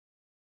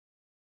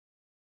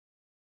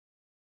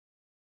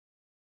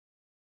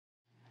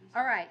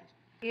All right.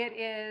 It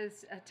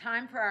is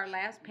time for our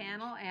last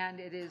panel, and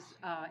it is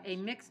a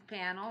mixed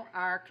panel.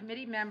 Our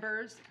committee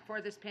members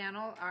for this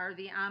panel are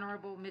the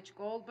Honorable Mitch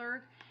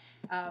Goldberg,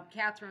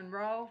 Catherine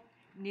Rowe,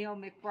 Neil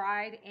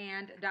McBride,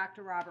 and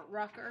Dr. Robert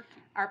Rucker.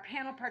 Our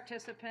panel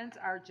participants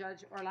are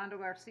Judge Orlando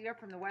Garcia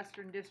from the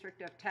Western District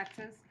of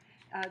Texas,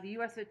 the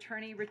U.S.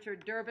 Attorney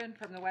Richard Durbin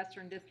from the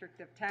Western District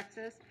of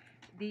Texas,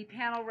 the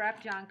panel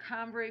rep John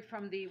Convery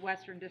from the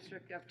Western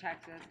District of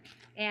Texas,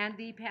 and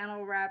the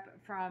panel rep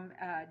from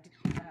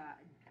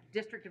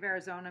District of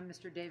Arizona,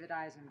 Mr. David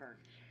Eisenberg.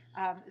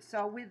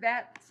 So with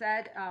that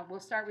said,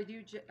 we'll start with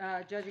you,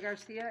 Judge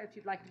Garcia, if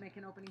you'd like to make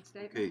an opening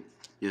statement. Okay.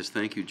 Yes,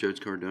 thank you, Judge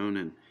Cardone,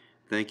 and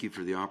thank you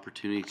for the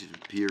opportunity to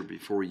appear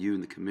before you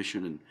and the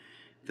Commission, and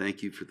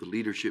thank you for the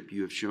leadership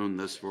you have shown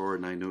thus far,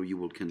 and I know you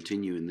will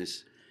continue in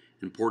this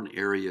important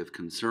area of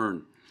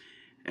concern.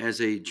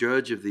 As a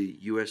judge of the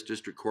U.S.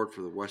 District Court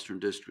for the Western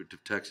District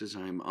of Texas,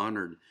 I am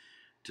honored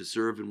to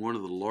serve in one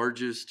of the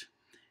largest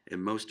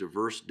and most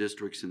diverse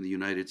districts in the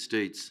United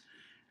States.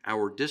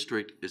 Our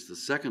district is the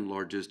second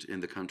largest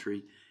in the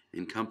country,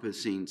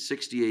 encompassing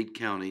 68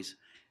 counties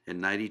and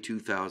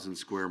 92,000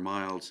 square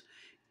miles.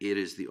 It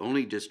is the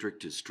only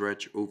district to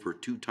stretch over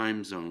 2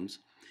 time zones.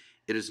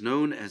 It is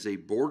known as a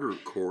border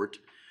court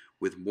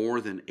with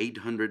more than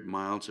 800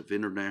 miles of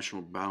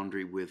international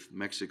boundary with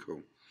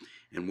Mexico.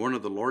 And one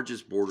of the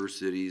largest border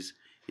cities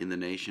in the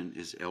nation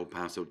is El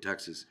Paso,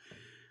 Texas.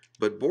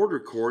 But border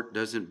court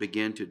doesn't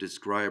begin to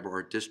describe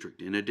our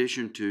district. In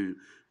addition to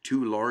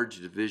 2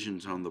 large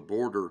divisions on the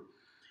border,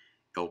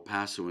 El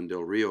Paso and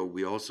Del Rio,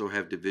 we also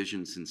have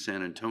divisions in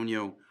San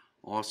Antonio,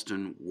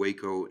 Austin,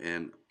 Waco,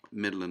 and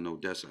Midland,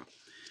 Odessa.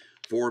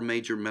 4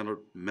 major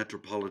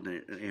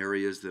metropolitan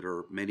areas that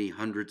are many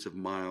hundreds of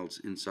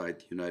miles inside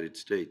the United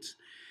States.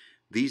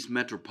 These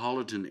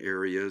metropolitan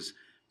areas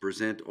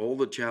present all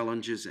the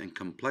challenges and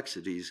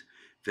complexities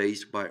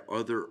faced by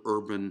other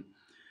urban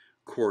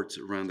courts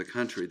around the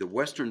country. The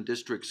Western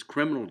District's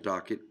criminal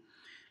docket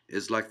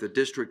is like the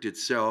district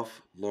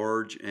itself,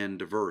 large and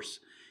diverse.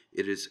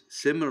 It is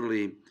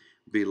similarly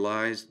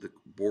belies the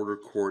border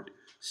court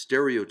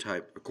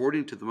stereotype.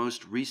 According to the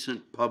most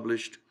recent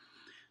published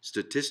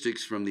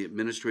statistics from the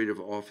Administrative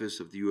Office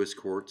of the U.S.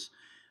 Courts,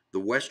 the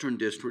Western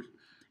District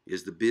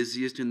is the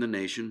busiest in the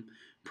nation,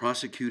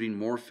 prosecuting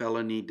more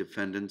felony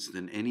defendants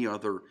than any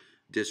other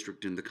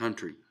district in the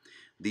country.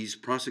 These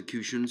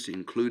prosecutions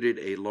included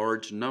a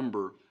large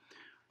number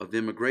of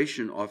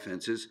immigration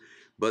offenses,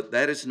 but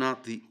that is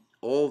not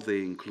all they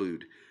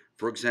include.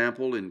 For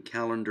example, in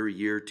calendar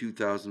year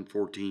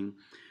 2014,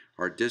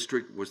 our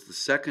district was the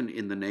second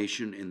in the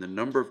nation in the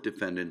number of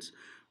defendants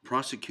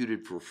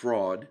prosecuted for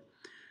fraud,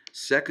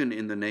 second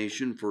in the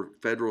nation for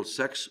federal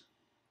sex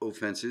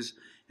offenses,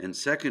 and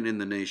second in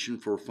the nation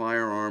for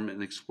firearm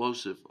and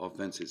explosive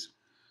offenses.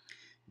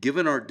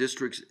 Given our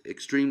district's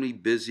extremely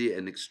busy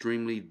and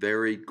extremely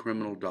varied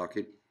criminal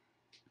docket,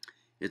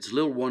 it's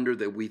little wonder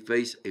that we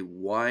face a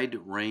wide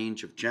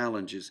range of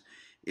challenges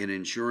in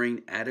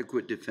ensuring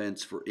adequate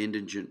defense for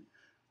indigent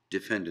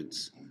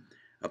defendants.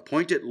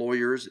 Appointed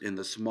lawyers in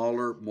the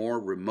smaller,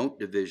 more remote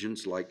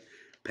divisions like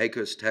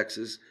Pecos,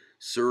 Texas,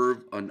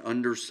 serve on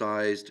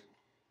undersized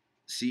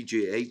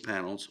CJA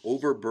panels,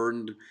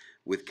 overburdened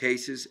with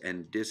cases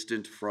and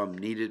distant from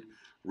needed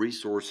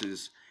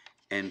resources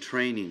and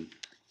training.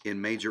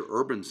 In major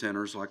urban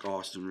centers like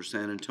Austin or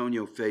San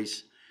Antonio,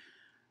 face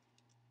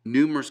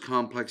numerous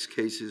complex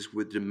cases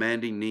with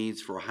demanding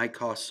needs for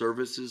high-cost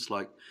services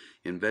like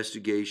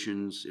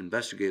investigators,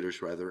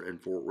 and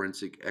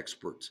forensic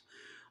experts.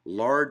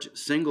 Large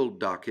single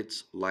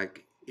dockets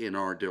like in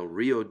our Del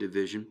Rio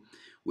division,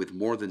 with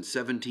more than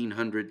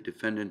 1,700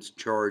 defendants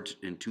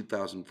charged in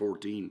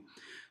 2014,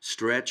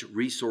 stretch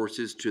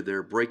resources to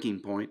their breaking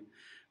point,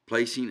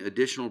 placing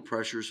additional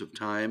pressures of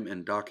time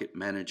and docket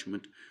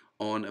management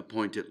on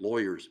appointed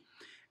lawyers.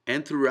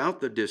 And throughout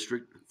the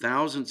district,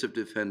 thousands of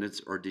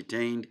defendants are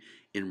detained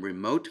in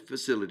remote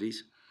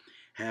facilities,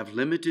 have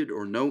limited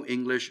or no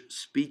English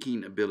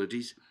speaking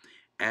abilities,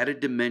 added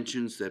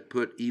dimensions that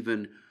put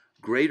even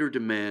greater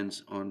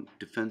demands on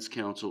defense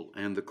counsel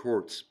and the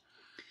courts.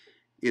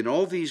 In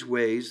all these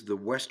ways, the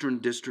Western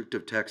District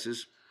of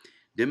Texas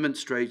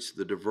demonstrates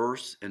the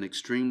diverse and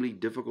extremely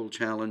difficult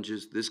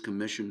challenges this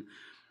commission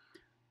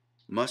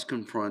must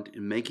confront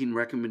in making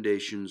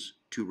recommendations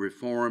to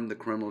reform the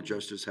Criminal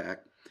Justice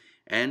Act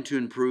and to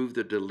improve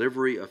the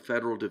delivery of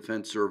federal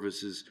defense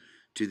services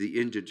to the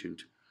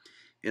indigent.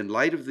 In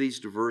light of these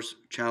diverse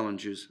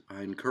challenges,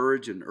 I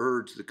encourage and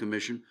urge the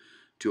Commission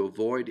to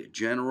avoid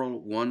general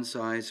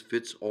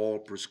one-size-fits-all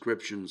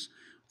prescriptions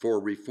for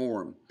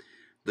reform.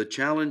 The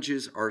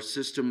challenges our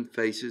system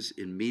faces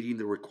in meeting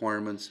the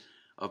requirements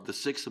of the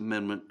Sixth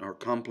Amendment are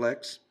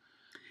complex,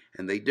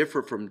 and they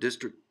differ from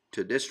district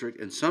to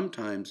district, and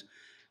sometimes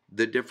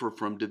they differ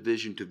from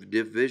division to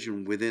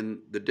division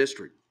within the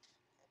district.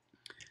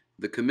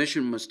 The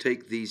Commission must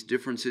take these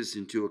differences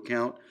into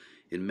account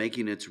in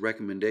making its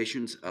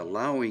recommendations,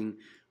 allowing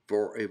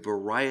for a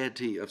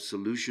variety of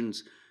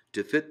solutions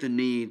to fit the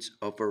needs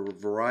of a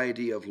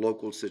variety of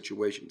local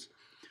situations.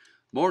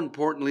 More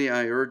importantly,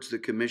 I urge the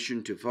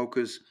Commission to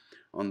focus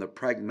on the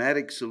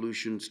pragmatic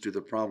solutions to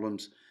the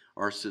problems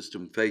our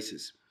system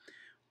faces.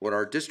 What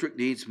our district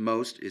needs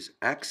most is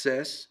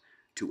access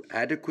to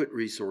adequate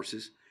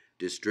resources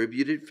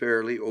distributed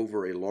fairly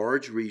over a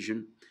large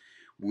region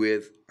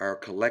with our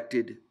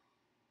collected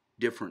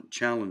different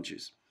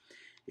challenges.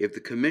 If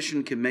the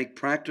Commission can make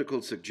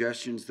practical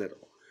suggestions that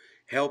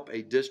help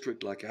a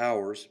district like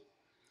ours,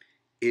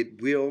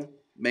 it will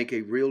make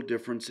a real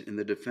difference in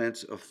the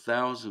defense of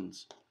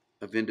thousands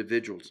of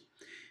individuals.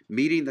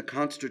 Meeting the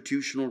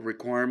constitutional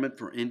requirement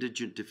for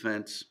indigent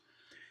defense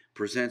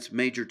presents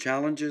major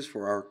challenges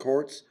for our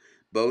courts,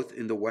 both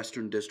in the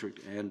Western District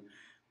and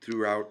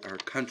throughout our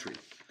country.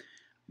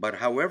 But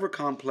however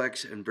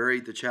complex and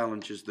varied the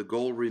challenges, the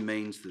goal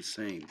remains the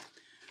same: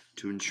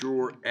 to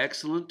ensure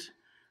excellent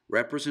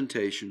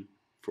representation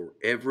for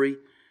every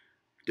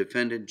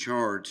defendant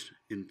charged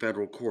in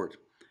federal court.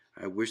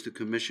 I wish the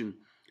Commission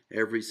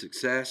every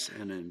success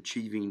in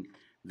achieving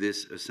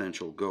this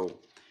essential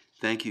goal.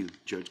 Thank you,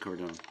 Judge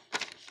Cardone.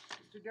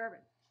 Mr. Durbin.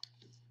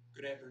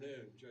 Good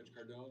afternoon, Judge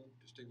Cardone,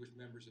 distinguished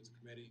members of the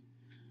committee.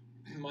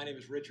 My name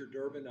is Richard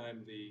Durbin.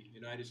 I'm the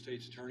United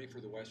States Attorney for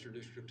the Western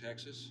District of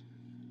Texas.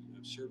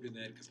 I've served in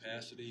that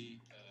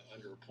capacity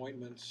under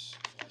appointments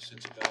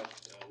since about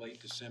late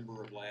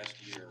December of last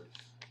year.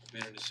 I've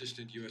been an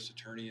assistant U.S.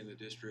 attorney in the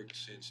district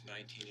since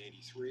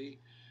 1983,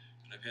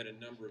 and I've had a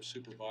number of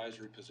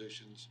supervisory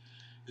positions,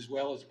 as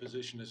well as a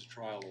position as a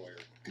trial lawyer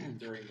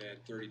during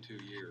that 32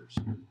 years.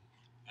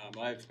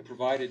 I've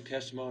provided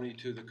testimony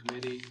to the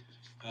committee.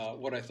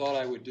 What I thought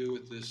I would do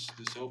with this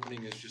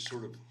opening is just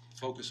sort of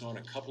focus on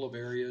a couple of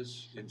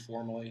areas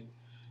informally.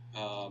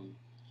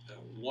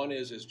 One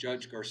is, as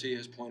Judge Garcia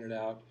has pointed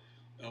out,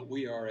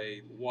 we are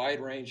a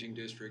wide-ranging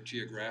district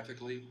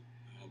geographically.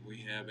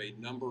 We have a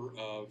number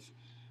of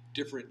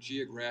different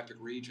geographic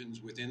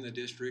regions within the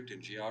district,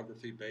 and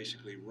geography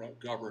basically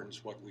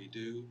governs what we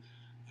do.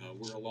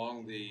 We're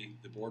along the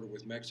border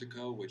with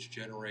Mexico, which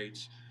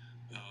generates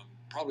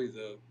probably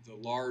the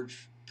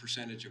large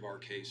percentage of our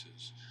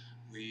cases.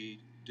 We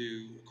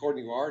do,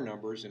 according to our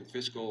numbers in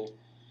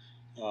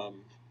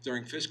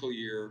during fiscal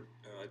year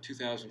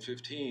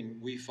 2015,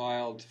 we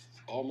filed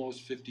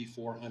almost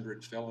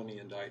 5,400 felony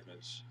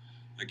indictments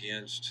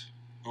against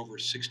over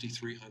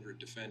 6,300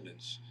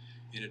 defendants.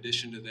 In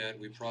addition to that,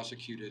 we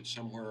prosecuted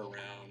somewhere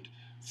around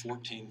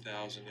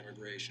 14,000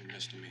 immigration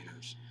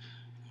misdemeanors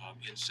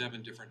in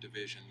 7 different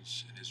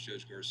divisions, and as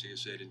Judge Garcia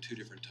said, in 2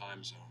 different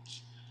time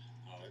zones.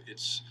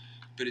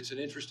 But it's an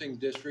interesting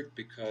district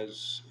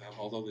because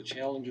although the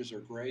challenges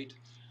are great,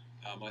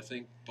 I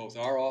think both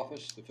our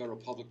office, the Federal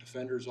Public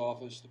Defender's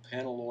Office, the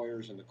panel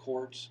lawyers and the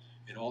courts,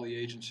 and all the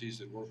agencies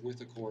that work with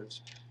the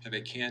courts have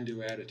a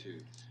can-do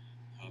attitude.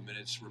 And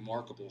it's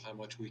remarkable how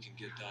much we can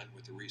get done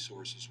with the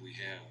resources we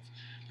have.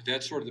 But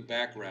that's sort of the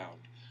background.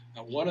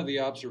 One of the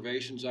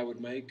observations I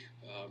would make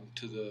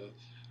to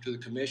the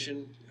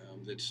commission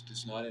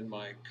that's not in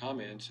my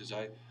comments is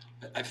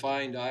I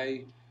find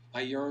I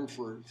yearn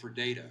for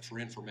data, for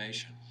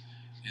information.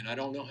 And I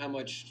don't know how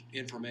much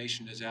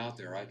information is out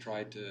there. I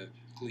tried to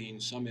glean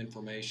some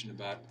information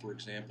about, for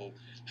example,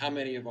 how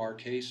many of our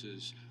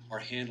cases are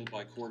handled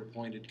by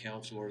court-appointed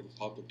counsel or the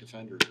public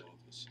defender's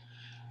office.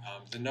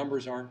 The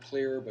numbers aren't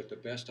clear, but the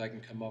best I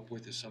can come up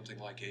with is something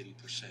like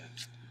 80%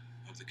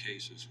 of the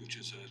cases, which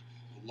is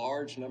a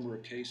large number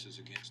of cases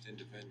against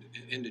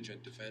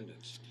indigent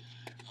defendants.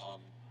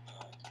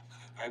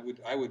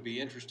 I would be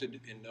interested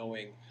in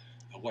knowing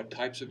what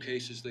types of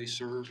cases they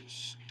serve,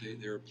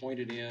 they're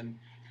appointed in,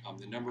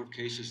 the number of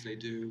cases they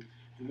do.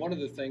 And one of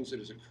the things that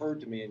has occurred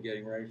to me in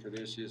getting ready for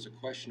this is a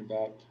question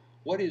about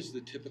what is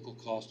the typical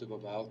cost of a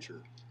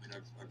voucher? And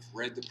I've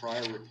read the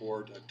prior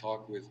report. I've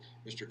talked with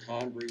Mr.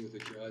 Convery, with the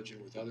judge,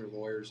 and with other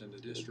lawyers in the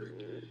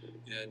district.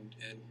 And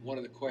one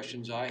of the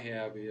questions I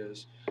have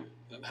is,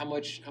 how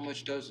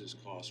much does this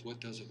cost? What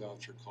does a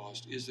voucher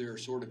cost? Is there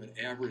sort of an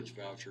average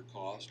voucher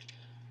cost?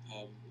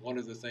 One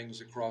of the things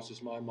that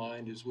crosses my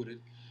mind is would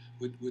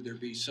there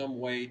be some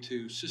way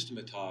to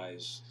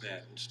systematize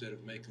that instead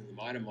of making them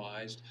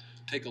itemized?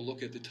 Take a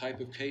look at the type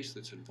of case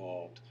that's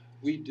involved.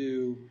 We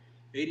do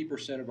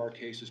 80% of our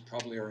cases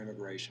probably are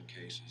immigration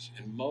cases,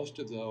 and most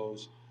of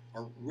those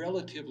are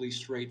relatively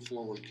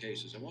straightforward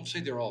cases. I won't say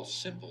they're all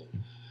simple,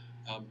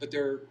 but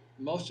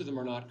most of them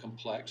are not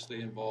complex. They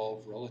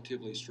involve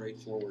relatively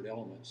straightforward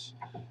elements,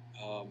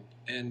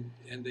 and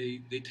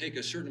they take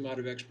a certain amount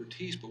of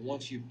expertise. But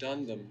once you've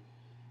done them,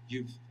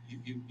 you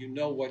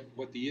know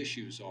what the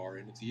issues are,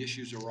 and if the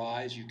issues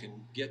arise, you can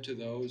get to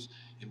those.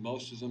 In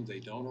most of them, they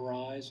don't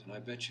arise, and I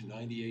bet you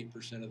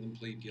 98% of them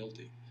plead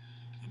guilty.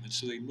 And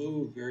so they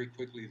move very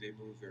quickly, they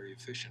move very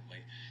efficiently,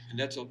 and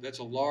that's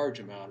a large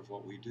amount of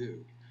what we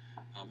do.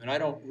 And I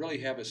don't really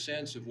have a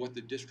sense of what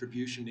the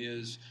distribution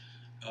is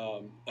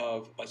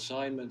of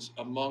assignments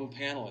among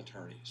panel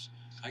attorneys.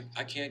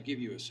 I can't give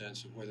you a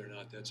sense of whether or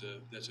not that's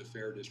a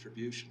fair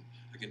distribution.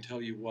 I can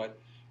tell you what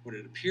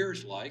it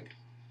appears like.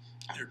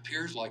 It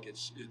appears like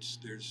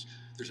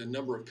there's a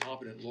number of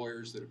competent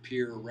lawyers that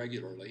appear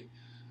regularly.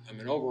 I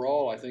mean,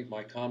 overall, I think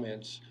my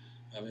comments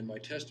in my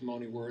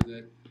testimony were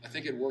that I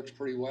think it works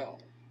pretty well.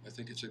 I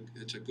think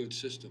it's a good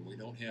system. We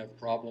don't have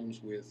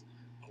problems with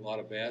a lot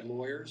of bad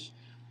lawyers.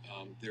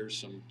 There's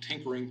some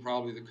tinkering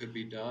probably that could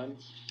be done.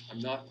 I'm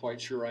not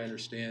quite sure I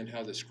understand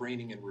how the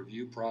screening and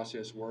review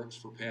process works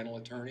for panel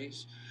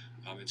attorneys.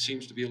 It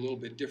seems to be a little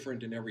bit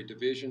different in every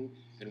division.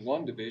 In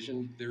one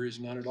division, there is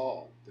none at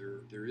all.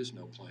 There is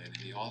no plan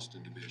in the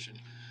Austin division.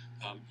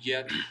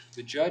 Yet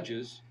the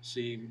judges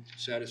seem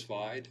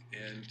satisfied,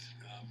 and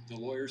the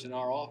lawyers in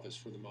our office,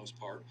 for the most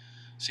part,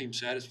 seem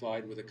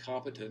satisfied with the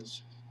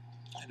competence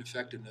and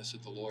effectiveness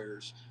of the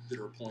lawyers that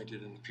are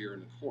appointed and appear in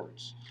the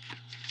courts.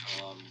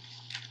 I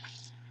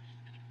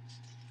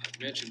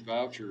mentioned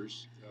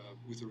vouchers.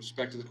 With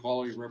respect to the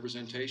quality of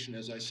representation,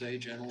 as I say,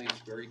 generally it's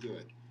very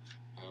good.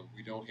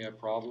 We don't have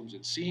problems.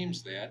 It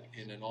seems that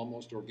in an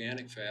almost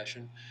organic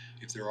fashion,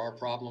 if there are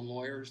problem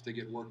lawyers, they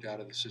get worked out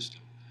of the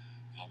system.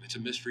 It's a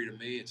mystery to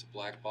me. It's a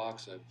black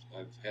box.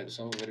 I've had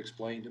some of it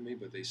explained to me,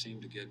 but they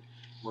seem to get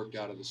worked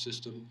out of the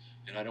system.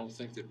 And I don't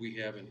think that we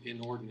have an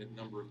inordinate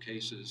number of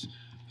cases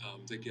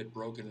that get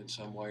broken in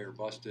some way or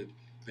busted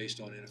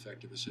based on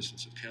ineffective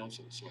assistance of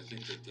counsel. So I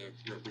think that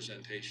the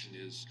representation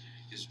is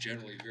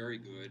generally very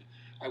good.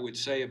 I would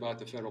say about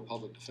the Federal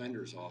Public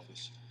Defender's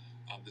Office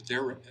that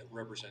their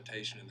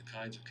representation in the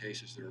kinds of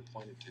cases they're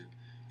appointed to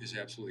is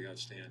absolutely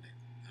outstanding.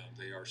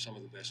 They are some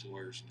of the best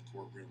lawyers in the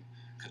courtroom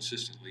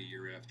consistently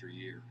year after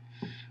year.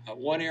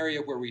 One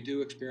area where we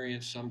do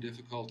experience some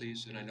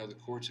difficulties, and I know the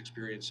courts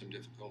experience some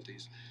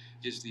difficulties,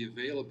 is the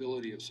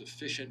availability of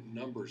sufficient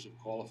numbers of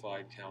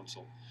qualified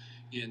counsel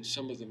in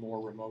some of the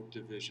more remote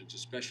divisions,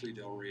 especially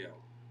Del Rio.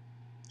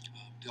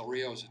 Del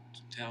Rio is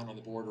a town on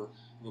the border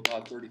of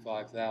about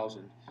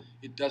 35,000.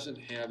 It doesn't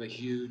have a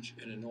huge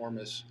and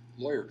enormous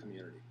lawyer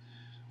community,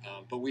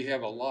 but we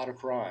have a lot of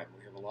crime.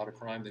 We have a lot of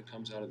crime that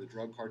comes out of the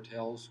drug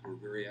cartels. We're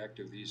very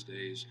active these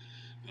days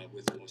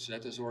with the Los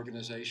Zetas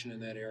organization in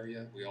that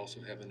area. We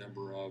also have a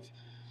number of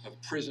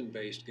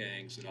prison-based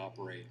gangs that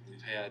operate.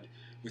 We've had,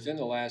 within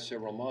the last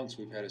several months,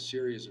 we've had a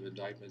series of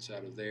indictments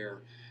out of there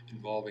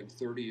involving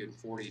 30 and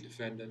 40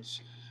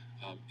 defendants,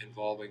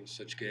 involving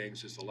such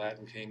gangs as the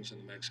Latin Kings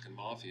and the Mexican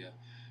Mafia.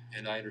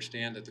 And I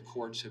understand that the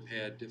courts have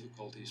had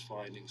difficulties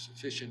finding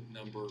sufficient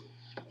number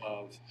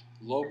of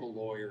local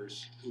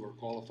lawyers who are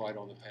qualified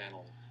on the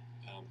panel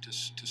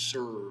to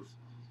serve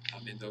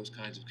in those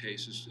kinds of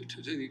cases,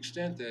 to the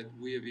extent that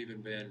we have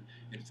even been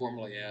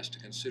informally asked to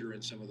consider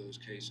in some of those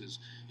cases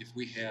if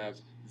we have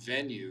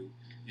venue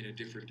in a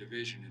different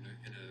division,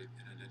 in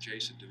an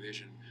adjacent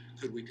division,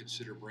 could we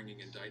consider bringing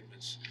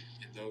indictments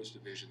in those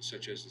divisions,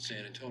 such as the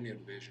San Antonio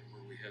division,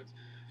 where we have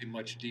a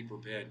much deeper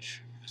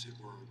bench, as it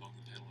were, among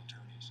the panel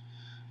attorneys.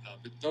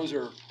 But those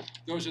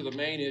are the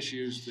main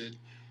issues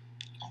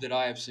that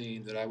I have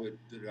seen that I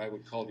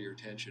would call to your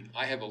attention.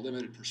 I have a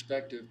limited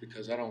perspective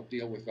because I don't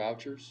deal with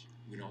vouchers.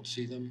 We don't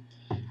see them.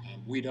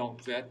 We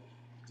don't vet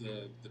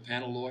the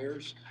panel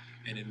lawyers,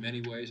 and in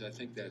many ways I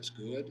think that's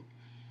good.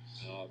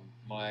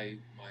 My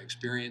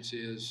experience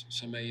is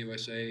some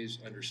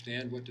AUSAs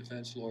understand what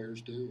defense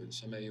lawyers do and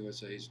some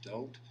AUSAs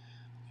don't.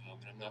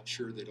 And I'm not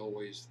sure that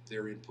always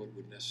their input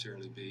would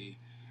necessarily be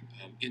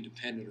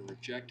independent or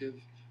objective.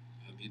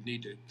 You'd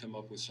need to come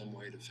up with some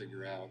way to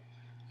figure out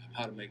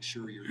how to make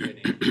sure you're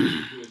getting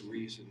good,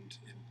 reasoned,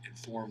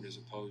 informed, as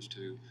opposed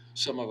to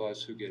some of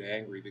us who get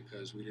angry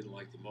because we didn't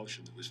like the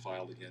motion that was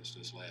filed against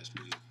us last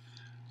week,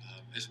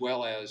 as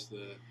well as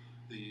the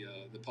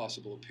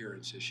possible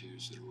appearance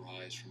issues that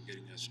arise from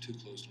getting us too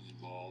closely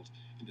involved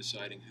in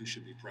deciding who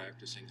should be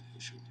practicing and who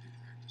shouldn't be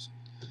practicing.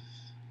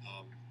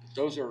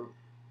 Those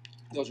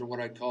are what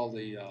I'd call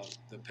the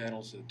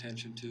panel's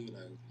attention to, and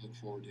I look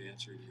forward to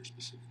answering your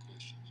specific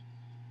questions.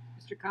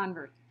 Mr.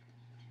 Convery.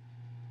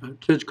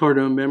 Judge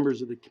Cardone,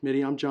 members of the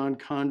committee, I'm John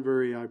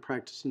Convery. I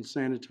practice in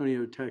San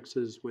Antonio,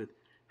 Texas with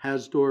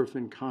Hasdorf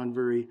and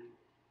Convery.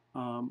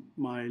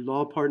 My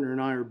law partner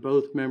and I are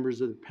both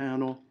members of the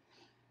panel.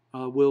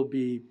 We'll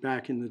be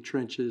back in the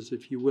trenches,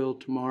 if you will,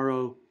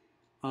 tomorrow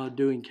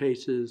doing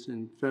cases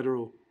in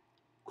federal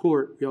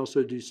court. We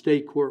also do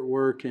state court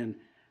work, and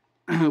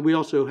we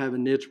also have a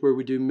niche where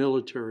we do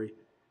military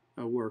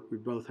work. We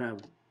both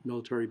have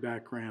military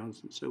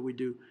backgrounds, and so we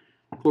do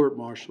court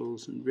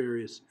martials and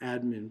various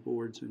admin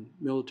boards and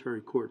military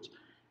courts.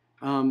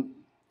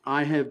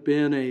 I have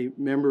been a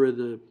member of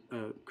the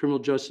Criminal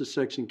Justice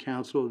Section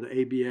Council of the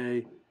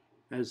ABA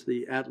as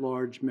the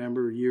at-large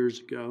member years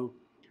ago.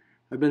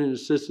 I've been an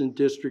assistant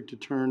district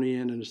attorney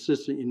and an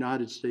assistant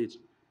United States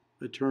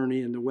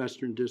attorney in the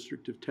Western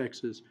District of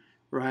Texas,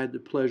 where I had the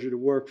pleasure to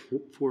work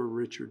for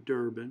Richard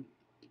Durbin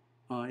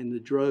in the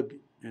drug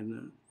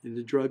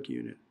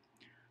unit.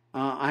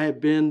 I have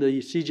been the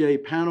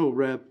CJA panel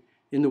rep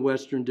in the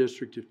Western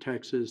District of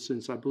Texas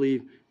since, I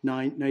believe,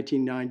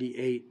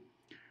 1998.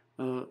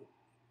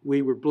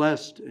 We were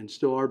blessed, and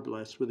still are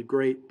blessed, with a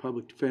great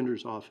public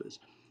defender's office.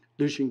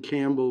 Lucian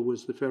Campbell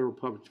was the federal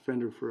public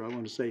defender for, I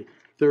want to say,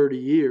 30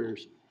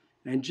 years,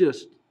 and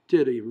just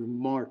did a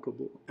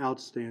remarkable,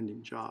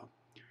 outstanding job.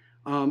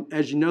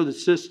 As you know, the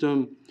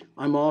system,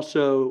 I'm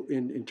also,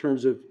 in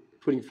terms of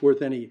putting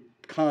forth any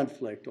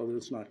conflict, although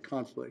it's not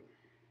conflict.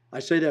 I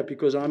say that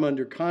because I'm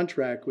under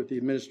contract with the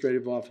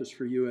Administrative Office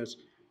for U.S.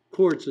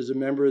 Courts as a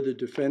member of the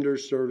Defender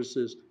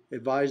Services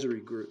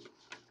Advisory Group.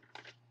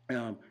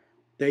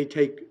 They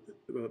take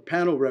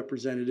panel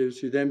representatives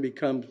who then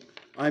become,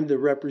 I'm the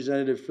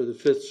representative for the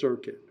Fifth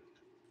Circuit.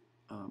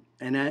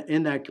 And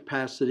in that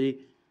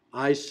capacity,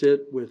 I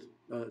sit with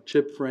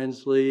Chip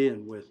Frensley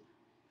and with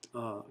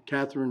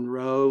Catherine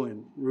Rowe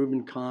and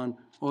Reuben Kahn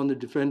on the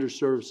Defender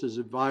Services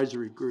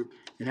Advisory Group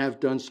and have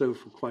done so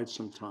for quite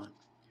some time.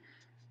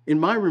 In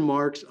my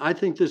remarks, I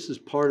think this is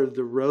part of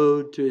the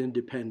road to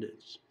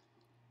independence.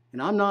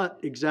 And I'm not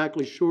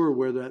exactly sure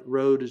where that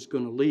road is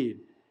going to lead,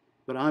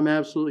 but I'm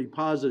absolutely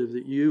positive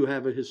that you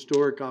have a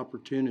historic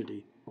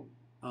opportunity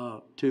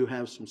to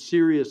have some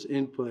serious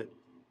input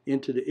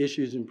into the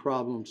issues and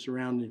problems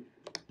surrounding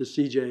the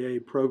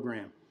CJA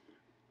program.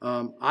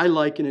 I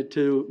liken it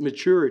to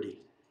maturity,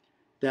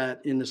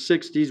 that in the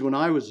 60s when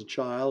I was a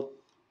child,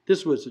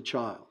 this was a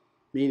child,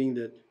 meaning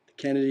that the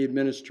Kennedy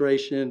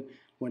administration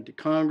went to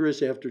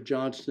Congress after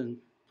Johnson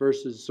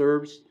versus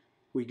Zerbst.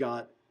 We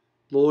got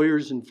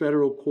lawyers in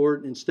federal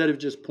court. Instead of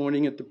just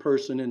pointing at the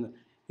person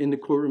in the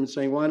courtroom and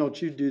saying, why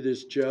don't you do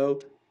this, Joe?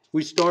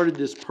 We started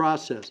this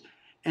process.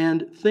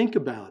 And think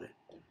about it.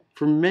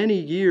 For many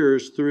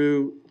years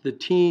through the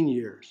teen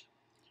years,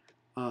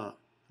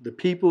 the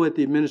people at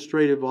the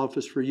Administrative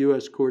Office for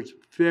U.S. Courts,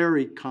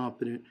 very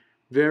competent,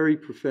 very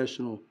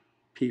professional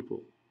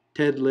people.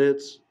 Ted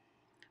Litz,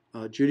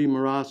 Judy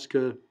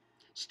Maraska,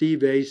 Steve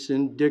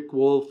Asen, Dick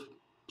Wolf,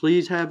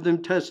 please have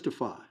them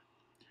testify.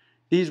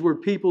 These were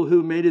people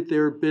who made it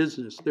their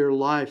business, their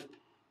life,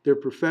 their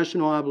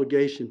professional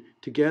obligation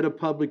to get a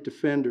public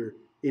defender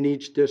in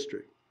each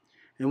district.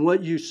 And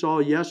what you saw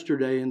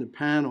yesterday in the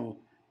panel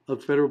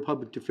of federal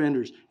public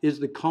defenders is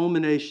the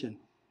culmination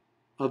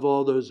of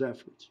all those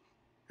efforts.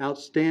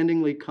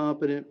 Outstandingly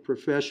competent,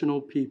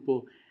 professional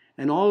people.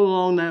 And all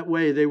along that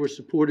way, they were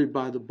supported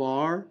by the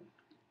bar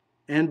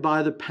and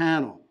by the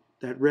panel,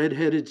 that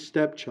red-headed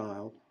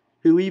stepchild,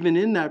 who even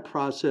in that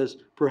process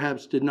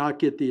perhaps did not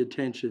get the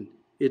attention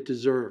it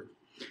deserved.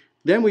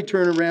 Then we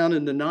turn around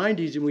in the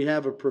 90s and we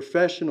have a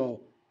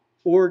professional,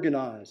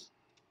 organized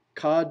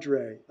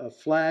cadre, a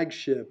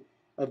flagship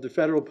of the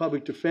federal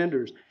public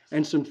defenders.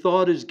 And some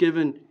thought is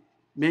given,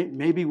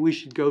 maybe we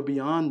should go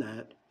beyond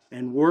that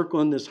and work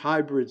on this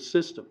hybrid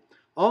system.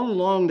 All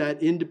along,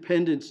 that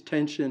independence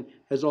tension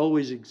has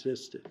always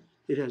existed.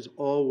 It has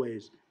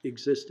always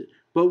existed.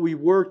 But we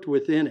worked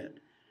within it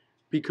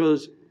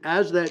because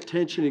as that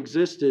tension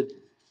existed,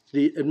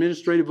 the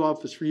Administrative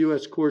Office for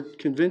U.S. Court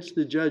convinced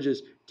the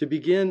judges to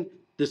begin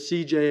the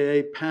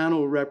CJA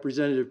panel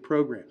representative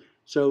program.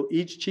 So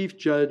each chief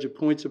judge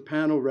appoints a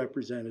panel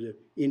representative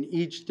in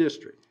each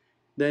district.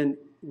 Then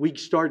we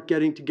start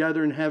getting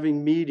together and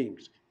having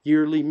meetings,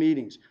 yearly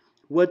meetings.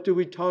 What do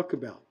we talk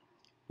about?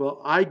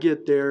 Well, I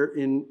get there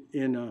in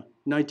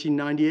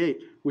 1998.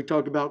 We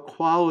talk about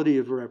quality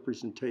of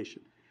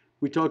representation.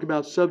 We talk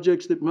about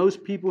subjects that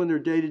most people in their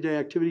day-to-day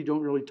activity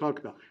don't really talk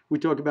about. We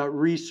talk about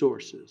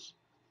resources.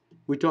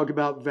 We talk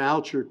about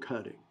voucher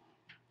cutting.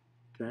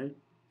 Okay?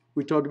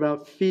 We talk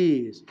about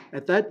fees.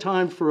 At that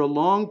time, for a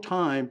long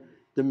time,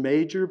 the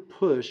major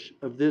push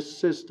of this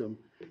system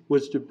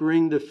was to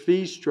bring the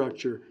fee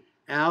structure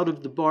out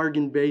of the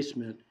bargain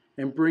basement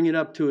and bring it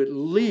up to at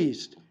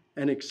least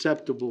an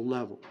acceptable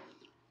level.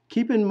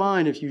 Keep in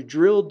mind, if you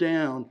drill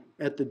down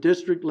at the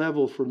district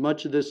level for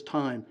much of this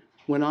time,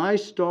 when I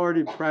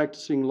started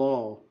practicing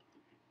law,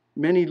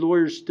 many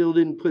lawyers still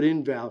didn't put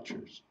in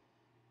vouchers.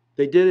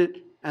 They did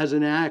it as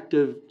an act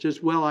of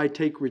just, well, I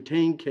take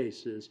retained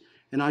cases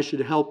and I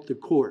should help the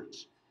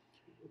courts.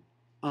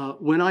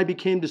 When I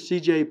became the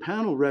CJA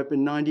panel rep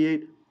in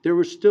 '98, there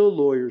were still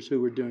lawyers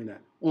who were doing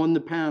that on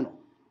the panel.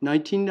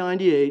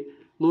 1998,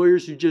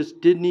 lawyers who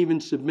just didn't even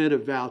submit a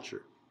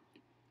voucher.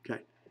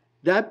 Okay,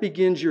 that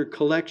begins your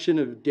collection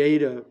of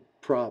data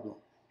problem.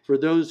 For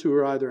those who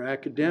are either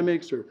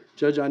academics or,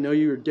 Judge, I know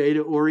you're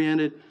data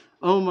oriented.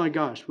 Oh my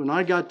gosh, when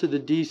I got to the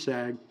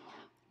DSAG,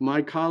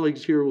 my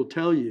colleagues here will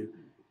tell you,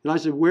 and I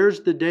said,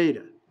 where's the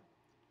data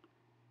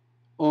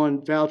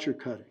on voucher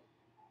cutting?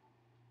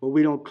 Well,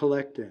 we don't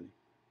collect any.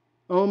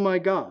 Oh my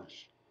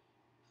gosh,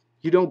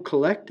 you don't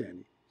collect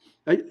any.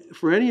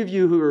 For any of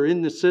you who are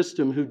in the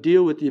system who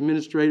deal with the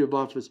Administrative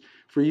Office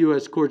for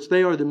U.S. Courts,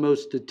 they are the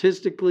most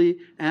statistically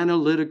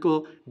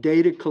analytical,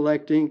 data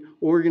collecting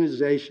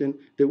organization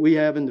that we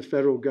have in the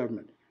federal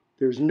government.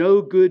 There's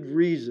no good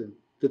reason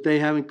that they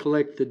haven't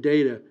collected the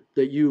data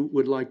that you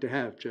would like to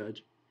have,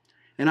 Judge.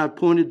 And I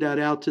pointed that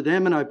out to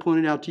them and I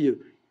pointed out to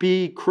you.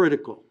 Be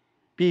critical.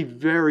 Be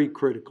very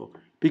critical.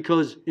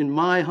 Because in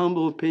my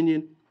humble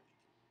opinion,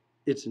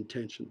 it's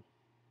intentional.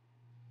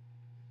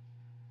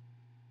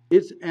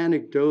 It's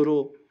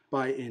anecdotal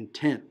by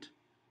intent.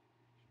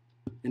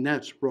 And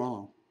that's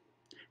wrong.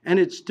 And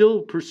it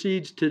still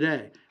proceeds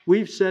today.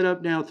 We've set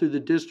up now through the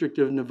District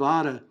of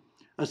Nevada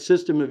a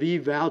system of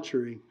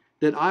e-vouchering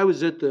that I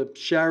was at the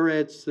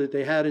charrettes that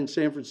they had in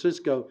San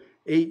Francisco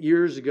 8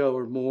 years ago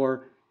or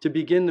more to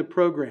begin the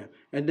program.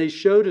 And they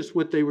showed us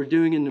what they were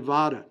doing in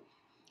Nevada.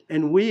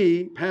 And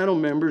we, panel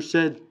members,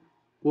 said,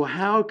 well,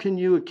 how can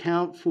you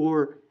account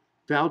for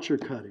voucher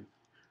cutting?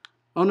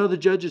 Oh, no, the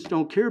judges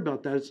don't care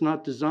about that. It's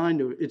not designed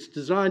to. It's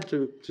designed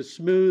to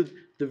smooth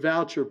the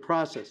voucher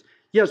process.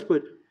 Yes,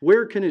 but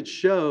where can it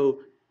show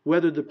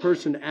whether the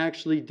person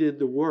actually did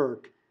the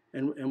work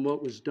and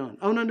what was done?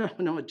 Oh,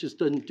 no, it just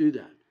doesn't do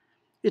that.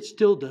 It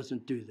still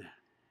doesn't do that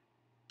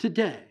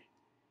today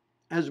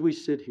as we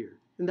sit here.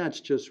 And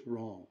that's just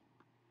wrong.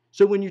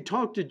 So when you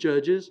talk to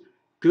judges,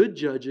 good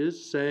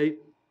judges say,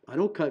 I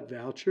don't cut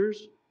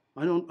vouchers.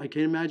 I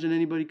can't imagine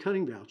anybody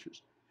cutting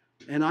vouchers.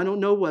 And I don't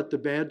know what the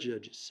bad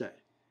judges say,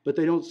 but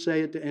they don't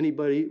say it to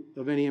anybody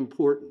of any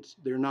importance.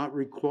 They're not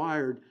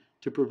required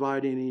to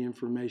provide any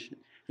information.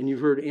 And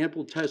you've heard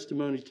ample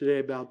testimony today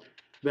about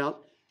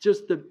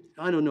just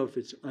I don't know if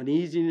it's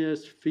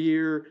uneasiness,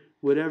 fear,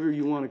 whatever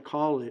you want to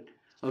call it,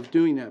 of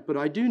doing that. But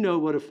I do know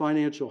what a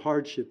financial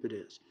hardship it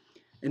is.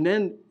 And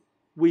then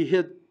we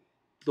hit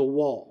the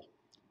wall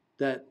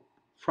that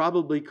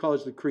probably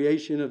caused the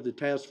creation of the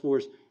task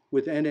force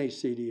with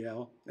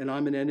NACDL, and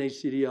I'm an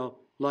NACDL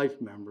life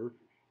member,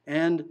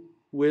 and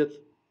with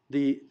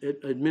the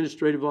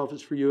Administrative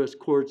Office for U.S.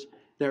 Courts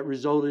that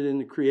resulted in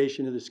the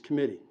creation of this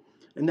committee.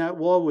 And that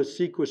wall was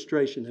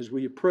sequestration. As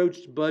we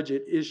approached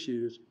budget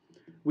issues,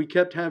 we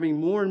kept having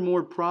more and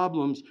more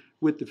problems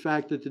with the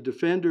fact that the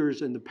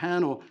defenders and the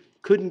panel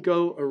couldn't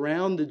go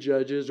around the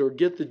judges or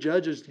get the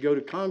judges to go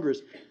to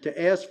Congress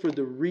to ask for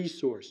the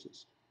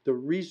resources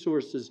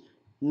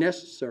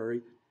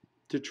necessary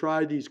to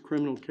try these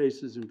criminal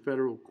cases in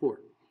federal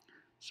court.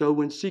 So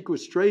when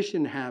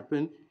sequestration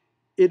happened,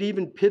 it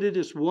even pitted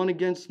us one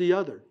against the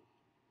other.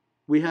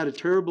 We had a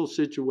terrible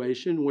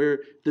situation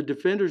where the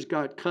defenders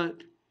got cut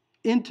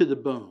into the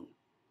bone.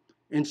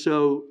 And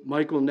so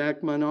Michael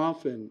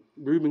Nachmanoff and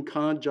Reuben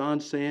Kahn, John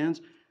Sands,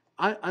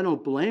 I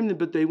don't blame them,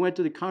 but they went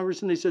to the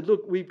Congress and they said,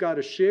 look, we've got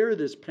to share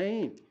this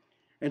pain.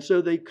 And so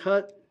they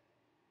cut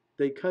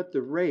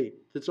the rate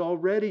that's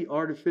already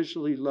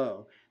artificially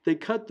low. They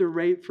cut the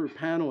rate for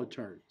panel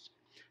attorneys.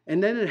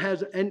 And then it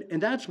has, and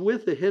that's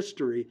with the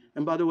history.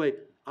 And by the way,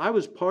 I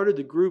was part of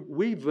the group.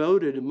 We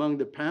voted among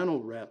the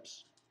panel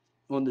reps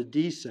on the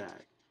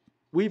DSAG.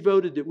 We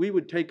voted that we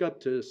would take up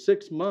to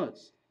 6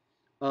 months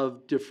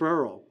of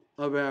deferral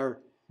of our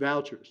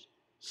vouchers.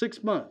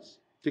 6 months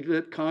to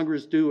let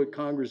Congress do what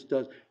Congress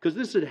does. Because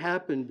this had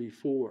happened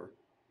before.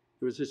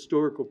 There was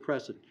historical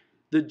precedent.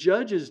 The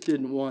judges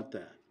didn't want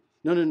that.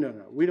 No,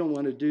 we don't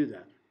want to do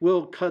that.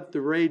 We'll cut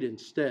the rate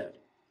instead.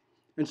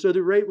 And so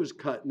the rate was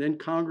cut. And then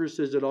Congress,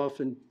 as it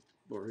often,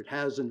 or it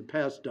has in the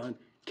past done,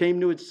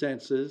 came to its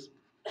senses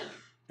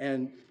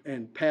and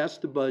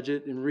passed the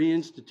budget and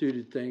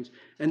reinstituted things.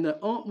 And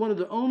one of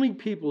the only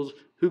people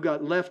who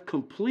got left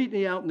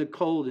completely out in the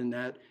cold in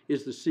that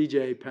is the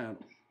CJA panel.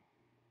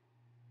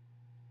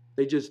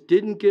 They just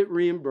didn't get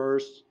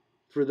reimbursed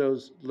for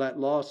that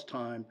lost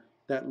time,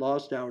 that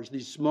lost hours.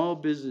 These small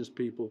business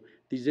people,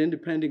 these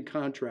independent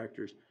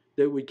contractors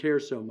that we care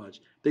so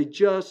much, they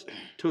just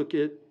took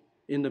it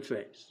in the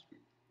face.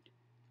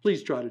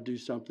 Please try to do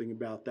something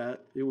about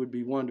that. It would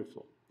be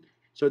wonderful.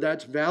 So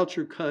that's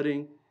voucher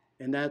cutting,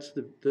 and that's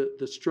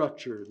the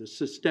structure, the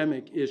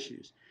systemic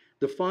issues.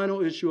 The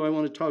final issue I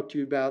want to talk to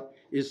you about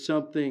is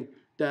something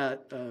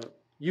that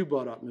you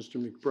brought up, Mr.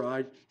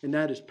 McBride, and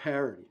that is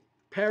parity.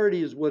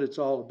 Parity is what it's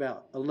all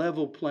about, a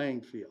level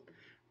playing field.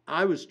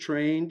 I was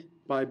trained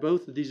by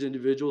both of these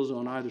individuals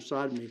on either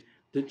side of me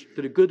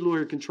that a good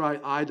lawyer can try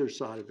either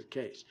side of a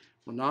case.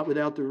 Well, not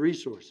without the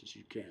resources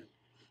you can.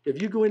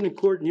 If you go into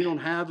court and you don't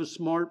have a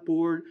smart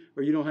board,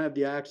 or you don't have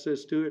the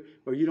access to it,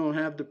 or you don't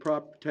have the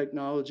proper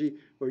technology,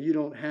 or you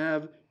don't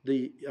have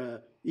the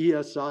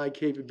ESI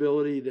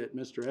capability that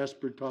Mr.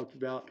 Esper talked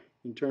about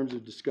in terms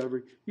of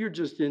discovery, you're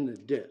just in the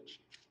ditch.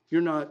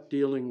 You're not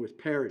dealing with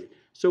parity.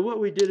 So what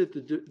we did at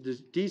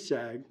the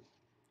DSAG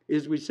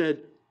is we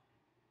said,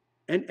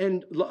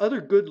 and other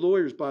good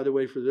lawyers, by the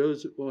way, for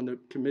those on the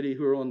committee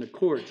who are on the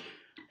courts,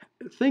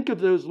 think of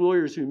those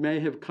lawyers who may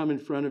have come in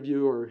front of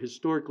you or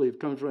historically have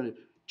come in front of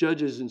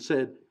judges and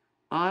said,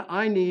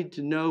 I need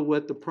to know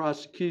what the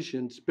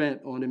prosecution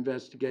spent on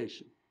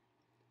investigation.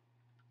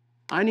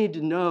 I need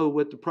to know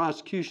what the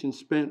prosecution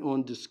spent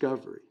on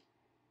discovery.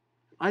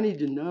 I need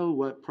to know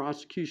what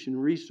prosecution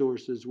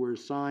resources were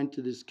assigned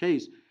to this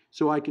case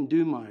so I can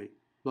do my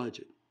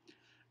budget.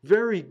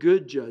 Very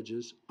good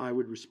judges, I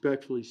would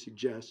respectfully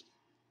suggest,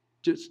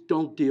 just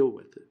don't deal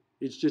with it.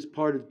 It's just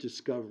part of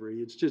discovery.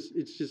 It's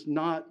just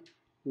not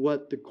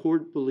what the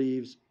court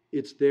believes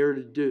it's there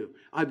to do.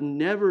 I've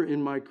never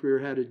in my career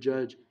had a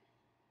judge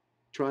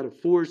try to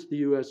force the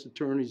U.S.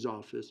 Attorney's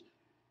Office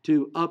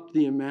to up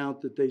the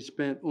amount that they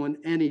spent on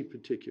any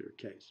particular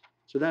case.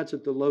 So that's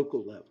at the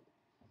local level.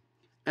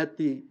 At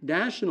the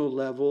national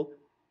level,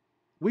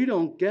 we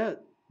don't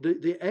get,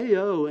 the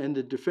AO and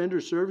the Defender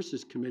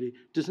Services Committee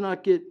does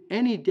not get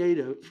any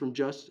data from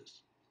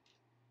justice.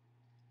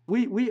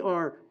 We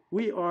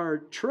are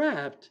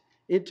trapped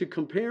into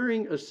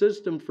comparing a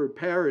system for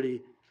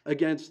parity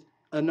against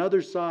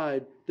another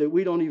side that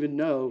we don't even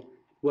know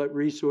what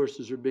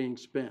resources are being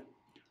spent.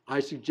 I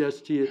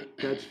suggest to you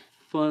that's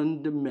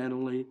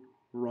fundamentally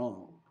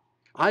wrong.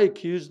 I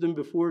accused them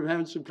before of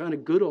having some kind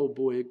of good old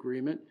boy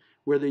agreement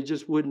where they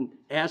just wouldn't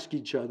ask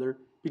each other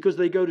because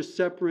they go to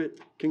separate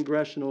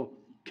congressional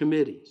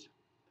committees.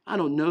 I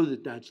don't know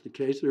that that's the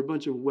case. They're a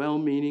bunch of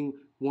well-meaning,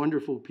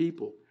 wonderful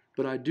people.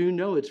 But I do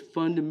know it's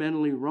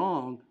fundamentally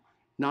wrong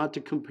not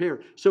to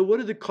compare. So what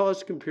are the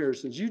cost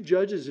comparisons? You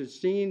judges have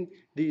seen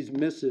these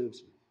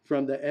missives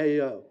from the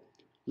AO.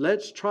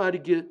 Let's try to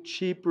get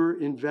cheaper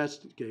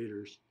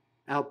investigators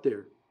out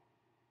there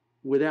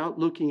without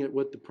looking at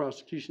what the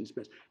prosecution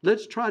spends.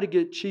 Let's try to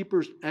get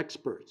cheaper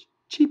experts.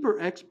 Cheaper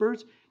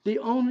experts? The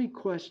only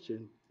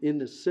question in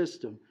the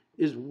system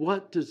is,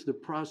 what does the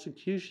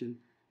prosecution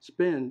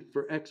spend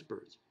for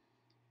experts?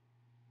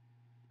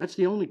 That's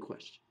the only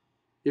question.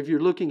 If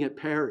you're looking at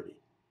parity.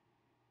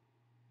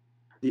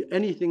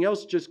 Anything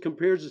else just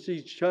compares us to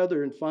each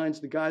other and finds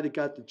the guy that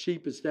got the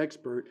cheapest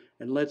expert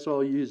and let's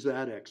all use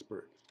that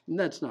expert. And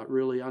that's not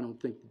really, I don't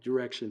think, the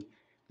direction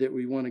that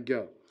we want to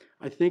go.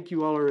 I think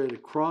you all are at a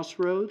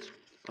crossroads.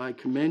 I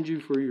commend you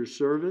for your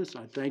service.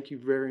 I thank you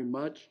very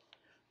much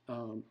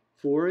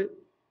for it.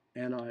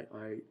 And I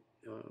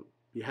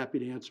be happy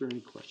to answer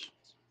any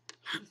questions.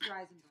 Mr.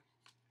 Eisenberg.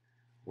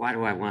 Why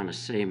do I want to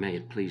say, may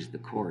it please the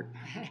court?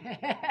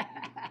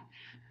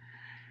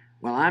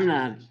 Well, I'm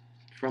not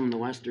from the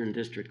Western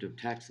District of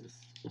Texas.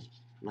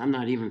 I'm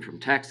not even from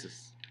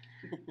Texas,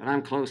 but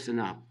I'm close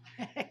enough.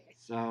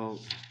 So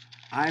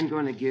I'm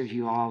going to give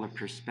you all a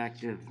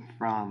perspective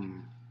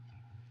from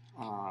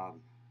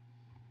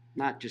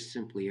not just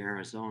simply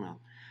Arizona.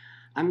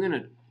 I'm going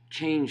to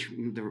change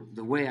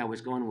the way I was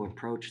going to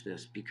approach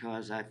this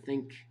because I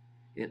think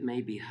it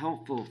may be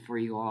helpful for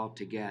you all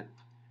to get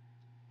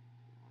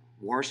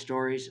war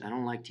stories. I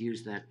don't like to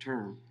use that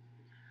term,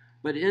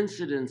 but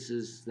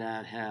incidences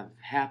that have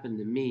happened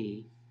to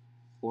me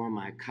or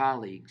my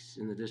colleagues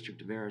in the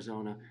District of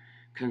Arizona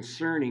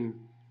concerning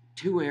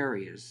two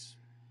areas,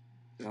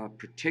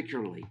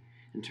 particularly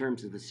in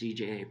terms of the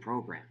CJA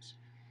programs.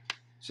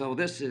 So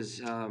this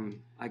is,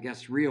 I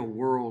guess, real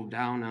world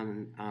down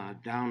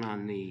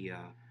on the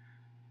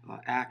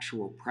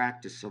actual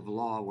practice of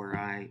law where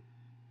I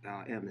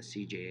am the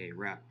CJA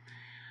rep.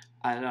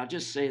 And I'll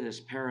just say this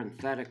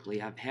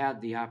parenthetically, I've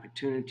had the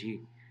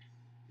opportunity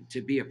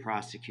to be a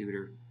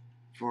prosecutor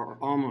for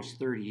almost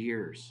 30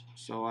 years.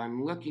 So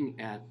I'm looking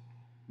at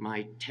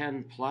my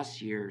 10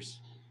 plus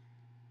years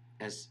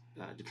as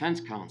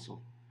defense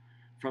counsel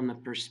from the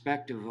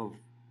perspective of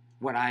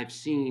what I've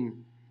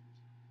seen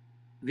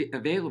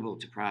available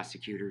to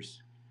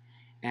prosecutors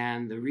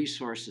and the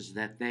resources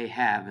that they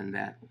have and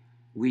that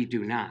we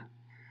do not.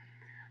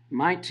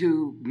 My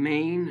two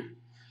main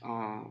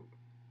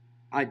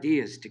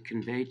ideas to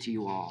convey to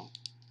you all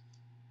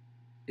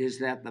is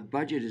that the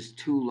budget is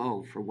too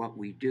low for what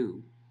we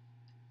do,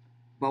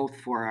 both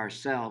for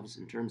ourselves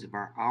in terms of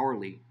our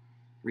hourly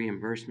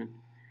reimbursement,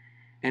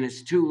 and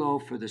it's too low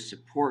for the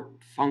support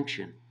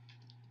function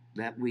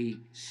that we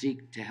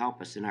seek to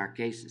help us in our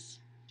cases,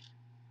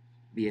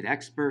 be it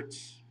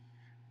experts,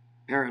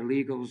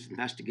 paralegals,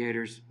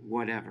 investigators,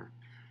 whatever.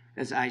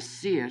 As I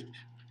see it,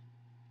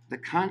 the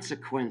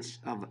consequence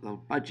of a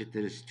budget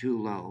that is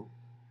too low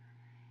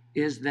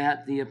is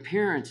that the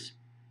appearance,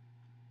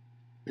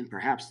 and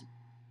perhaps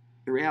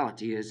the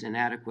reality, is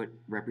inadequate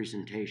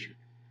representation.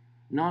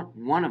 Not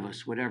one of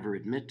us would ever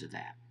admit to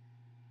that.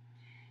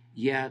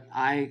 Yet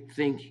I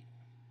think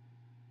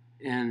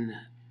in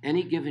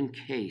any given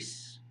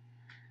case,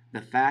 the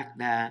fact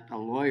that a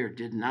lawyer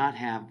did not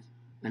have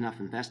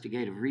enough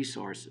investigative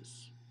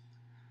resources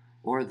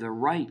or the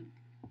right,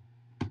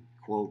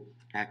 quote,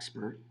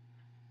 expert,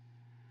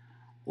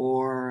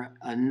 or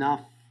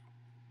enough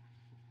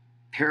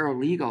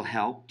paralegal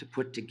help to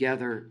put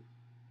together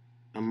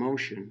a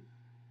motion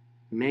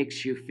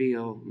makes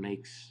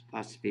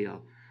us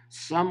feel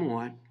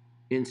somewhat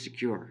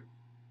insecure.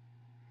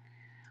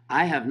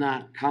 I have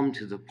not come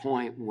to the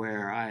point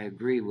where I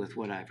agree with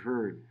what I've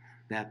heard,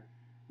 that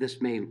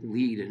this may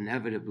lead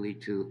inevitably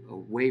to a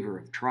waiver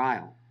of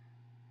trial.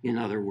 In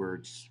other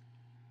words,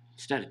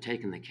 instead of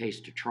taking the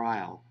case to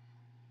trial,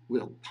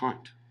 we'll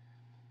punt.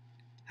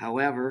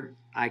 However,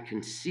 I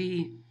can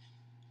see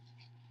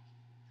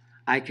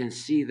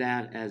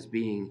that as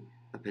being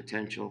a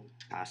potential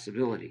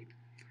possibility.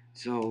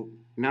 So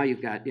now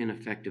you've got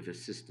ineffective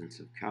assistance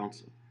of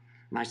counsel.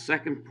 My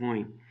second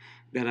point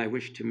that I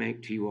wish to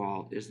make to you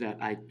all is that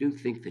I do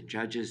think that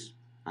judges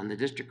on the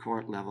district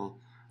court level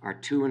are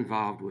too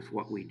involved with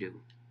what we do.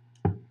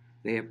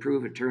 They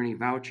approve attorney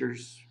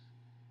vouchers,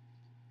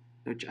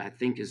 which I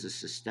think is a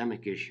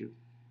systemic issue.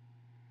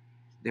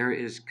 There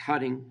is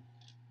cutting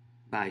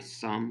by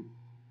some,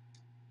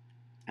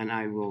 and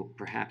I will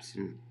perhaps,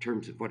 in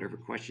terms of whatever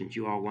questions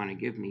you all want to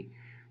give me,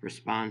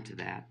 respond to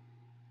that.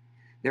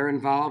 They're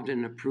involved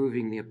in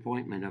approving the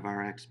appointment of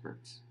our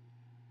experts.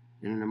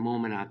 And in a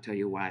moment, I'll tell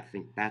you why I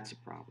think that's a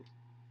problem.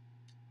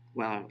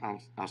 Well,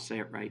 I'll say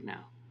it right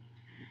now.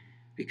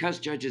 Because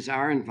judges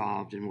are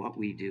involved in what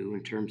we do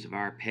in terms of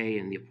our pay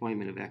and the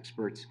appointment of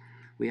experts,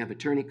 we have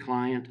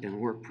attorney-client and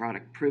work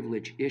product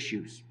privilege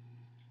issues.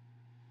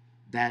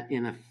 that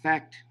in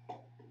effect,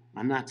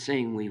 I'm not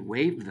saying we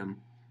waive them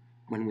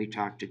when we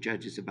talk to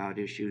judges about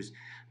issues,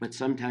 but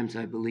sometimes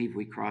I believe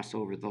we cross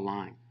over the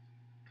line.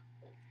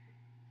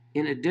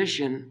 In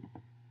addition,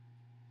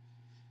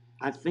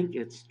 I think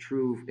it's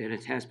true, and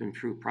it has been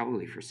true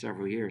probably for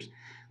several years,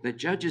 that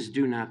judges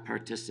do not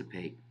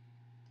participate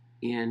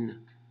in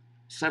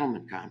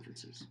settlement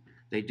conferences.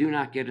 They do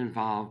not get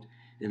involved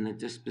in the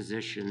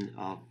disposition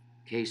of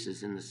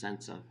cases in the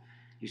sense of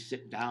you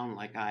sit down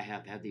like I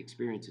have had the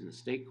experience in the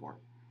state court,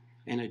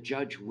 and a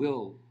judge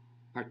will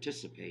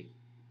participate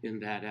in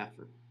that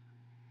effort.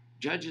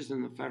 Judges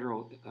in the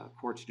federal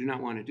courts do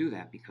not want to do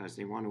that because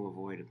they want to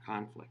avoid a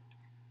conflict.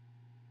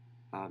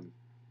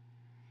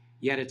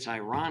 Yet it's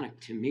ironic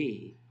to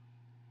me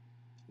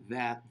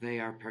that they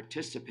are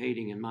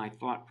participating in my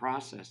thought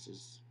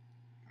processes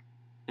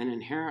and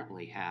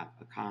inherently have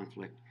a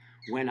conflict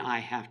when I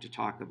have to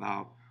talk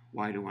about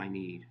why do I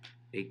need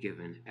a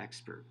given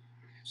expert.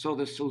 So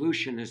the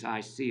solution, as I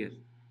see it,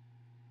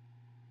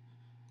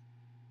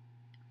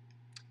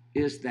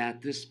 is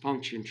that this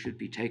function should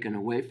be taken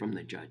away from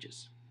the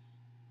judges.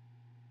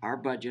 Our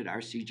budget, our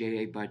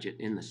CJA budget,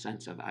 in the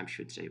sense of, I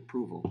should say,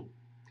 approval,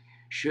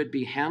 should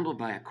be handled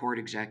by a court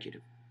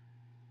executive.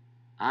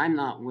 I'm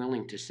not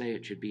willing to say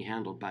it should be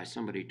handled by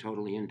somebody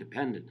totally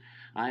independent.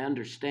 I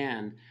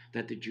understand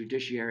that the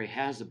judiciary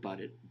has a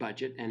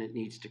budget and it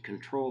needs to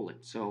control it.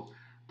 So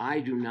I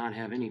do not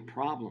have any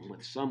problem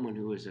with someone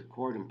who is a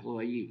court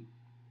employee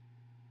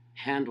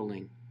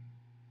handling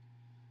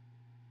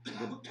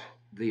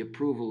the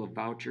approval of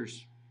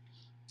vouchers,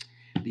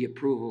 the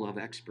approval of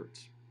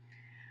experts.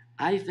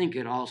 I think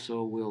it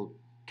also will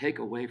take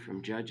away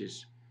from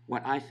judges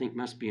what I think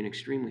must be an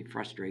extremely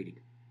frustrating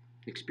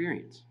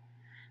experience.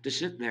 To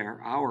sit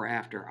there hour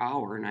after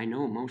hour, and I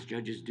know most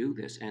judges do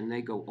this, and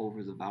they go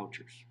over the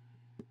vouchers.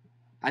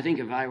 I think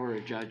if I were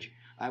a judge,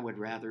 I would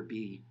rather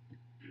be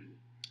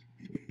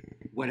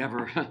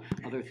whatever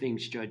other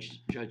things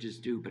judges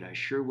do, but I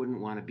sure wouldn't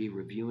want to be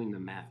reviewing the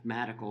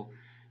mathematical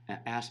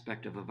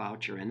aspect of a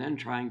voucher and then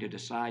trying to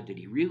decide, did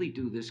he really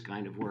do this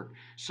kind of work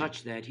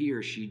such that he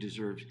or she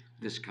deserves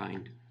this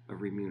kind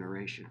of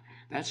remuneration?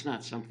 That's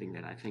not something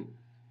that I think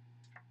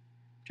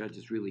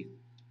judges really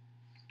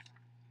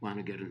want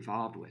to get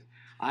involved with.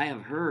 I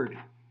have heard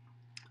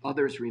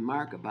others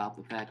remark about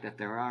the fact that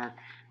there are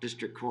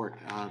district court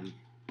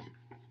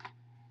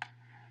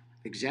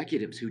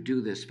executives who do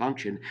this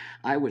function.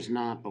 I was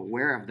not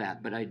aware of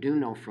that, but I do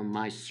know from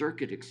my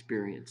circuit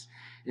experience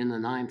in the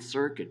Ninth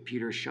Circuit,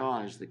 Peter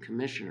Shaw is the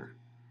commissioner.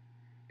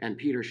 And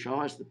Peter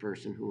Shaw is the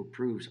person who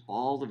approves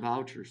all the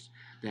vouchers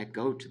that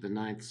go to the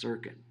Ninth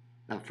Circuit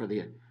for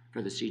the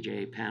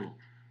CJA panel.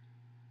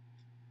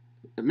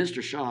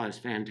 Mr. Shaw is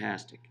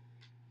fantastic.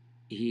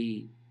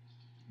 He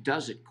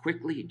does it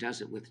quickly, he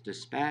does it with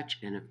dispatch,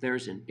 and if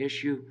there's an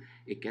issue,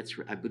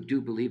 I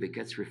do believe it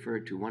gets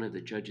referred to one of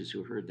the judges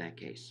who heard that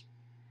case.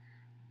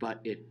 But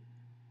it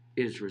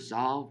is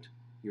resolved,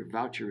 your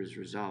voucher is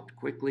resolved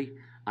quickly.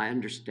 I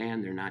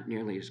understand they're not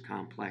nearly as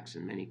complex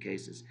in many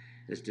cases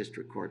as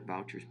district court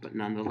vouchers, but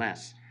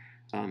nonetheless,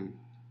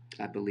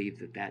 I believe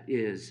that that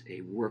is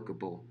a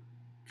workable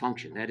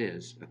function. That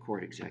is a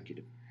court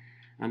executive.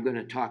 I'm going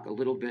to talk a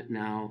little bit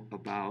now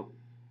about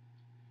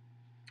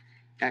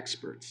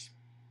experts.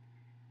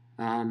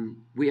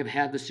 We have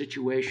had the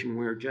situation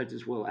where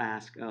judges will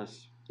ask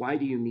us, why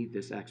do you need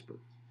this expert?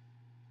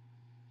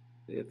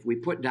 If we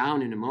put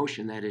down in a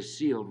motion that is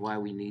sealed why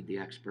we need the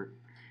expert,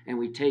 and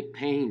we take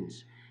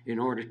pains in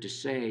order to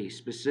say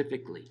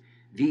specifically,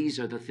 these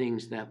are the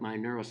things that my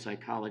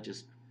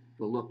neuropsychologist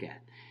will look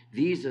at.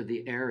 These are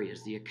the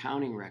areas, the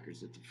accounting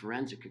records that the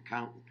forensic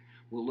accountant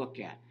will look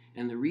at.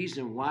 And the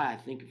reason why I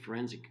think a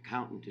forensic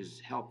accountant is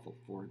helpful,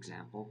 for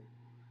example,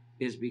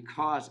 is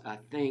because I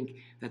think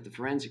that the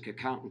forensic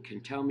accountant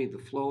can tell me the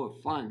flow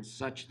of funds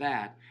such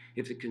that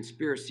if the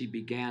conspiracy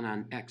began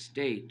on X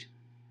date,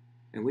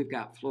 and we've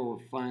got flow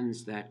of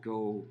funds that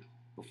go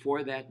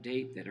before that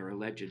date that are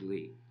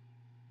allegedly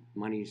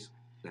monies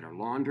that are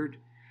laundered,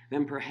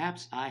 then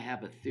perhaps I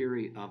have a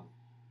theory of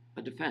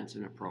a defense,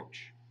 an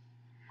approach.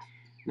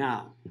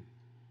 Now,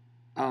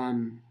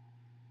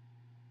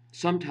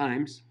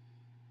 sometimes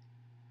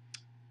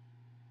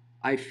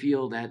I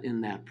feel that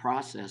in that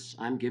process,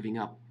 I'm giving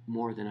up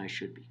more than I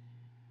should be.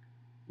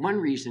 One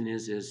reason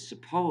is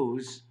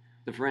suppose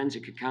the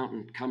forensic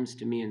accountant comes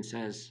to me and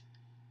says,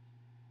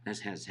 as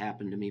has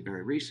happened to me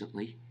very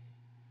recently,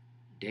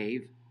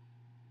 Dave,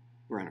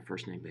 we're on a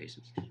first name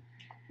basis.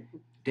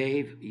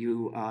 Dave,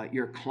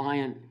 your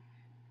client,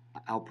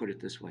 I'll put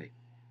it this way,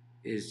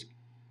 is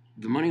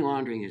the money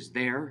laundering is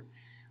there.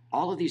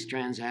 All of these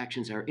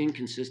transactions are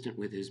inconsistent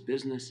with his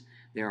business.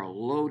 They're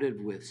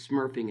loaded with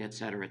smurfing, et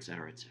cetera, et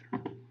cetera, et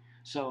cetera.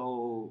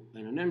 So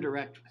in an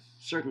indirect,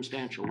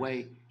 circumstantial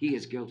way, he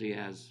is guilty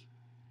as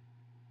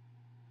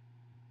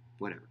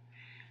whatever.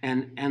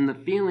 And the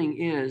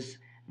feeling is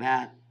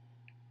that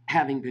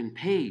having been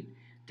paid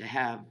to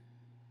have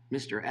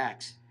Mr.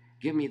 X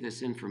give me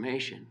this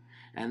information,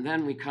 and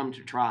then we come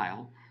to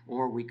trial,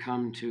 or we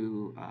come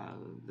to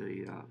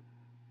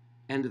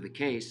end of the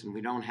case and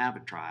we don't have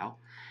a trial.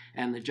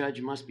 And the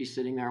judge must be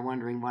sitting there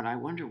wondering, I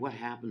wonder what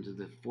happened to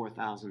the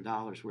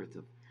 $4,000 worth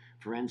of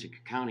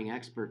forensic accounting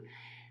expert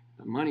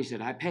monies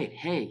that I paid.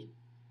 Hey,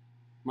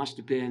 must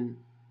have been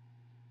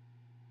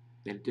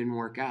that it didn't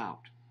work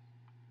out.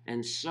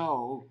 And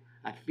so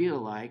I feel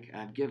like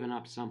I've given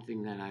up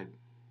something that I'd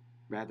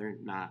rather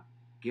not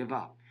give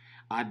up.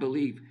 I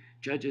believe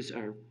judges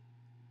are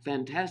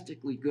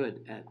fantastically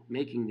good at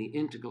making the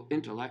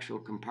intellectual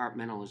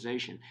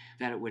compartmentalization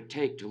that it would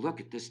take to look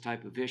at this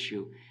type of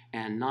issue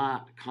and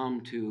not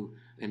come to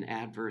an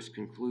adverse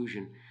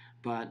conclusion.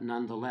 But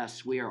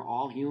nonetheless, we are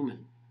all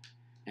human.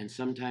 And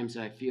sometimes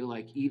I feel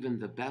like even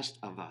the best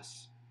of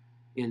us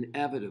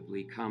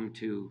inevitably come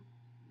to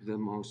the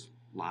most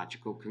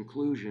logical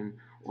conclusion,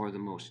 or the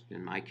most,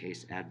 in my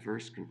case,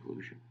 adverse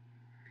conclusion.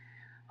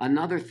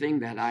 Another thing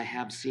that I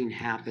have seen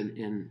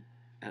happen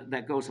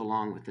that goes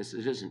along with this,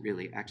 it isn't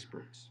really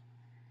experts.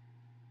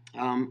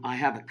 I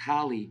have a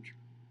colleague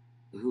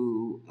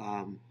who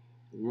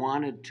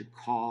wanted to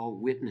call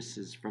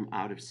witnesses from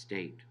out of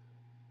state.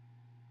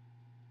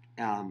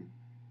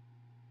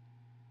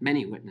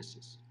 Many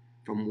witnesses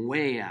from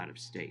way out of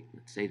state,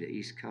 let's say the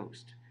East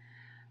Coast.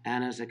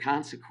 And as a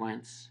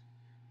consequence,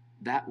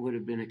 that would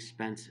have been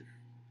expensive.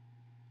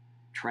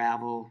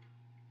 Travel,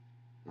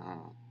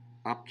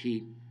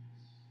 upkeep.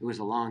 It was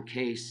a long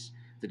case.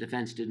 The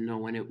defense didn't know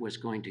when it was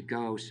going to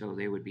go, so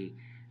they would be,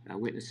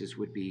 witnesses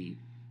would be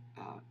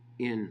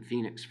in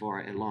Phoenix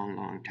for a long,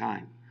 long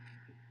time.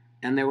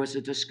 And there was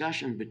a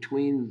discussion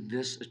between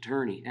this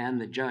attorney and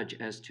the judge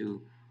as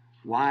to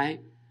why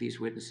these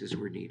witnesses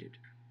were needed,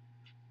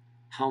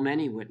 how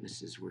many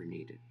witnesses were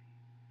needed.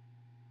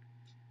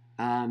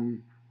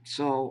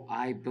 So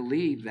I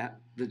believe that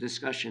the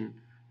discussion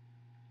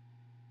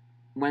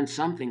went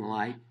something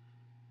like,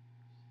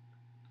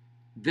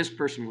 this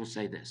person will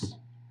say this.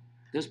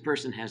 This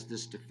person has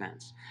this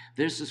defense.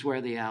 This is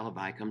where the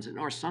alibi comes in,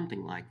 or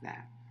something like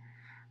that.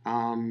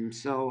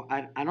 So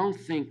I don't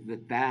think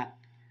that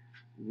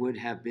would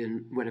have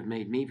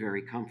made me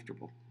very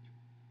comfortable.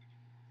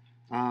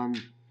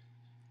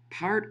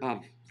 Part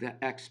of the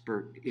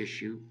expert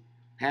issue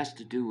has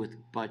to do with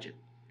budget.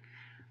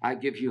 I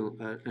give you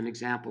an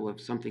example of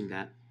something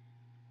that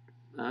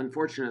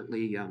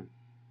unfortunately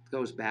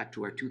goes back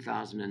to our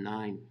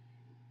 2009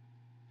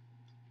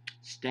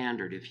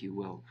 standard, if you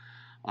will,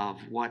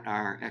 of what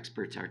our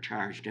experts are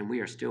charged, and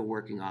we are still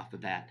working off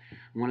of that.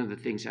 One of the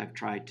things I've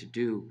tried to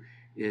do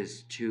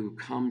is to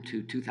come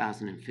to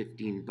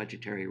 2015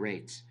 budgetary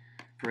rates.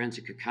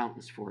 Forensic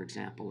accountants, for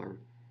example, are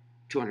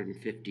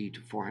 $250 to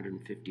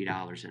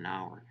 $450 an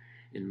hour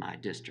in my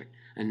district.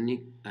 A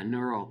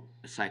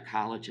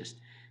neuropsychologist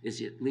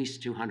is at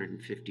least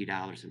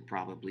 $250 and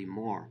probably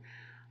more.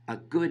 A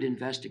good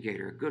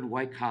investigator, a good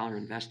white-collar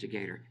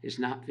investigator, is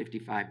not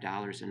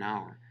 $55 an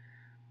hour.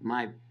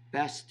 My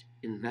best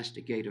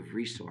investigative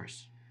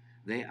resource,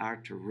 they are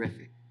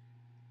terrific.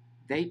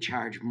 They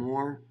charge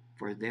more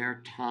for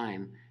their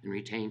time in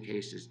retained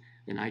cases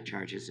than I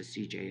charge as a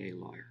CJA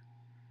lawyer.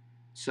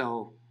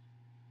 So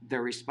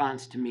their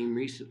response to me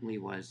recently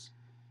was,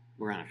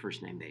 we're on a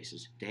first-name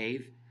basis,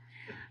 Dave,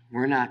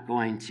 we're not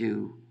going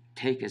to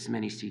take as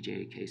many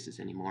CJA cases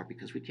anymore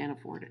because we can't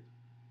afford it.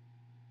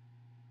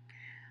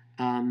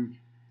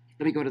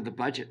 Let me go to the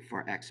budget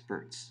for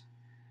experts.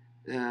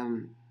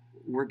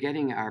 We're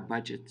getting our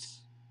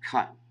budgets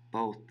cut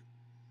both.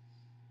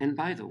 And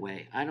by the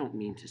way, I don't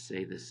mean to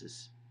say this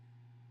is,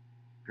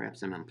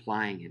 perhaps I'm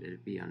implying it,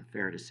 it'd be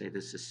unfair to say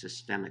this is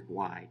systemic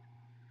wide.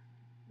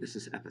 This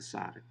is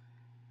episodic.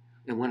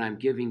 And what I'm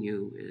giving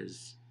you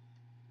is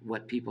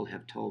what people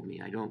have told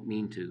me. I don't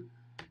mean to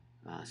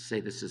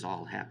say this has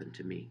all happened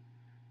to me.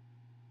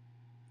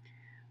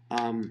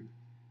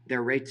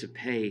 Their rates of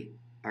pay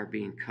are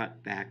being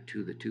cut back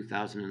to the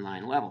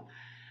 2009 level.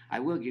 I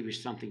will give you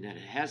something that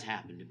has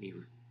happened to me.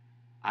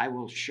 I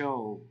will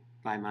show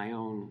by my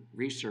own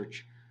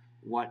research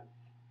what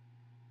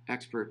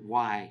expert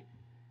Y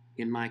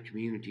in my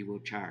community will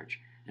charge.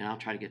 And I'll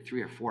try to get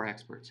 3 or 4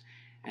 experts.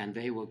 And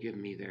they will give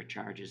me their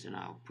charges, and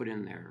I'll put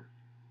in their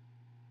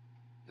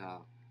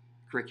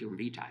curriculum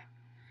vitae.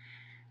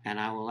 And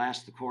I will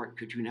ask the court,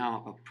 could you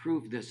now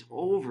approve this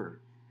over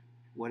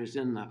what is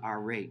in our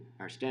rate,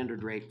 our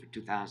standard rate for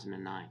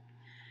 2009?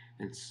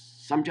 And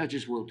some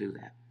judges will do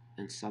that,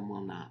 and some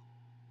will not.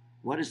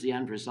 What is the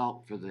end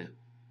result for the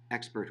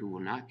expert who will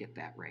not get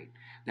that rate?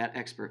 That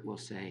expert will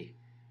say,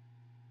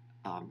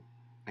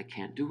 I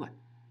can't do it.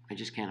 I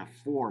just can't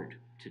afford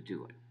to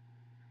do it.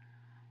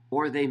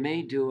 Or they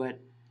may do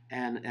it,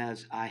 and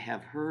as I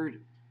have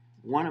heard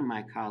one of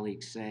my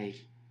colleagues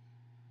say,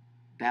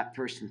 that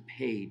person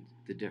paid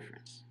the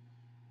difference.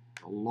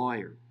 A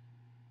lawyer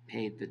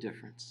paid the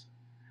difference.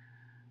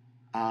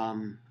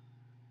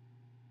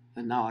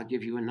 And now I'll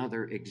give you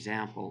another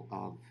example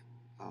of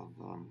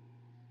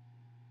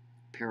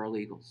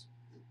paralegals,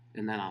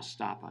 and then I'll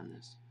stop on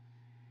this.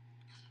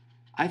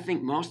 I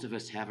think most of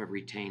us have a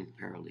retained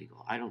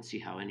paralegal. I don't see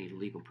how any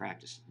legal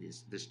practice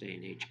this day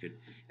and age could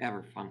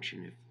ever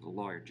function if the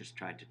lawyer just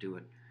tried to do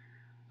it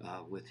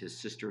with his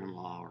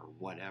sister-in-law or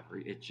whatever.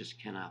 It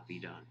just cannot be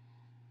done.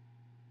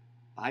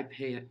 I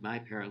pay my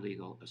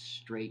paralegal a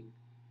straight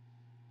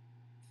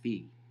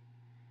fee.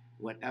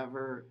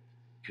 Whatever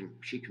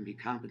she can be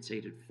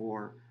compensated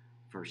for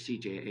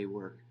CJA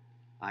work,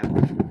 I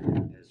will do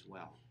that as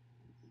well.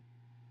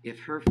 If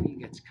her fee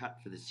gets cut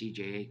for the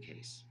CJA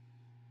case,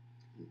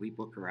 we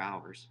book her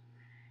hours,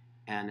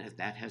 and if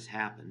that has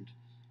happened,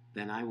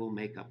 then I will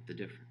make up the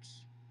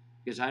difference.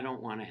 Because I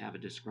don't want to have a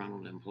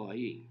disgruntled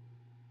employee.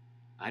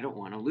 I don't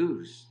want to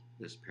lose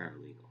this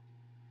paralegal.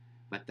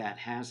 But that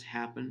has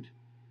happened,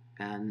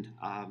 and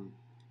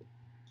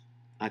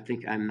I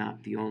think I'm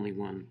not the only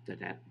one that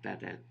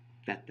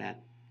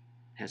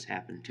has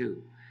happened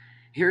to.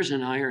 Here's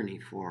an irony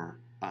for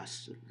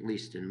us, at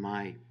least in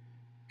my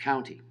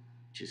county,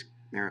 which is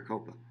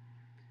Maricopa.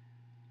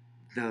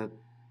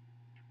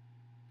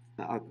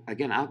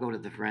 Again, I'll go to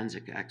the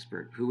forensic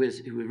expert, who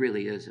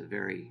really is a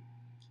very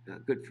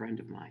good friend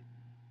of mine.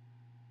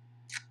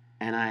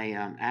 And I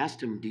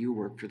asked him, do you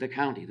work for the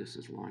county? This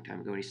is a long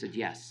time ago. And he said,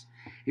 yes.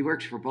 He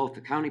works for both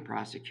the county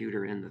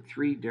prosecutor and the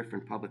 3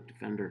 different public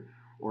defender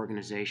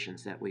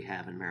organizations that we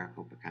have in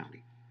Maricopa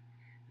County.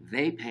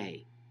 They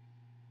pay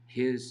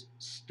his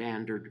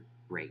standard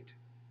rate.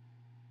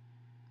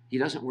 He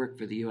doesn't work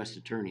for the U.S.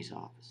 Attorney's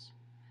Office.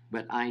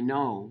 But I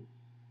know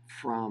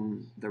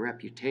from the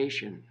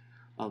reputation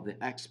of the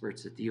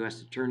experts that the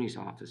U.S. Attorney's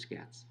Office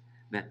gets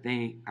that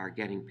they are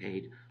getting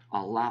paid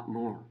a lot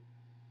more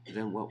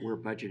than what we're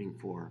budgeting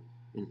for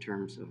in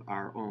terms of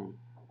our own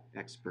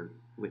expert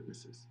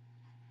witnesses.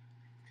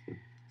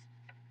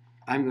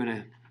 I'm going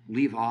to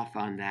leave off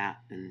on that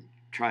and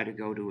try to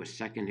go to a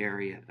second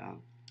area,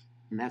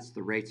 and that's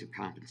the rates of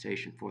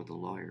compensation for the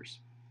lawyers.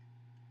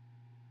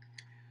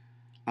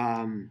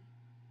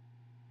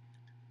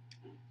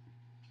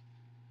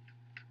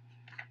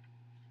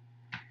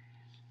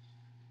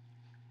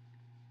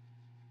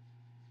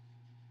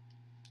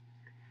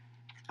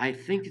 I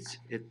think it's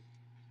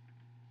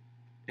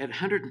at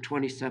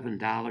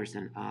 $127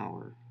 an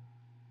hour,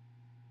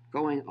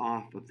 going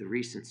off of the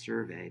recent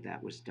survey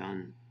that was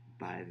done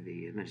by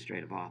the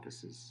administrative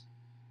offices,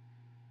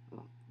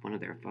 one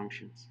of their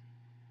functions.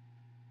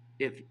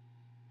 If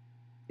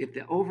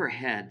the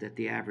overhead that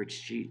the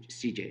average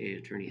CJA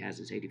attorney has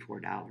is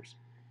 $84,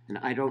 and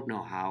I don't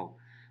know how,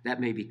 that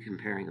may be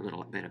comparing a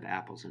little bit of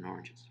apples and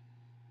oranges.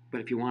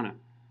 But if you want to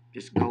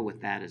just go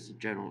with that as a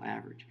general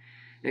average,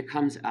 it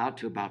comes out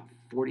to about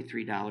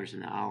 $43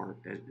 an hour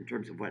in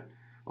terms of what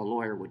a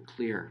lawyer would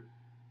clear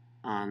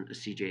on a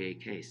CJA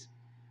case.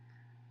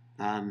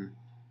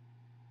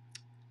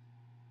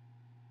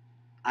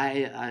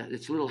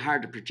 It's a little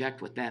hard to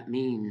project what that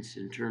means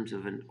in terms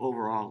of an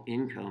overall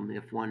income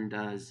if one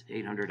does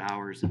 800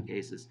 hours of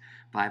cases,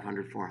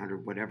 500,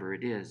 400, whatever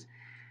it is.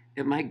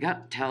 My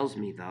gut tells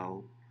me,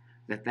 though,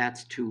 that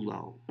that's too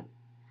low.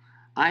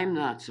 I'm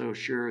not so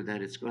sure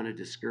that it's going to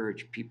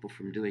discourage people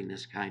from doing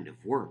this kind of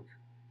work,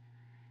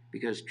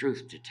 because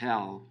truth to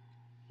tell,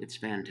 it's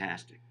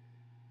fantastic.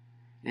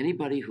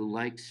 Anybody who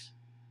likes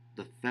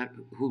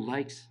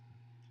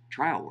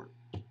trial work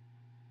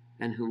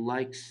and who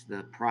likes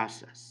the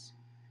process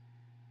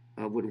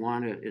would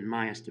want to, in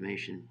my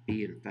estimation,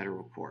 be in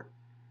federal court.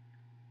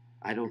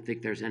 I don't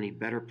think there's any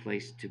better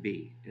place to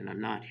be, and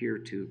I'm not here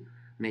to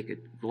make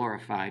it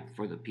glorified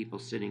for the people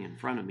sitting in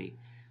front of me.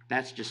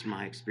 That's just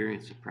my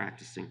experience of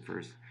practicing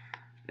for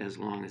as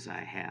long as I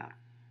have.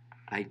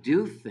 I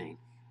do think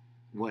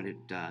what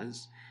it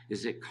does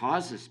is it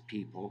causes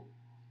people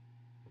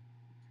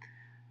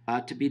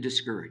to be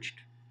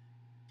discouraged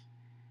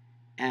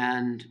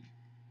and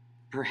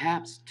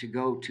perhaps to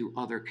go to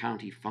other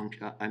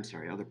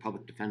other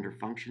public defender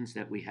functions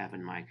that we have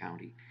in my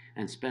county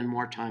and spend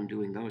more time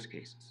doing those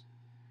cases.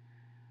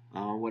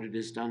 What it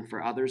has done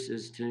for others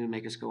is to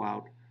make us go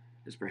out,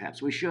 as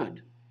perhaps we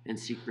should, and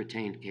seek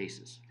retained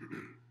cases.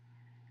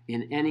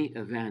 In any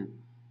event,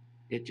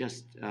 it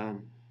just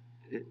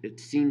it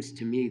seems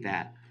to me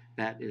that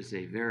that is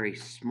a very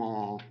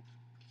small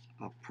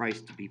price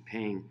to be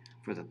paying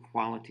for the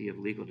quality of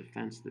legal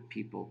defense that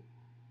people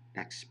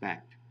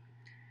expect.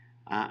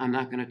 I'm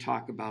not going to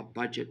talk about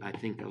budget.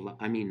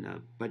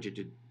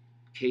 Budgeted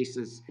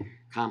cases,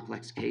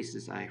 complex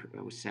cases. I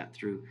was sat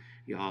through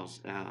y'all's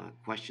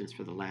questions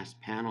for the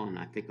last panel, and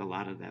I think a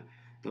lot of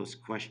those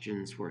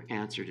questions were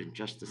answered in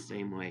just the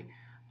same way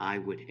I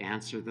would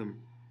answer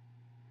them.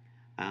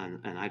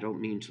 And I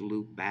don't mean to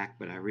loop back,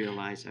 but I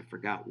realize I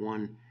forgot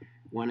one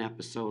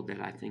episode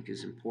that I think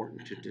is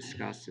important to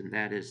discuss, and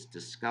that is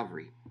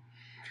discovery.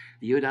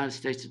 The United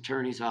States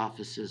Attorney's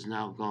Office has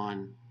now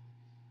gone,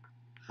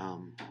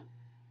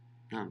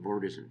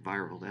 board isn't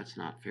viral, that's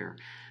not fair.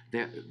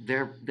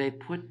 They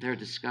put their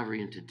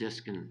discovery into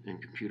disk and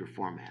computer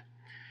format.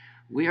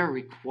 We are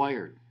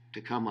required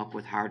to come up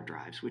with hard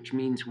drives, which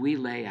means we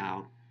lay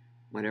out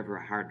whatever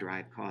a hard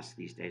drive costs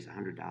these days,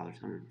 $100,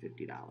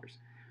 $150,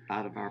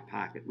 out of our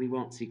pocket. We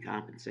won't see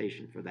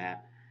compensation for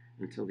that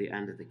until the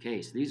end of the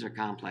case. These are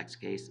complex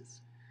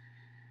cases.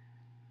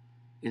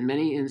 In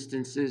many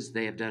instances,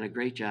 they have done a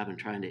great job in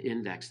trying to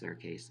index their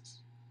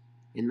cases.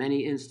 In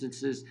many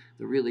instances,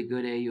 the really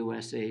good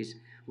AUSAs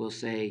will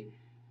say,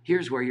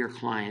 here's where your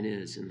client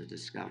is in the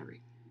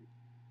discovery.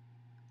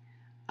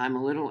 I'm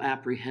a little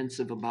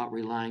apprehensive about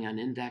relying on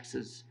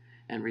indexes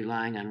and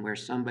relying on where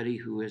somebody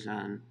who is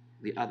on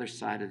the other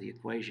side of the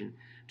equation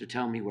to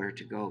tell me where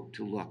to go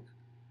to look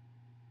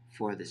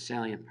for the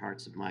salient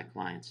parts of my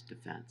client's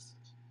defense.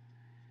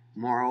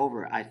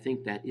 Moreover, I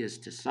think that is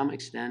to some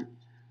extent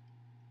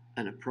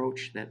an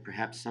approach that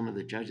perhaps some of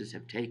the judges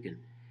have taken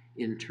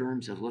in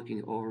terms of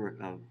looking over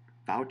a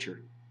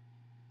voucher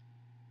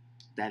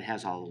that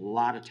has a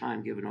lot of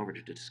time given over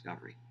to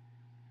discovery.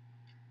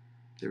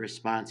 The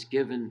response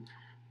given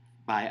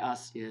by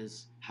us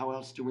is, how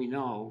else do we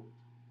know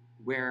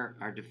where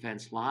our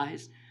defense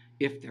lies,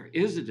 if there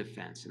is a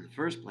defense in the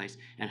first place,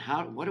 and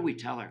what do we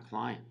tell our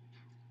client?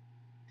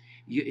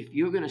 If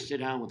you're going to sit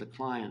down with a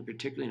client,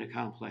 particularly in a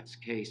complex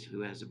case,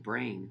 who has a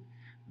brain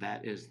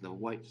that is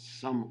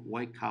some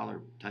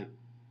white-collar type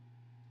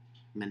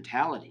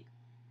mentality,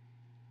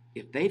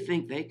 if they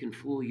think they can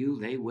fool you,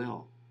 they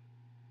will.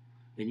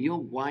 And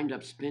you'll wind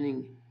up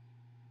spinning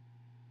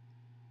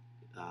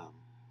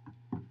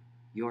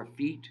your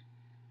feet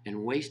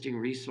and wasting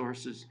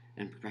resources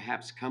and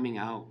perhaps coming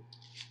out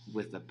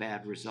with a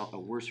bad result, a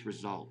worse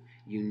result.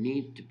 You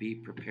need to be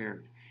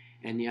prepared.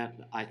 And yet,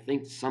 I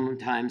think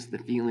sometimes the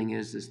feeling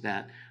is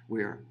that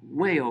we're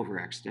way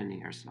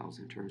overextending ourselves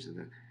in terms of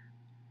the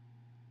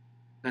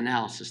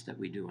analysis that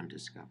we do in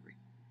discovery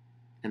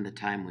and the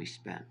time we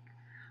spend.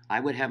 I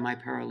would have my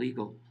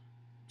paralegal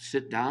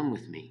sit down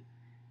with me,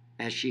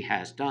 as she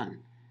has done,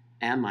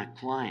 and my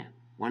client,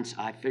 once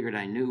I figured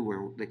I knew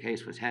where the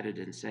case was headed,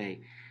 and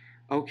say,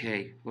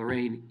 okay,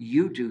 Lorraine,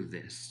 you do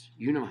this.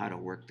 You know how to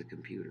work the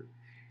computer.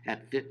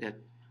 At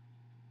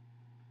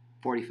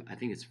 40, I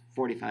think it's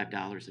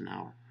 $45 an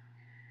hour.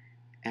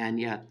 And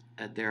yet,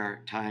 there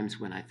are times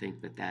when I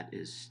think that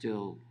is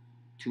still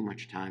too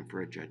much time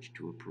for a judge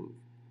to approve.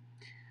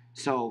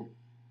 So,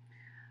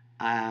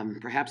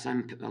 perhaps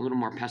I'm a little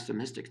more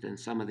pessimistic than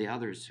some of the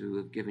others who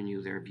have given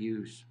you their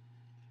views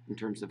in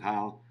terms of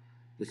how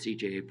the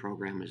CJA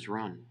program is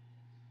run.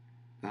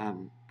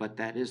 But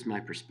that is my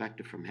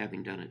perspective from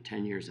having done it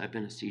 10 years. I've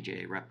been a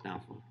CJA rep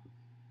now for,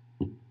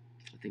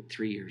 I think,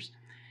 3 years.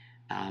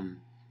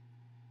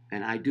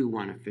 And I do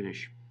want to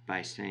finish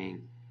by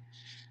saying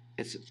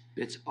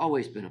it's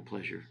always been a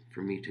pleasure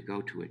for me to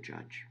go to a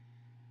judge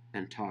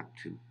and talk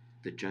to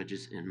the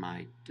judges in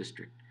my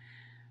district.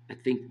 I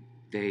think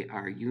they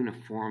are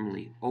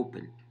uniformly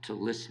open to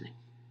listening.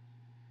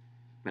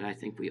 But I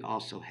think we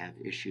also have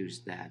issues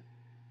that,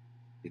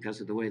 because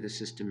of the way the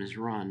system is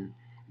run,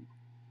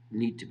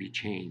 need to be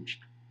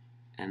changed.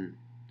 And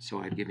so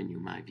I've given you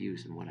my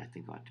views on what I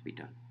think ought to be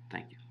done.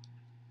 Thank you.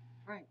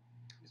 All right.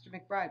 Mr.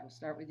 McBride, we'll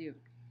start with you.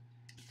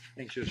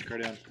 Thanks, Judge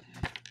Cardone.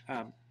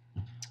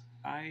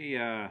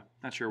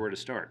 Not sure where to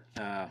start.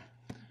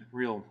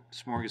 Real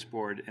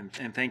smorgasbord,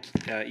 and thank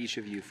each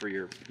of you for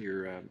your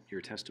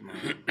testimony.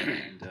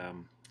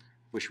 And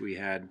wish we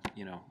had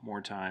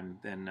more time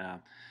than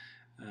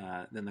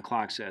the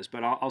clock says.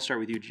 But I'll start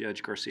with you,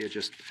 Judge Garcia,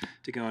 just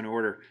to go in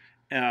order.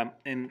 And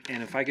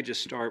if I could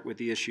just start with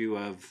the issue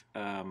of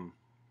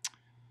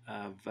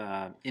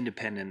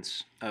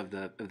independence of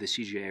the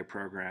CJA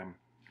program.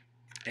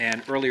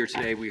 And earlier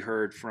today, we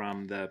heard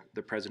from the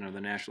president of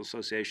the National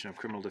Association of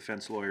Criminal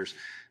Defense Lawyers,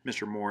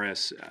 Mr.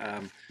 Morris,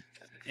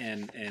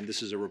 and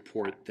this is a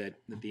report that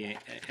the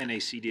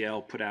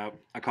NACDL put out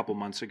a couple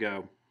months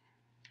ago.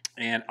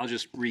 And I'll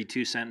just read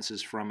 2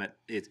 sentences from it.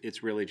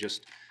 It's really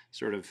just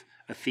sort of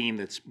a theme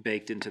that's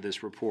baked into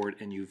this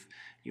report, and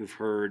you've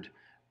heard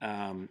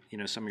some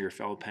of your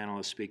fellow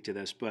panelists speak to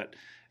this. But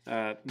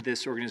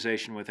this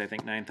organization, with I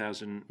think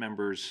 9,000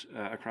 members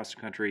across the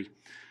country,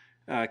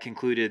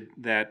 concluded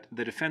that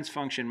the defense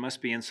function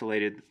must be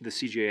insulated, the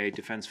CJA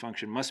defense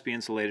function must be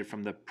insulated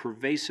from the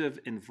pervasive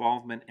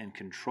involvement and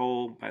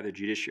control by the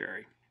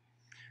judiciary.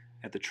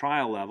 At the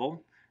trial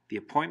level, the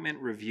appointment,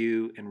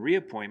 review, and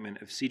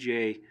reappointment of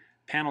CJA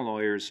panel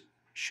lawyers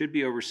should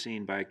be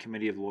overseen by a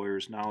committee of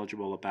lawyers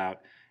knowledgeable about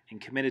and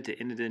committed to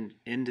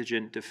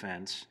indigent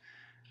defense,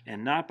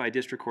 and not by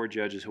district court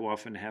judges who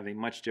often have a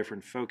much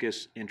different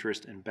focus,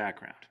 interest, and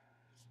background.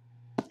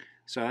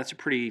 So that's a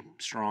pretty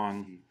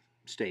strong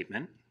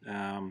statement.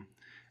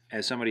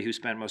 As somebody who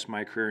spent most of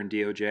my career in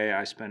DOJ,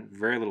 I spent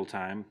very little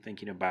time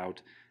thinking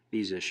about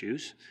these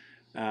issues.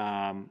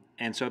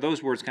 And so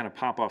those words kind of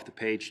pop off the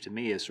page to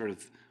me as sort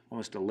of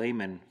almost a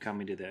layman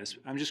coming to this.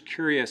 I'm just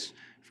curious,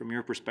 from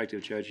your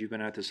perspective, Judge, you've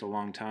been at this a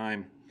long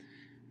time,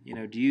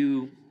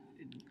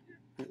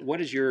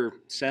 what is your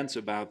sense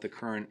about the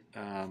current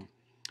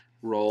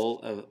role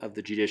of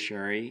the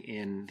judiciary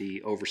in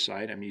the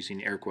oversight, I'm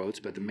using air quotes,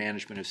 but the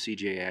management of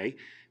CJA?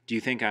 Do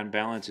you think on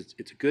balance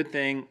it's a good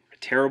thing, a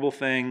terrible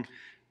thing,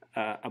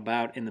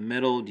 about in the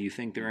middle? Do you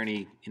think there are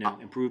any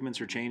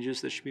improvements or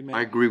changes that should be made?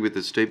 I agree with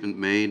the statement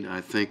made.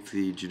 I think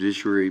the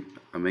judiciary,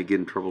 I may get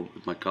in trouble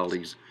with my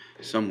colleagues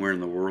somewhere in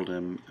the world,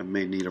 and I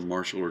may need a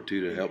marshal or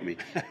two to help me.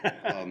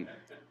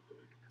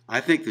 I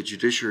think the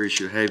judiciary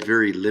should have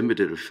very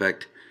limited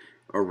effect,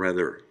 or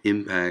rather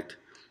impact,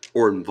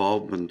 or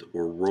involvement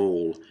or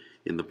role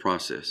in the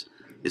process,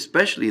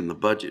 especially in the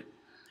budget.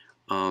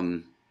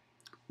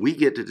 We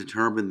get to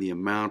determine the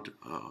amount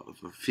of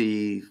a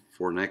fee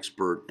for an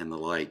expert and the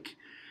like.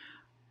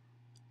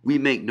 We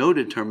make no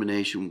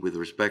determination with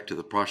respect to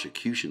the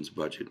prosecution's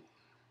budget,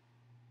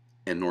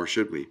 and nor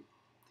should we.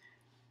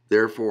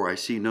 Therefore, I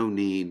see no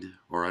need,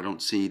 or I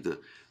don't see the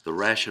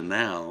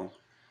rationale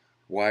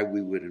why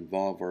we would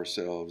involve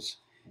ourselves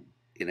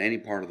in any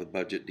part of the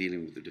budget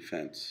dealing with the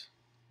defense.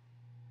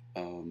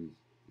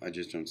 I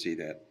just don't see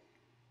that.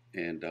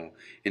 And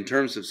in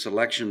terms of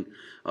selection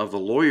of the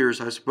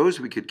lawyers, I suppose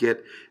we could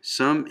get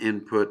some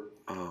input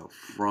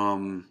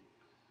from,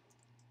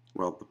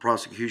 well, the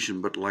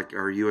prosecution, but like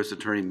our U.S.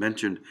 attorney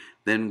mentioned,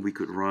 then we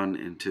could run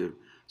into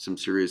some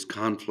serious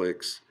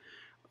conflicts.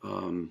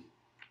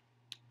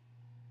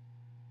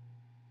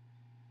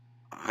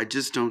 I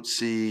just don't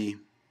see,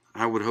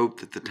 I would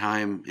hope that the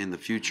time in the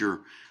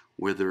future,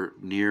 whether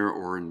near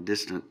or in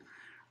distant,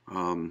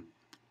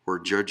 where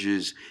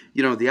judges,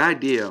 you know, the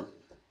idea,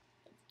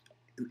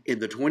 in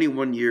the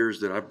 21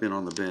 years that I've been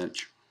on the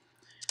bench,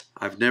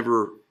 I've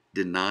never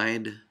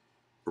denied,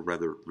 or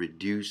rather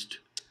reduced,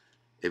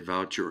 a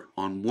voucher.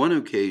 On one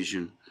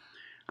occasion,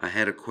 I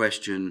had a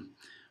question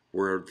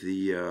where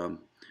the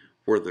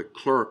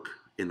clerk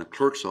in the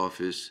clerk's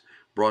office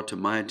brought to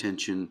my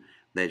attention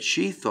that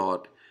she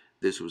thought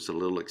this was a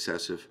little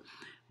excessive.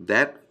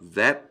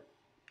 That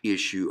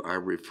issue I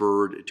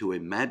referred to a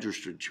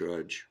magistrate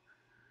judge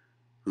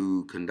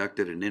who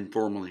conducted an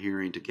informal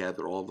hearing to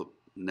gather all the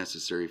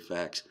necessary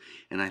facts,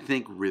 and I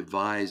think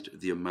revised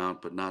the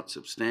amount, but not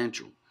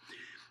substantial.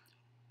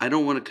 I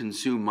don't want to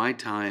consume my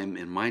time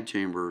in my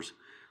chambers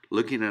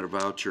looking at a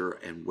voucher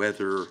and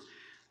whether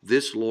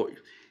this lawyer,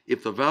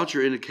 if the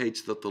voucher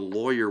indicates that the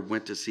lawyer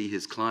went to see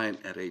his client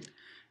at a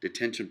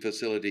detention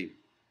facility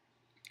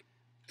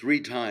 3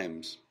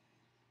 times,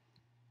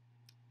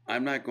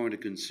 I'm not going to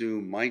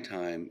consume my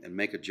time and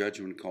make a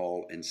judgment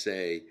call and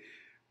say,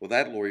 well,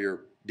 that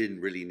lawyer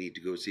didn't really need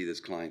to go see this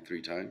client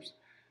 3 times.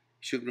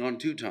 He should have gone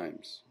 2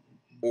 times,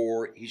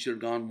 or he should have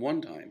gone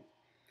 1 time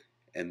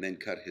and then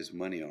cut his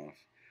money off.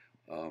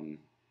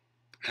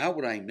 How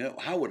would I know?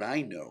 How would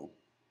I know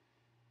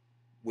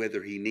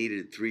whether he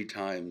needed 3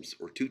 times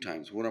or 2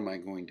 times? What am I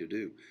going to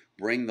do?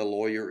 Bring the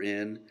lawyer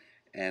in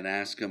and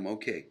ask him,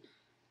 okay,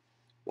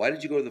 why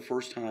did you go the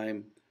first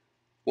time?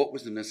 What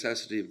was the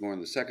necessity of going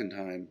the second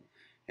time?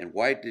 And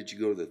why did you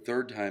go the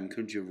third time?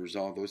 Couldn't you have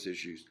resolved those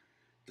issues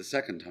the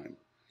second time?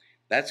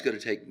 That's going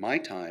to take my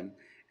time,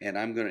 and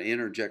I'm going to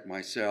interject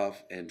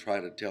myself and try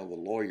to tell the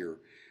lawyer,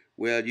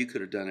 well, you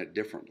could have done it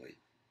differently.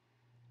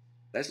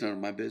 That's none of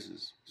my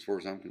business as far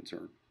as I'm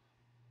concerned.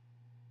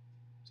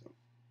 So.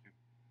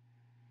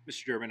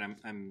 Mr. Durbin,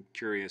 I'm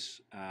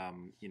curious,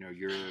 you know,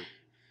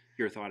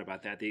 your thought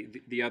about that.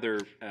 The other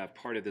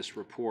part of this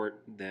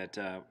report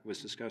that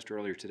was discussed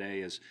earlier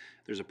today is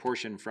there's a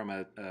portion from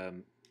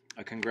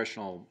a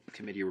congressional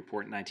committee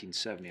report in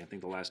 1970. I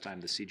think the last time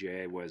the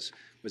CJA was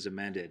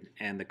amended,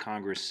 and the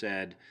Congress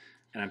said,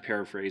 and I'm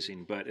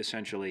paraphrasing, but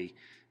essentially,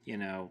 you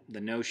know,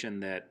 the notion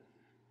that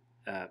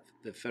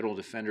the Federal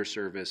Defender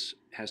Service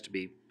has to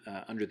be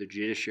under the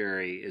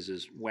judiciary is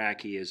as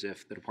wacky as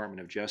if the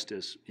Department of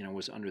Justice, you know,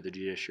 was under the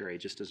judiciary. It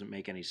just doesn't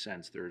make any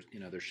sense. There's, you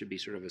know, there should be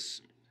sort of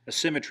a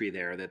symmetry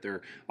there, that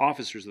they're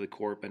officers of the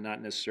court, but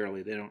not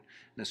necessarily, they don't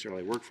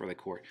necessarily work for the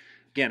court.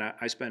 Again,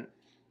 I spent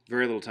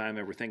very little time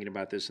ever thinking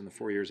about this in the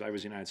 4 years I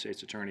was a United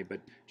States Attorney, but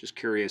just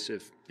curious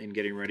if, in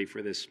getting ready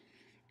for this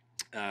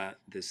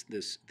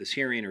this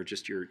hearing, or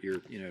just your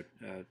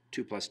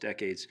 2+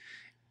 decades,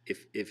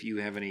 if you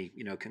have any,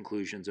 you know,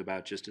 conclusions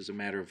about, just as a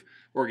matter of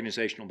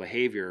organizational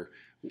behavior,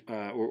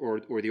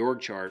 or the org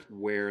chart,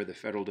 where the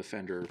Federal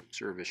Defender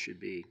Service should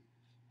be.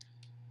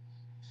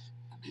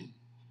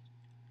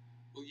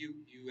 Well, you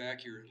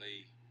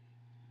accurately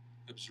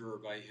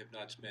observe I have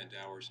not spent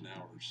hours and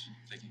hours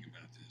thinking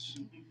about this,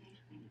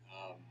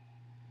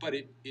 but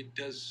it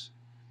does.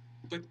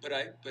 But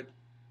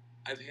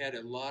I've had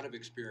a lot of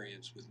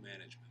experience with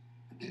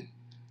management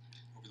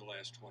over the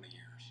last 20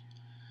 years,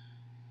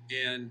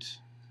 and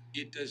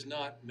it does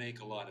not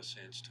make a lot of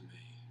sense to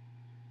me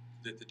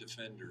that the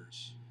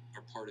defenders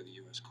are part of the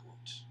U.S.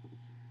 courts,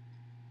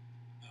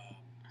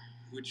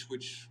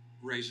 which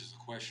raises the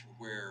question,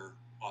 where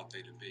ought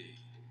they to be?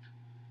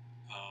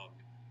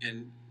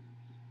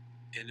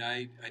 And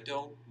I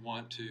don't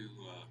want to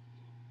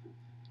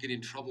get in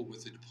trouble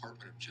with the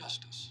Department of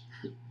Justice,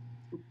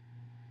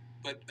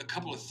 but a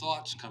couple of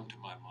thoughts come to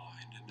my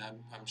mind, and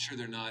I'm sure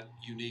they're not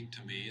unique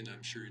to me, and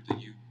I'm sure that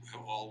you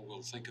all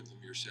will think of them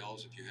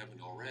yourselves if you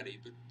haven't already.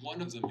 But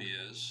one of them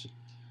is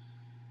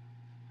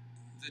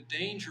the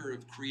danger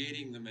of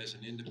creating them as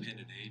an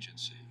independent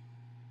agency,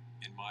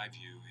 in my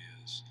view,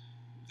 is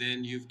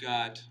then you've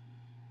got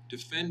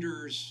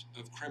defenders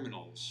of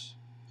criminals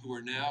who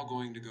are now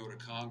going to go to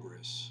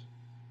Congress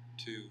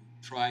to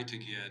try to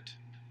get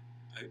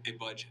a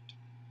budget.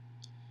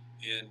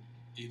 And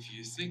if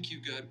you think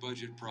you've got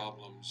budget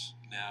problems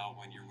now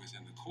when you're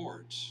within the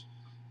courts,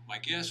 my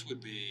guess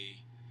would be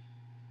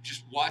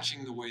just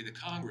watching the way the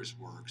Congress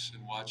works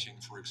and watching,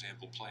 for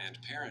example, Planned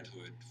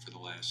Parenthood for the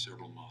last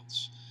several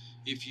months,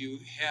 if you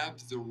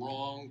have the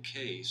wrong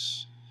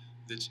case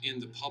that's in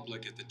the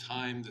public at the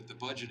time that the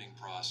budgeting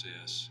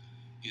process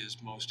is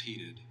most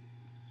heated,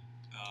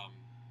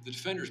 the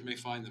defenders may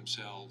find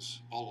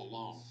themselves all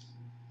alone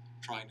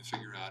trying to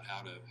figure out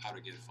how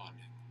to get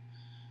funding.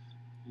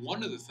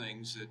 One of the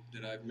things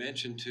that I've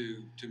mentioned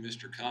to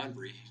Mr.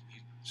 Convery,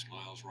 he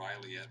smiles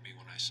wryly at me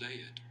when I say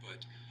it,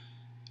 but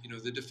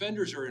the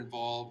defenders are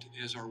involved,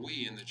 as are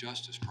we, in the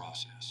justice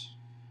process.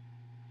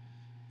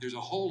 There's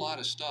a whole lot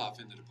of stuff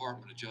in the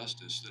Department of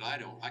Justice that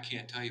I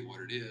can't tell you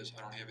what it is.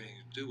 I don't have anything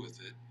to do with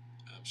it.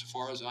 So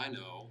far as I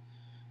know,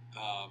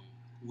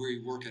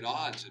 we work at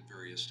odds at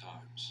various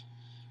times.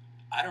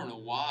 I don't know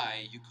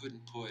why you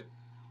couldn't put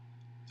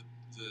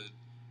the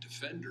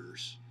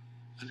defenders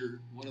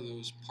under one of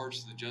those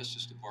parts of the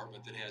Justice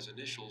Department that has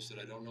initials that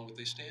I don't know what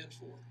they stand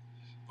for.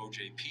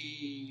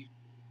 OJP,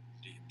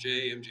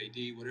 DMJ,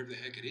 MJD, whatever the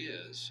heck it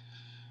is.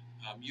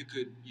 You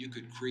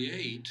could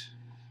create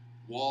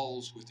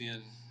walls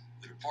within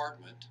the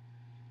department,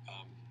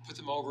 put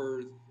them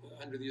over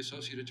under the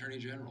Associate Attorney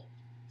General,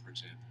 for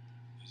example.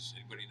 Does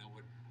anybody know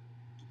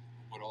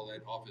what all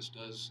that office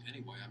does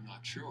anyway? I'm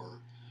not sure.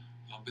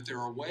 But there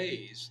are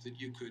ways that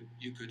you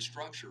could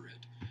structure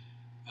it.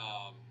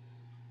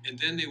 And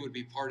then they would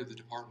be part of the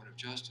Department of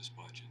Justice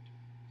budget.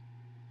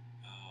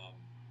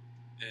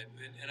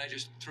 And I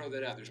just throw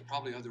that out. There's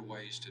probably other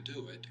ways to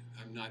do it.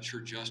 I'm not sure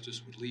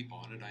Justice would leap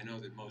on it. I know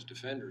that most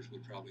defenders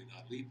would probably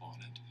not leap on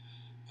it.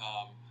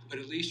 But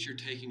at least you're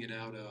taking it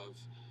out of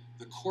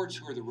the courts,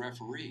 who are the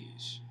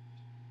referees.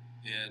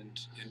 And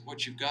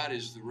what you've got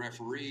is the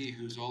referee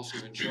who's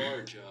also in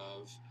charge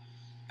of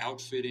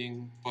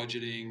outfitting,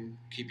 budgeting,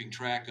 keeping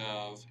track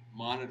of,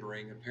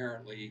 monitoring,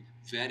 apparently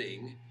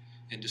vetting,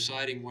 and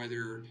deciding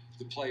whether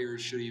the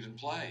players should even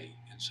play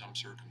in some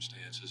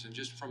circumstances. And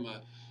just from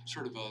a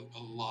sort of a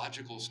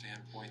logical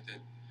standpoint, that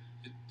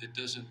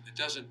it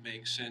doesn't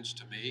make sense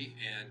to me.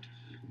 And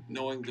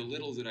knowing the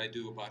little that I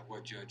do about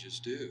what judges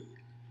do,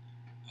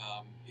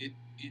 it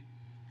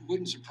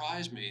wouldn't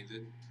surprise me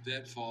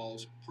that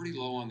falls pretty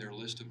low on their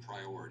list of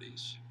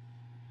priorities.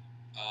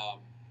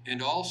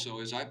 And also,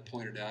 as I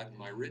pointed out in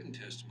my written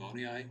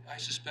testimony, I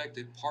suspect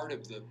that part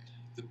of the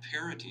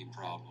parity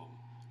problem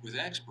with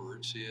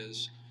experts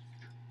is,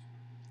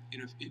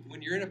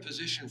 when you're in a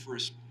position for a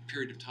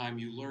period of time,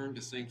 you learn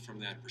to think from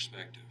that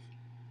perspective.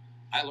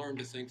 I learned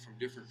to think from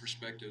different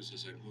perspectives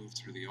as I moved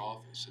through the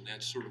office, and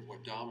that's sort of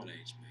what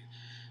dominates me.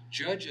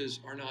 Judges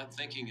are not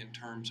thinking in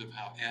terms of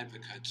how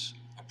advocates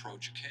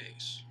approach a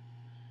case.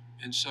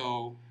 And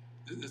so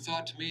the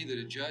thought to me that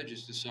a judge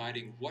is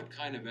deciding what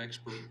kind of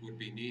expert would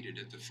be needed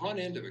at the front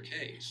end of a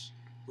case,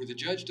 where the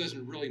judge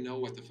doesn't really know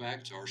what the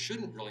facts are,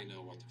 shouldn't really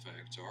know what the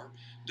facts are,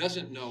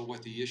 doesn't know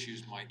what the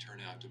issues might turn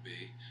out to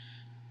be,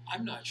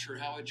 I'm not sure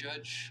how a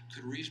judge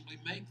could reasonably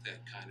make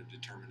that kind of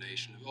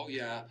determination of, oh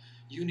yeah,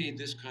 you need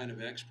this kind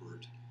of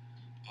expert,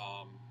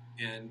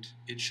 and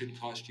it should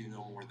cost you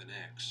no more than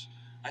X.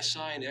 I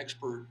sign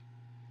expert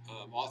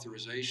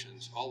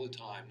authorizations all the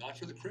time, not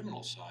for the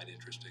criminal side,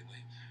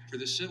 interestingly, for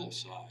the civil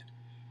side,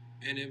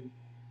 and am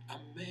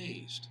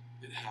amazed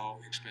at how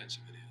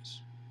expensive it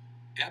is.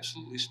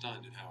 Absolutely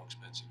stunned at how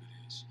expensive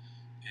it is.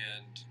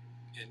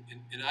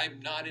 And I'm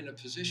not in a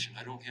position,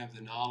 I don't have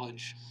the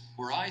knowledge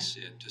where I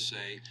sit to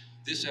say,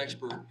 this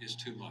expert is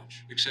too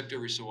much, except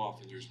every so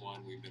often there's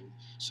one. We've been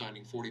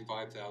signing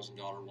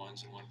 $45,000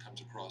 ones, and one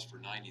comes across for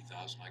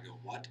 $90,000. I go,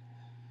 what?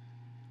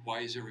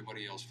 Why is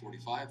everybody else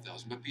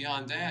 $45,000? But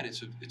beyond that,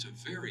 it's a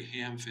very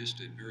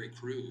ham-fisted, very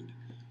crude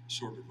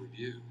sort of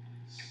review.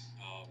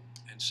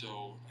 And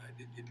so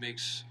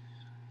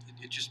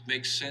it just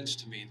makes sense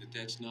to me that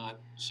that's not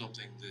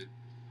something that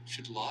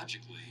should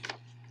logically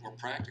or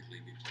practically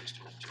be placed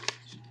on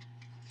judges.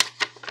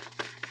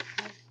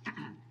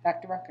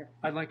 Dr. Rucker.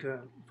 I'd like to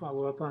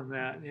follow up on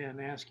that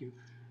and ask you,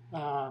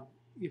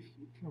 if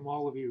from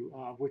all of you,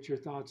 what your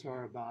thoughts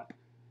are about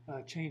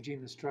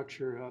changing the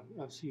structure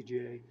of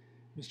CJA.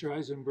 Mr.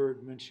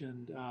 Eisenberg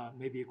mentioned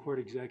maybe a court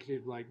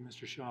executive like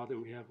Mr. Shaw, that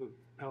we have a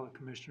appellate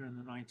commissioner in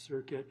the Ninth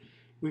Circuit.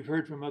 We've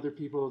heard from other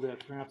people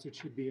that perhaps it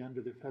should be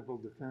under the federal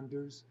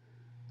defenders,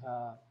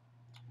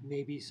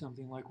 maybe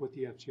something like what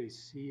the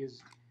FJC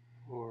is,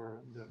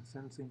 or the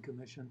Sentencing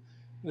Commission.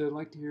 But I'd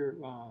like to hear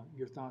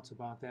your thoughts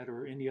about that,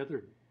 or any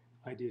other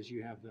ideas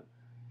you have to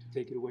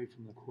take it away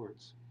from the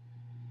courts.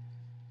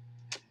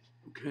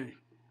 Okay.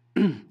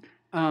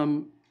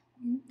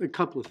 A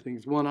couple of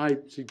things. One, I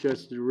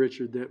suggested to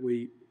Richard that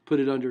we put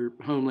it under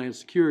Homeland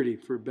Security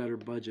for a better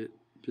budget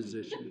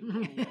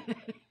position.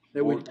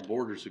 That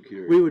Border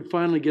security. we would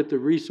finally get the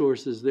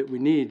resources that we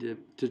need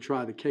to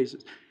try the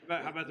cases.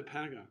 How about the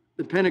Pentagon?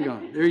 The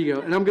Pentagon, there you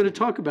go. And I'm going to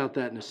talk about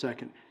that in a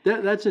second.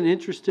 That's an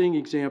interesting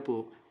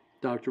example,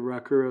 Dr.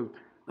 Rucker,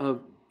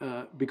 of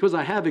because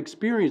I have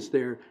experience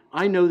there,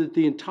 I know that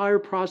the entire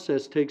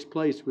process takes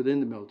place within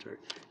the military.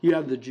 You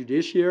have the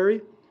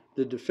judiciary,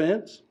 the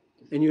defense,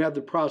 and you have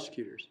the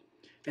prosecutors.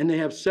 and they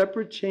have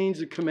separate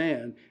chains of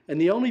command. And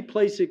the only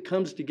place it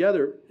comes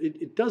together,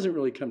 it doesn't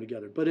really come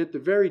together, but at the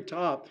very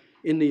top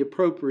in the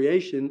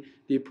appropriation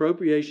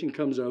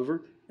comes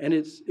over and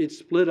it's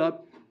split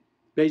up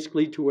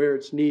basically to where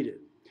it's needed.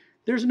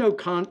 There's no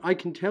I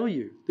can tell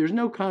you, there's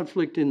no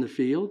conflict in the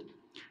field.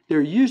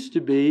 There used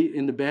to be,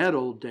 in the bad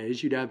old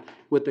days, you'd have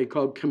what they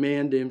called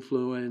command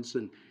influence,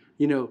 and,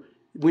 you know,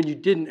 when you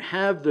didn't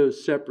have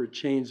those separate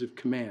chains of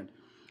command.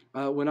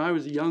 When I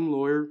was a young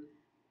lawyer,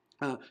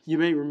 you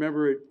may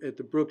remember it at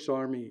the Brooks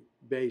Army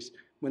base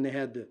when they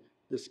had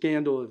the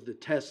scandal of the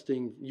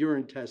testing,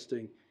 urine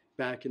testing,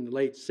 back in the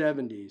late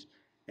 70s,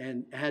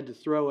 and had to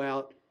throw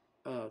out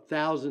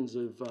thousands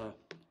of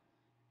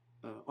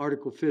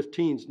Article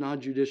 15s,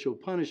 non-judicial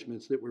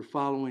punishments that were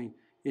following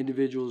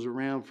individuals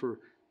around for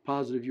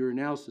positive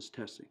urinalysis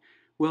testing.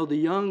 Well, the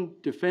young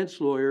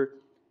defense lawyer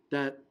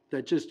that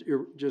just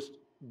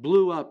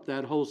blew up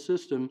that whole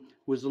system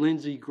was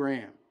Lindsey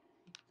Graham.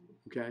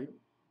 Okay,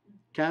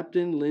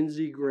 Captain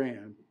Lindsey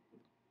Graham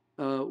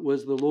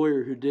was the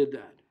lawyer who did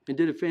that and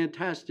did a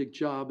fantastic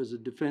job as a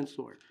defense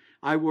lawyer.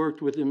 I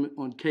worked with him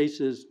on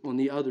cases on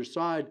the other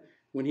side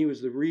when he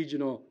was the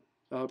regional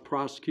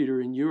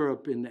prosecutor in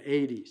Europe in the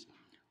 80s.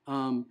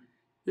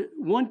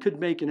 One could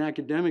make an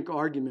academic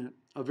argument,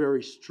 a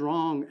very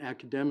strong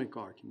academic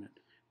argument,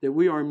 that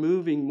we are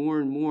moving more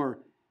and more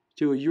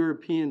to a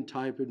European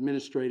type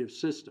administrative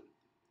system.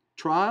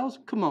 Trials?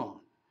 Come on.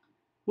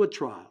 What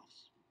trials?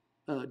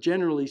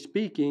 Generally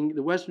speaking,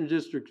 the Western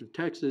District of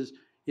Texas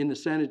in the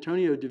San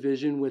Antonio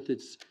division with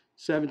its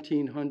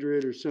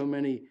 1,700 or so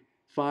many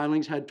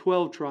filings had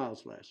 12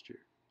 trials last year.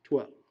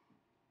 12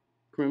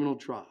 criminal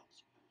trials.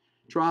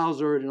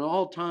 Trials are at an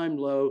all-time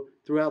low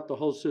throughout the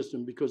whole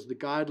system because the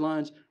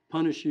guidelines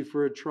punish you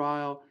for a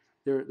trial.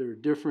 There are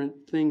different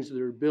things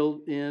that are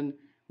built in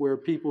where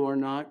people are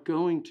not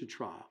going to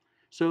trial.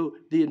 So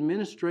the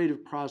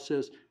administrative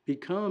process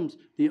becomes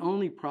the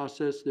only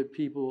process that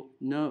people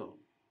know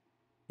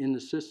in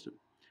the system.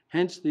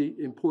 Hence the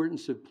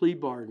importance of plea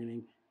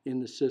bargaining in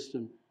the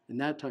system and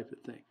that type of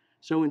thing.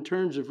 So in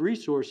terms of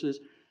resources,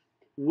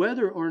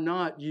 whether or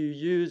not you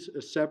use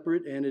a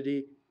separate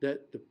entity that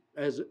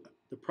as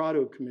the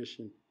Prado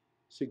Commission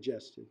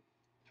suggested,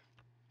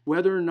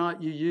 whether or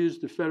not you use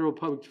the federal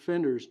public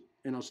defenders,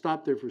 and I'll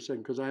stop there for a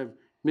second because I have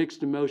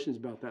mixed emotions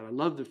about that. I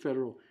love the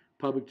federal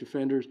public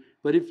defenders,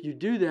 but if you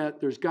do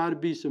that, there's got to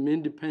be some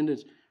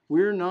independence.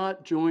 We're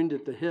not joined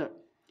at the hip.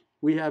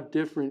 We have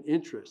different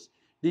interests.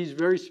 These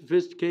very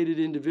sophisticated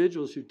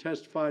individuals who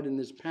testified in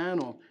this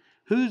panel,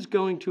 who's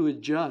going to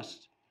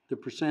adjust the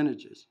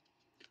percentages?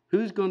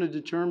 Who's going to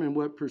determine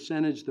what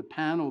percentage the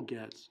panel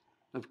gets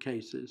of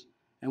cases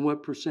and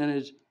what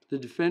percentage the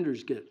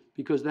defenders get?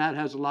 Because that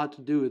has a lot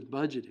to do with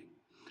budgeting.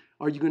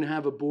 Are you going to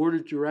have a board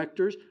of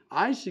directors?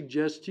 I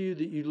suggest to you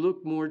that you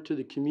look more to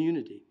the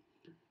community.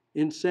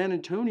 In San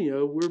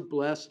Antonio, we're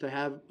blessed to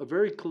have a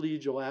very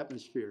collegial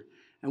atmosphere.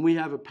 And we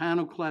have a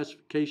panel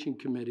classification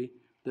committee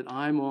that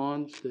I'm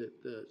on,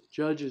 that the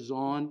judge is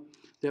on,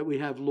 that we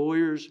have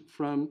lawyers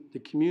from the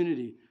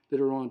community that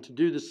are on to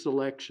do the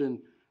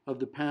selection of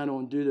the panel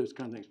and do those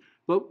kind of things.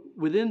 But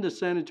within the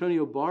San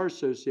Antonio Bar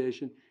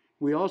Association,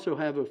 we also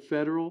have a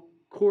federal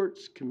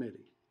courts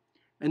committee.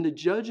 And the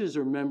judges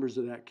are members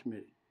of that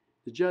committee,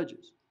 the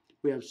judges.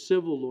 We have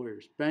civil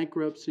lawyers,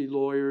 bankruptcy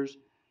lawyers.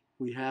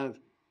 We have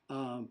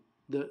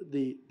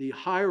the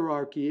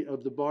hierarchy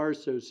of the Bar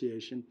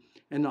Association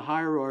and the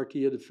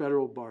hierarchy of the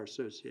Federal Bar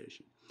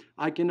Association.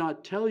 I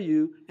cannot tell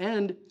you,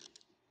 and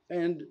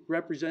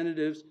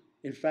representatives,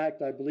 in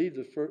fact, I believe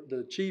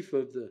the chief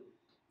of the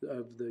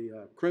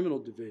criminal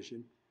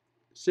division,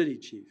 city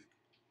chief,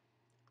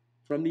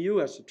 from the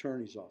U.S.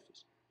 Attorney's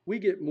Office. We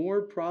get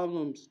more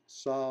problems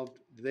solved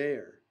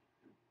there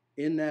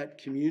in that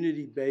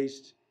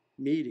community-based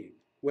meeting,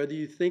 whether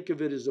you think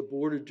of it as a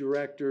board of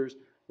directors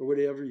or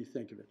whatever you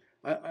think of it.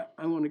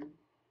 I want to,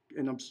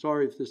 and I'm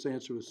sorry if this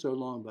answer was so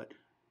long, but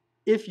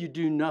if you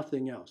do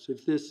nothing else,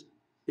 if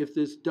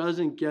this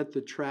doesn't get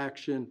the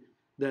traction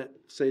that,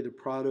 say, the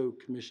Prado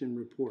Commission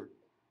report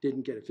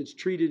didn't get, if it's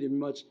treated in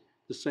much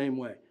the same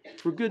way,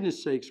 for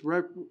goodness sakes,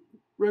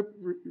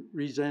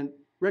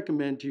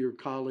 recommend to your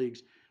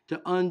colleagues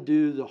to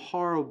undo the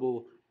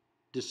horrible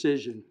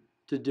decision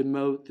to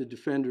demote the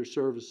Defender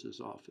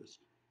Services Office.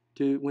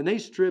 When they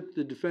stripped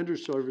the Defender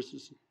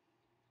Services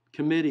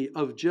Committee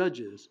of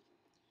judges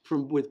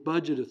with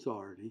budget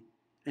authority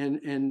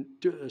and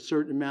a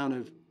certain amount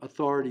of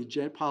authority,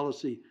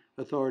 policy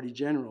authority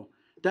general,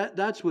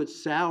 that's what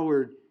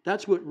soured,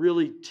 that's what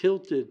really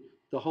tilted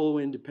the whole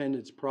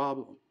independence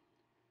problem.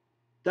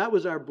 That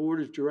was our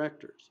board of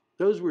directors.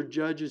 Those were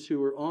judges who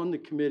were on the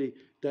committee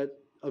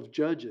of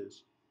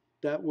judges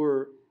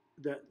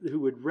who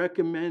would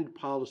recommend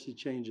policy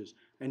changes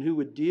and who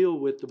would deal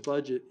with the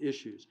budget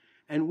issues.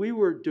 And we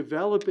were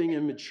developing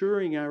and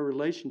maturing our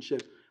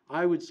relationship.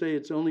 I would say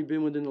it's only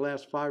been within the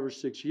last 5 or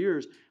 6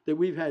 years that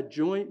we've had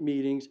joint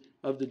meetings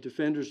of the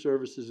Defender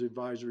Services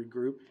Advisory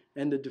Group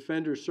and the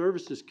Defender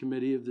Services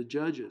Committee of the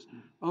judges.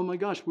 Oh my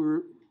gosh,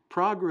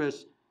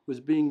 progress was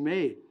being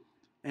made.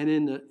 And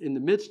in the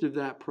midst of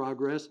that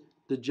progress,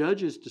 the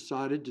judges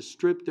decided to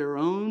strip their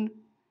own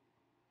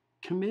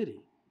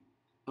committee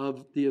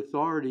of the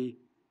authority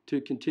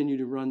to continue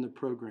to run the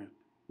program.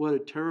 What a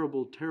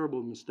terrible,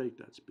 terrible mistake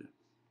that's been.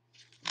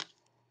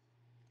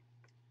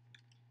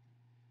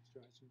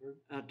 Mr.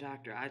 Eisenberg?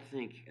 Doctor, I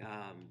think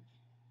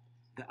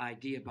the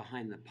idea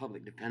behind the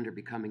public defender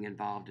becoming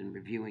involved in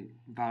reviewing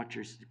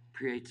vouchers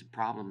creates a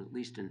problem, at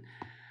least in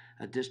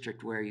a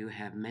district where you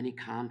have many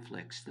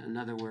conflicts. In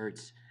other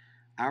words,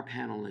 our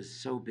panel is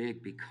so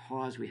big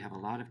because we have a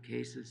lot of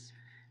cases,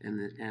 and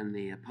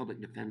the public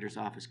defender's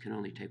office can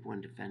only take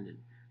one defendant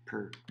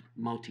per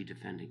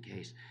multi-defendant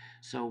case.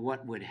 So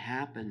what would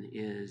happen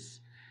is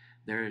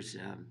there's,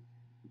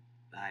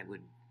 I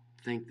would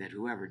think that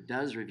whoever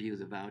does review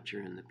the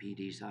voucher in the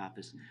PD's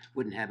office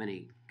wouldn't have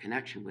any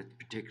connection with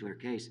the particular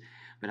case.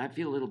 But I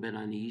feel a little bit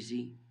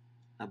uneasy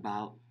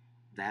about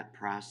that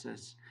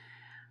process.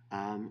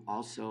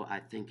 Also, I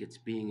think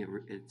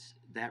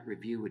that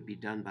review would be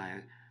done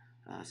by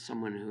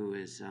someone who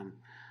is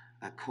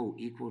a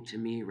co-equal to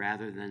me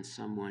rather than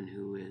someone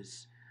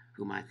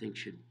whom I think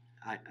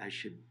I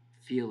should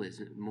feel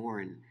is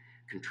more in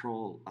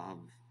control of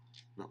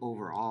the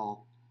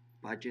overall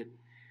budget.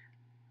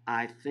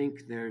 I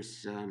think we're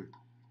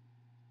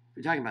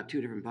talking about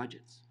two different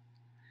budgets.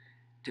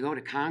 To go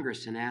to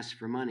Congress and ask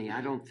for money,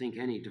 I don't think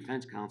any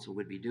defense counsel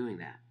would be doing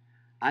that.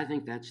 I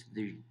think that's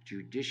the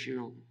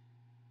judicial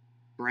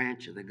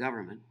branch of the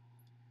government,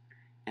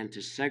 and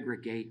to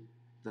segregate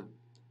the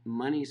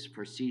monies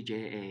for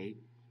CJA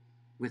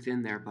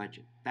within their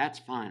budget. That's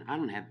fine. I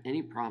don't have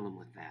any problem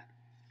with that.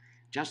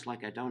 Just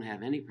like I don't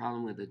have any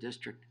problem with a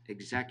district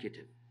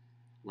executive,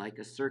 like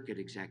a circuit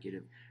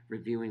executive,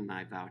 reviewing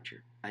my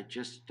voucher. I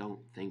just don't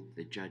think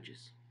the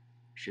judges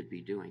should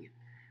be doing it.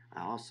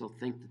 I also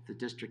think that the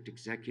district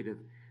executive,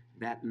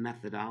 that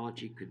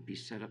methodology could be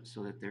set up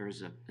so that there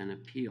is an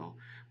appeal.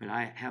 But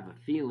I have a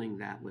feeling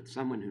that with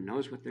someone who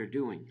knows what they're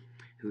doing,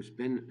 who's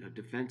been a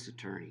defense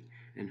attorney,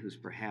 and who's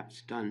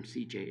perhaps done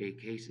CJA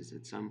cases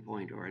at some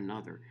point or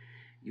another,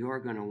 you're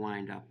going to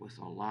wind up with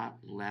a lot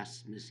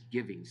less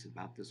misgivings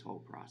about this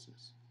whole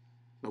process.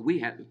 But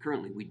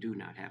currently we do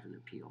not have an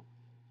appeal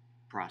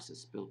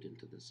process built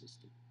into the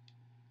system.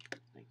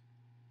 Thank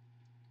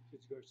you.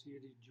 Judge Garcia,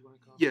 did you want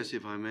to comment? Yes,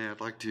 if I may,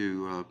 I'd like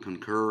to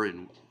concur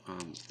in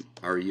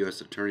our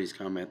U.S. Attorney's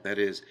comment. That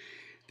is,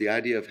 the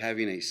idea of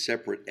having a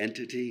separate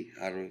entity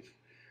and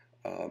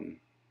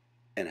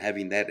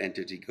having that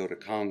entity go to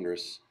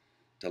Congress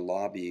to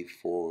lobby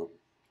for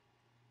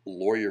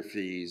lawyer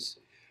fees,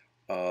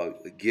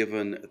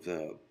 given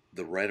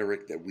the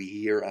rhetoric that we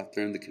hear out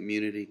there in the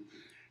community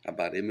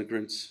about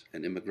immigrants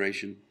and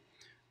immigration.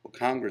 Well,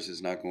 Congress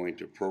is not going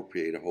to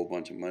appropriate a whole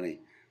bunch of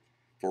money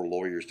for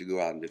lawyers to go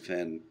out and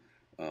defend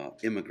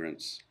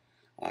immigrants.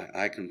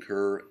 I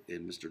concur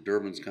in Mr.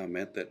 Durbin's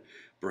comment that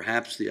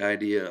perhaps the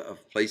idea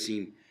of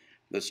placing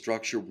the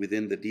structure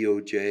within the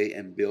DOJ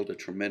and build a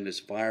tremendous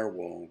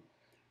firewall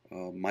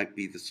might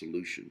be the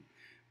solution.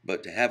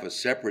 But to have a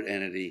separate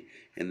entity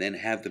and then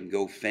have them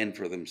go fend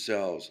for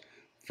themselves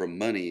from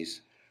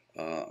monies,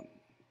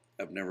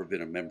 I've never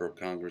been a member of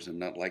Congress and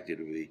not likely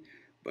to be,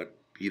 but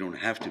you don't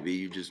have to be.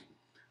 You just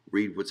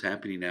read what's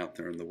happening out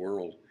there in the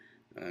world,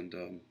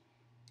 and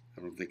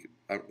I don't think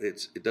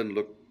it doesn't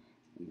look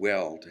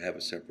well to have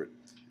a separate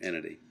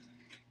entity.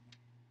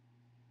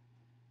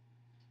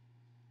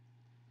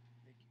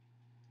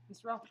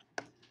 Ms. Rowe?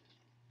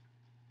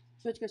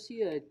 Judge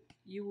Garcia,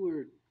 you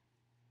were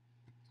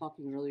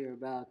talking earlier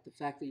about the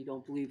fact that you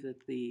don't believe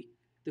that the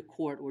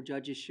court or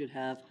judges should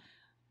have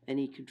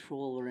any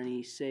control or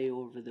any say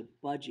over the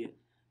budget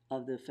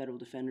of the Federal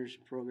Defenders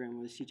Program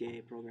or the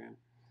CJA program.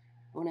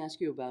 I want to ask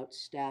you about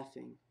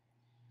staffing.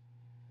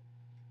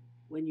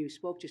 When you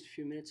spoke just a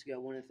few minutes ago,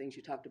 one of the things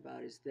you talked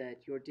about is that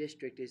your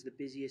district is the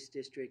busiest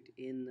district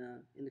in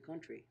the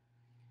country,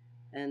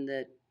 and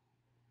that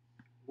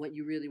what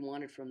you really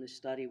wanted from this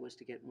study was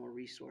to get more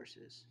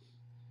resources.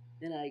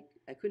 Then I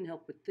couldn't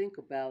help but think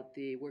about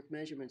the work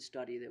measurement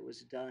study that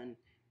was done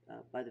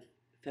by the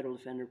Federal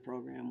Defender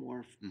Program,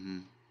 or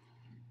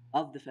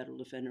of the Federal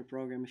Defender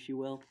Program, if you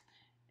will.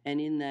 And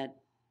in that,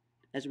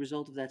 as a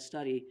result of that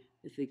study,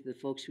 I think the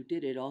folks who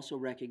did it also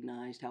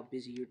recognized how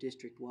busy your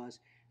district was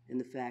and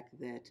the fact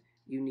that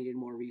you needed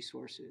more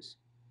resources.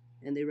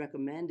 And they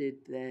recommended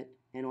that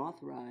and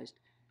authorized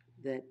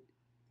that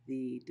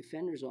the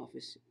Defender's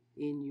Office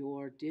in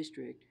your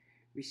district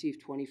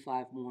receive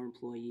 25 more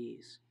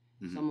employees.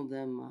 Some of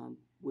them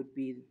would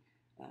be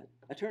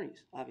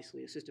attorneys,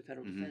 obviously, assistant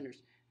federal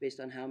defenders, based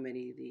on how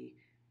many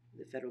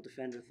the federal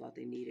defender thought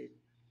they needed.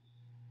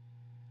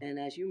 And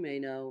as you may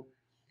know,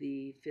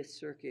 the Fifth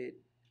Circuit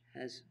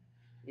has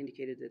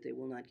indicated that they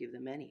will not give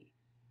them any.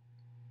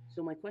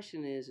 So my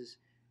question is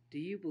do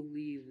you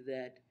believe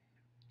that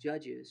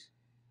judges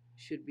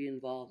should be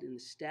involved in the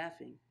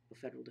staffing of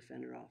federal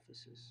defender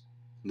offices?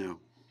 No.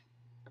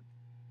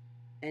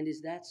 And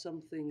is that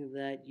something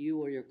that you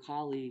or your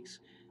colleagues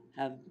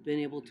have been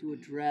able to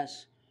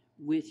address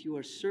with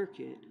your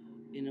circuit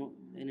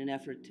in an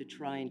effort to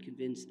try and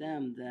convince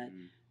them that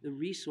the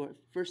resource,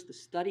 first the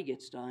study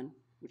gets done,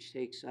 which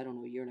takes, I don't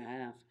know, a year and a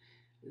half,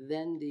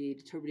 then the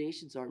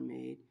determinations are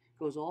made,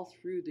 goes all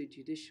through the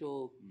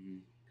judicial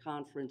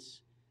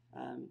conference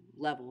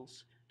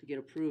levels to get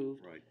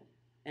approved. Right.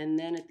 And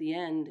then at the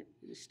end,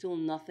 still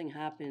nothing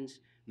happens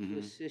to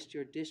assist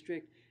your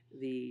district,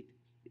 the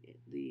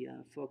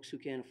folks who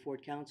can't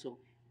afford counsel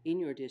in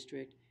your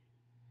district,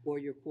 or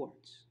your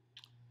courts.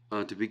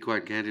 To be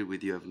quite candid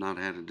with you, I've not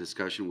had a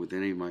discussion with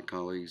any of my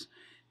colleagues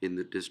in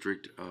the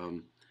district.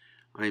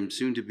 I am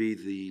soon to be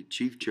the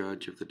chief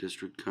judge of the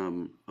district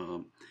come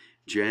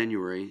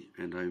January,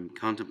 and I'm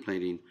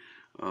contemplating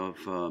of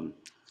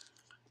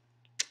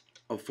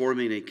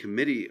forming a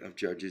committee of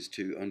judges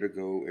to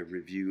undergo a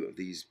review of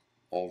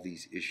all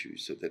these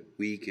issues, so that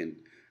we can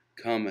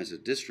come as a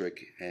district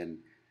and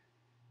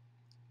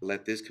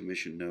let this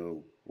commission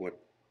know what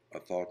our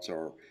thoughts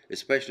are,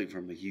 especially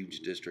from a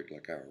huge district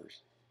like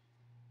ours.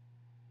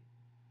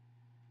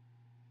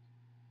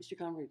 Mr.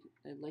 Convery,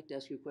 I'd like to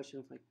ask you a question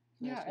if I can.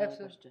 Yeah, ask another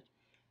absolutely. question?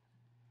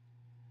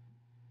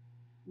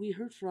 We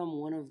heard from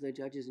one of the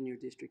judges in your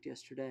district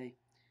yesterday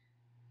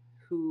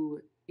who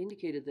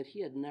indicated that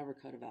he had never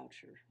cut a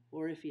voucher,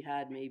 or if he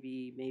had,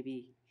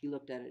 maybe he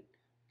looked at it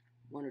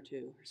one or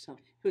two or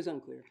something. It was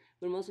unclear.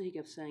 But mostly he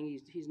kept saying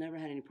he's never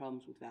had any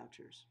problems with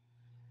vouchers.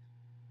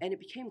 And it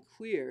became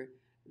clear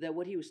that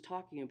what he was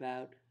talking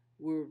about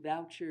were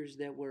vouchers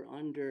that were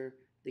under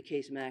the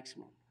case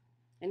maximum.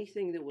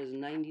 Anything that was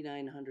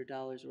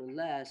 $9,900 or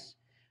less,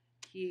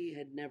 he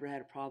had never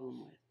had a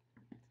problem with.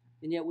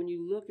 And yet when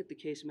you look at the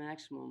case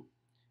maximum,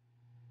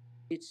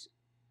 it's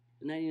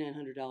a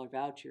 $9,900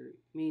 voucher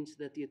means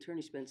that the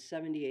attorney spent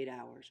 78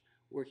 hours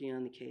working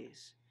on the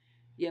case.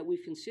 Yet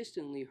we've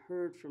consistently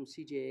heard from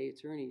CJA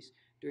attorneys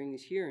during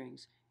these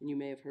hearings, and you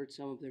may have heard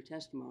some of their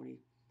testimony,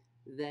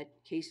 that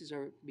cases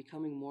are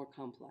becoming more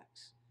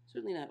complex.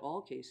 Certainly not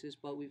all cases,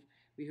 but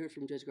we heard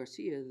from Judge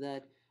Garcia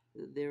that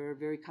there are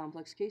very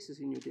complex cases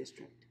in your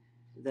district,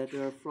 that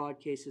there are fraud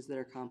cases that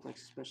are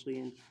complex, especially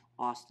in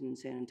Austin and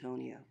San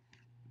Antonio,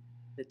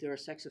 that there are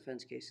sex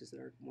offense cases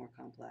that are more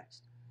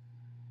complex.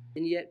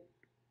 And yet,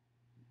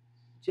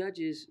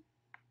 judges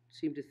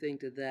seem to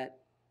think that that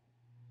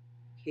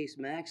case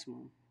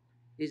maximum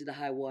is the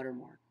high water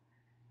mark.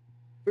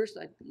 First,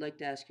 I'd like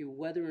to ask you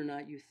whether or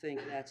not you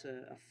think that's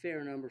a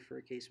fair number for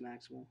a case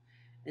maximum.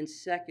 And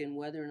second,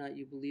 whether or not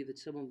you believe that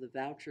some of the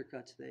voucher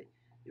cuts that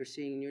you're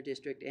seeing in your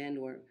district and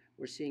or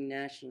we're seeing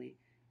nationally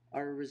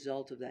are a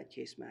result of that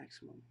case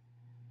maximum.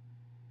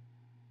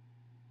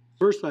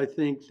 First, I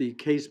think the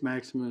case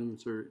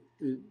maximums are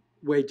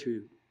way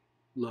too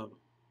low,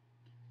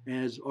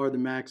 as are the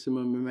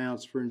maximum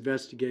amounts for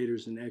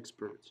investigators and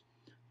experts.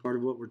 Part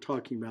of what we're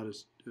talking about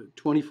is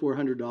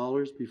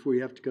 $2,400 before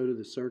you have to go to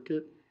the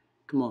circuit.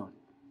 Come on,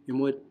 in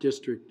what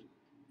district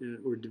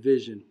or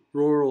division,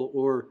 rural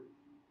or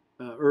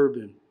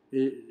urban,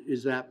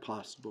 is that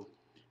possible?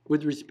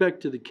 With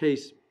respect to the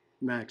case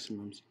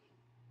maximums,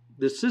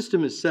 the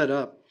system is set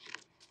up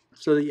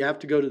so that you have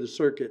to go to the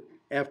circuit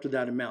after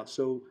that amount.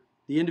 So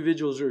the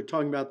individuals are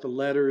talking about the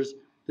letters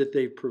that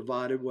they've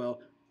provided. Well,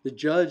 the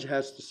judge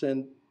has to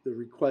send the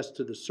request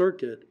to the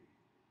circuit.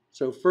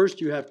 So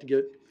first you have to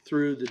get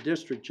through the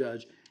district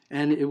judge,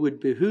 and it would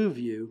behoove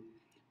you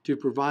to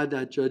provide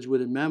that judge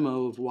with a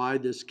memo of why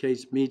this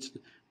case meets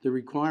the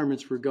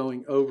requirements for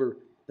going over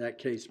that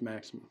case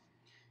maximum.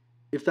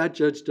 If that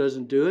judge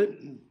doesn't do it,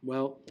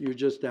 well, you're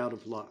just out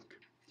of luck.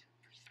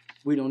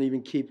 We don't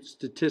even keep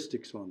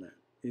statistics on that.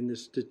 In the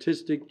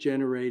statistic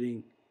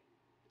generating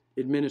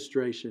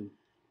administration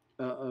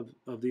of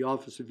the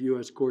Office of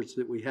U.S. Courts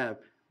that we have,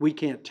 we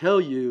can't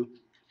tell you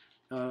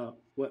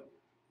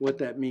what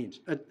that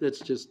means. That's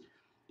just,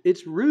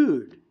 it's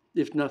rude,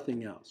 if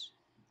nothing else.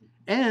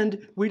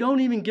 And we don't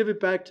even give it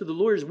back to the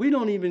lawyers. We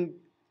don't even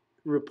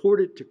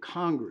report it to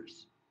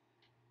Congress.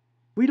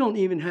 We don't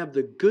even have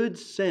the good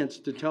sense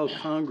to tell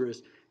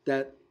Congress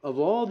that of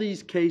all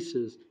these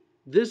cases,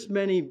 this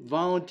many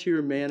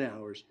volunteer man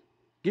hours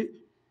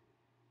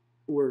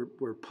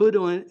were put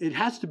on. It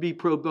has to be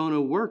pro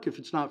bono work if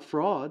it's not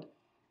fraud.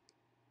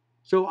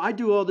 So I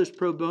do all this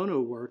pro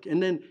bono work.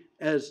 And then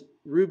as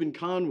Ruben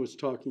Kahn was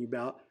talking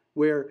about,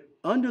 where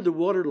under the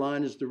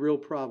waterline is the real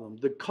problem.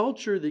 The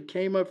culture that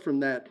came up from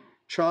that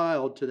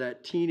child to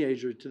that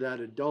teenager to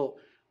that adult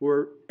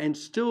were and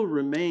still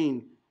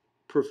remain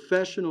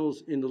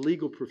professionals in the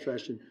legal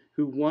profession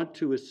who want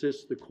to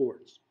assist the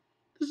courts.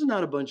 This is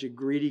not a bunch of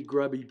greedy,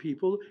 grubby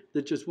people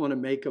that just want to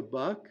make a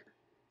buck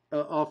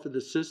off of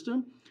the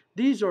system.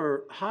 These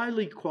are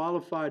highly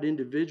qualified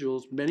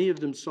individuals, many of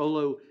them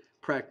solo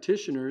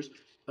practitioners.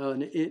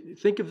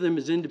 Think of them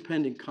as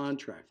independent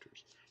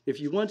contractors.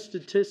 If you want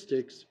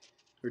statistics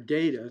or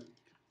data,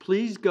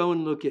 please go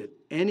and look at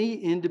any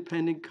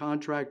independent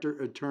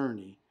contractor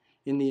attorney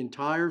in the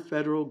entire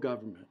federal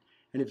government.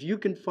 And if you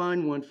can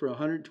find one for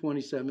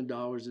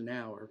 $127 an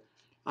hour,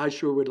 I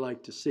sure would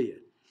like to see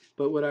it.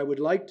 But what I would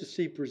like to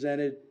see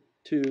presented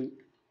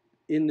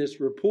in this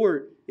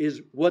report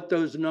is what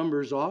those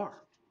numbers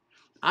are.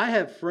 I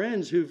have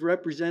friends who've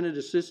represented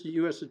assistant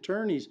U.S.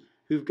 attorneys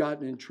who've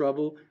gotten in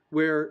trouble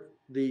where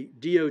the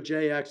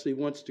DOJ actually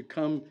wants to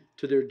come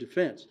to their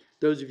defense.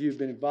 Those of you who've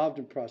been involved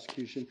in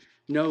prosecution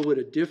know what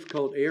a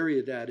difficult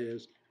area that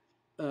is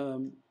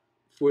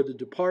for the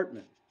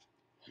department.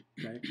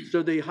 Okay?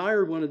 So they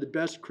hire one of the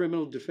best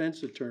criminal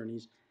defense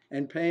attorneys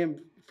and pay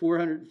him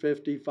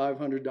 $450,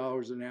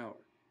 $500 an hour.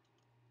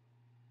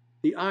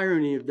 The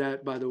irony of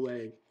that, by the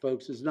way,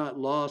 folks, is not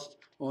lost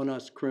on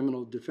us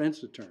criminal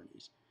defense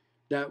attorneys.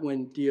 That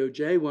when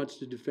DOJ wants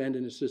to defend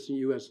an assistant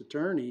U.S.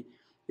 attorney,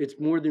 it's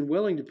more than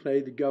willing to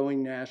pay the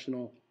going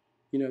national,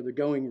 the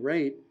going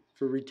rate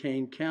for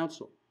retained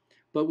counsel.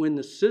 But when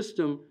the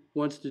system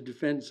wants to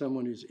defend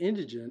someone who's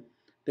indigent,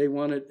 they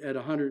want it at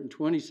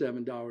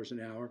 $127 an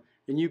hour,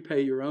 and you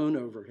pay your own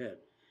overhead.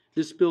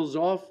 This spills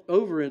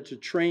over into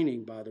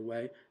training, by the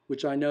way,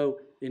 which I know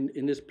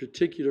in this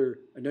particular,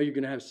 I know you're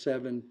going to have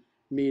 7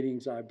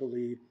 meetings, I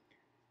believe.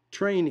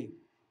 Training.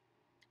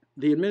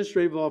 The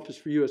Administrative Office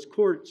for U.S.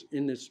 Courts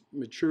in this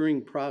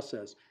maturing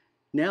process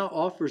now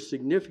offers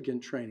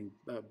significant training.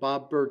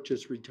 Bob Burke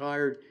just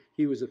retired.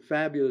 He was a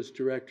fabulous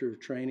director of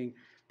training,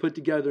 put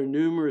together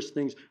numerous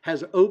things,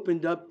 has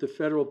opened up the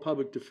federal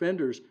public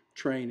defenders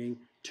training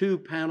to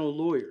panel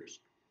lawyers.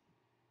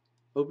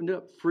 Opened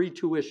up free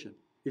tuition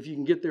if you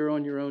can get there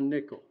on your own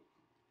nickel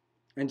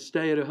and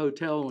stay at a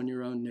hotel on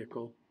your own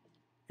nickel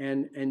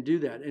and do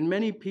that. And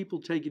many people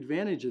take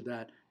advantage of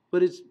that,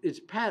 but it's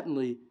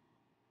patently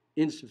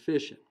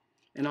insufficient.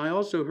 And I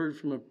also heard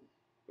from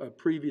a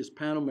previous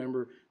panel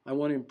member, I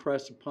want to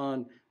impress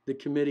upon the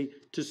committee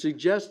to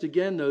suggest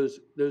again those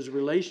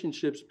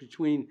relationships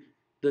between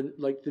the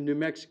New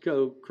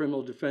Mexico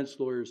Criminal Defense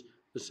Lawyers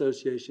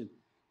Association,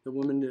 the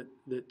woman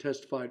that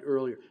testified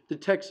earlier.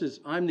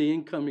 I'm the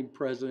incoming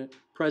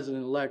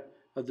president-elect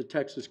of the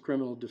Texas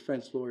Criminal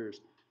Defense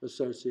Lawyers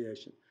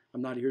Association.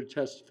 I'm not here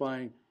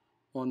testifying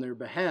on their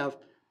behalf,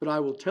 but I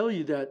will tell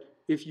you that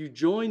if you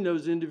join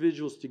those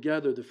individuals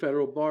together, the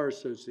Federal Bar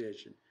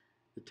Association,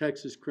 the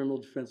Texas Criminal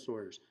Defense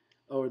Lawyers,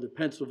 or the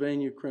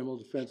Pennsylvania Criminal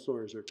Defense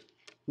Lawyers, or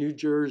New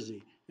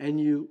Jersey,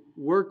 and you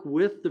work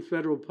with the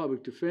federal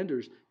public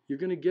defenders, you're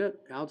going to get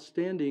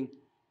outstanding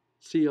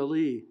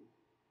CLE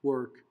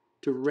work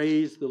to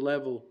raise the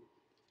level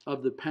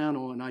of the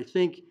panel. And I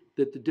think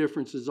that the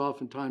difference is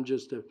oftentimes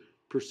just a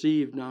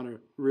perceived, not a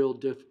real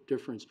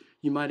difference.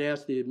 You might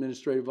ask the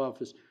Administrative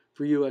Office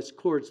for U.S.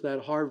 Courts,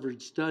 that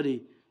Harvard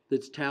study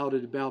that's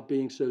touted about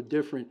being so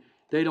different,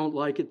 they don't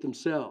like it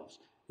themselves.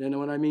 And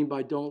what I mean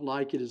by don't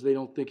like it is they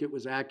don't think it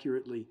was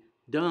accurately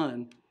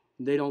done.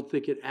 They don't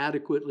think it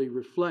adequately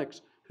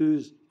reflects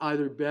who's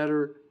either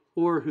better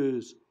or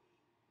who's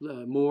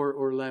more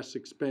or less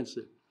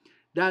expensive.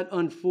 That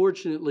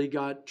unfortunately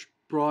got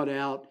brought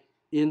out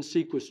in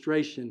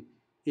sequestration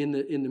in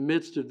the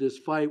midst of this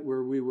fight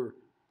where we were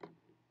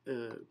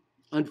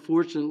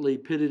unfortunately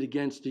pitted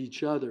against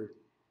each other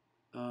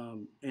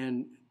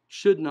and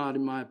should not,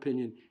 in my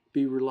opinion,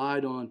 be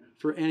relied on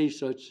for any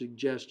such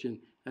suggestion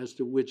as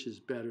to which is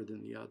better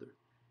than the other.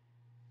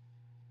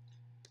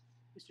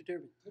 Mr.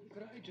 Durbin.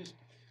 Could I just,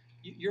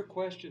 your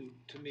question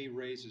to me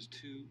raises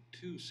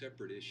two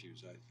separate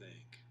issues, I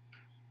think.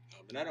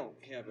 And I don't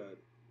have a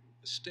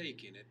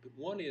stake in it, but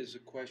one is a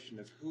question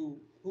of who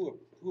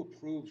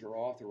approves or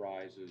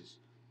authorizes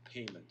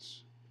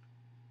payments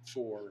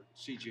for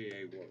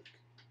CJA work.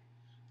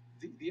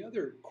 The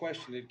other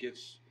question that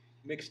gets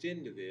mixed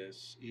into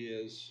this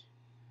is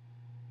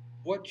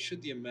what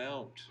should the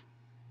amount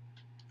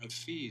of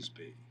fees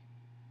be?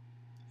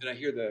 And I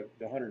hear the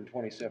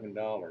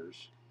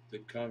 $127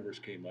 that Congress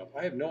came up.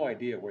 I have no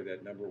idea where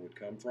that number would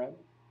come from.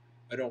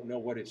 I don't know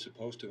what it's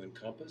supposed to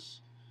encompass.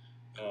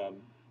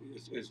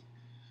 As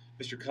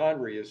Mr.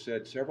 Convery has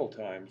said several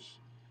times,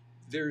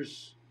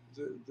 there's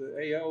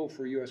the AO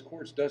for U.S.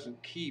 courts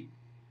doesn't keep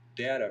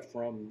data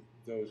from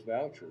those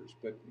vouchers.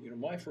 But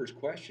my first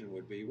question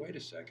would be, wait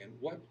a second,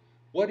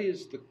 what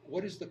is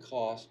the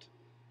cost?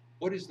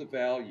 What is the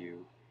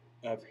value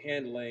of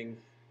handling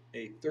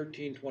a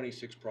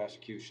 1326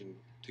 prosecution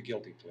to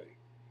guilty plea?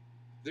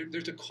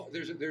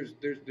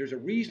 There's a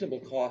reasonable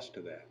cost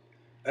to that.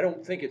 I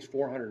don't think it's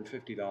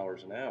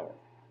 $450 an hour.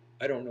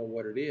 I don't know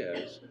what it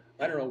is.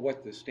 I don't know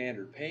what the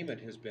standard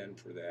payment has been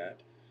for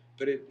that,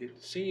 but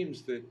it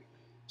seems that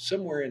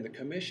somewhere in the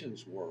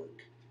commission's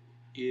work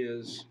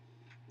is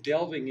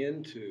delving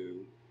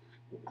into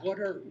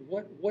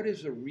what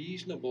is a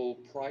reasonable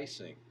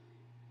pricing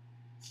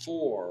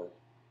for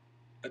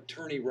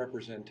attorney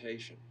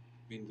representation.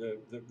 I mean,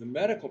 the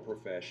medical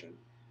profession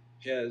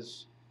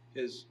has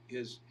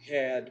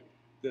had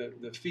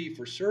the fee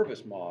for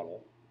service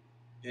model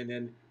and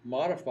then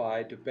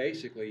modified to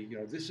basically,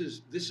 this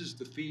is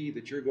the fee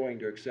that you're going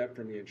to accept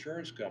from the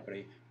insurance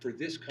company for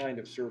this kind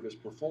of service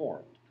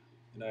performed.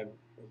 And I'm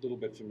a little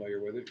bit familiar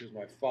with it because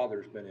my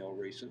father's been ill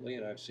recently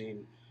and I've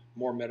seen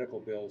more medical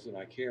bills than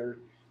I care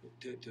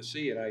to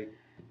see. And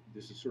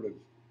this is sort of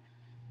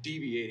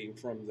deviating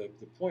from the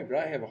point, but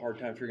I have a hard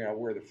time figuring out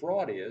where the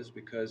fraud is,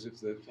 because if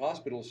the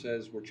hospital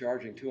says we're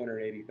charging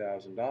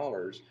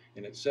 $280,000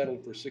 and it's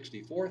settled for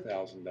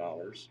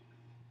 $64,000,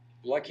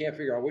 Well, I can't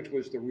figure out what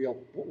was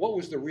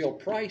the real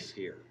price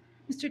here?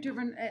 Mr.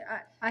 Durbin,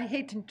 I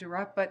hate to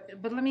interrupt, but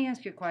let me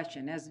ask you a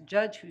question. As a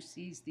judge who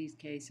sees these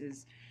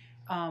cases,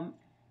 um,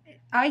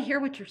 I hear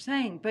what you're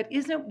saying, but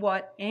isn't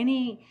what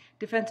any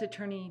defense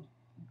attorney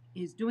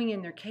is doing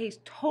in their case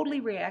totally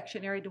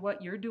reactionary to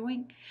what you're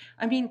doing?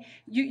 I mean,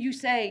 you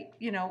say,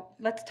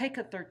 let's take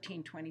a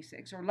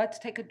 1326 or let's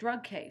take a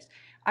drug case.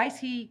 I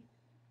see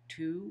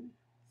 2,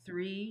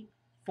 3,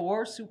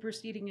 4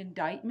 superseding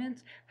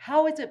indictments.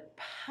 How is it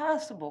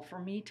possible for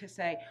me to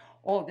say,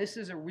 oh, this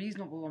is a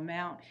reasonable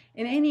amount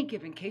in any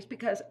given case?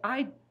 Because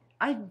I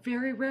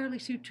very rarely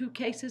see 2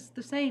 cases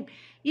the same.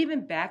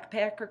 Even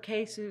backpacker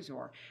cases,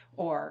 or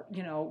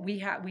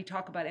we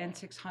talk about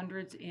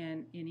N600s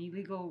in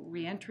illegal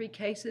reentry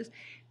cases.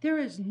 There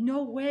is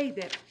no way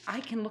that I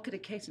can look at a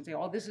case and say,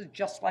 oh, this is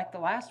just like the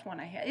last one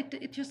I had.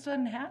 It just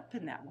doesn't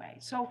happen that way.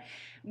 So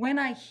when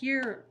I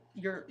hear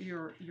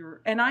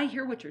and I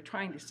hear what you're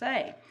trying to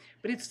say,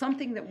 but it's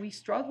something that we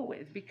struggle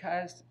with,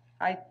 because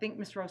I think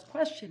Ms. Rowe's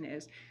question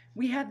is,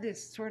 we have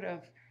this sort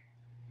of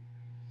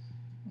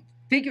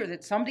figure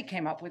that somebody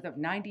came up with of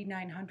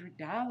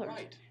 $9,900.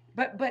 Right.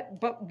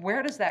 But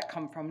where does that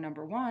come from,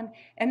 number one?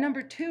 And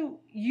number two,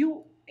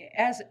 you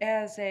as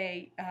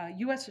a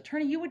U.S.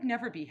 attorney, you would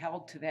never be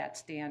held to that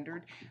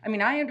standard. I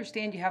mean, I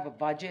understand you have a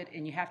budget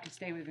and you have to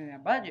stay within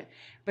that budget,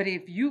 but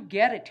if you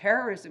get a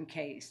terrorism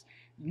case,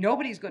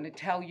 nobody's going to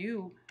tell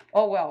you,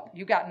 oh, well,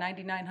 you got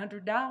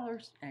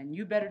 $9,900 and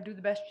you better do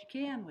the best you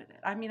can with it.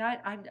 I mean,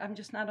 I'm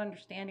just not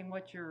understanding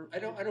what you're... I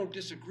don't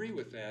disagree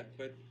with that,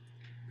 but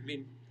I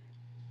mean,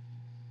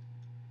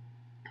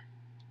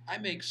 I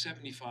make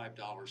 $75 an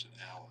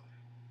hour,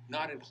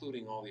 not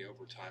including all the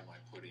overtime I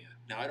put in.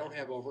 Now, I don't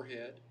have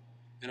overhead,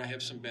 and I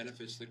have some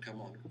benefits that come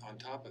on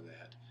top of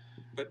that.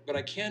 But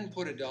I can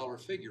put a dollar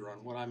figure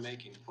on what I'm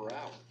making per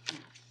hour.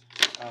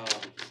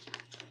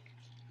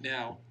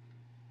 Now,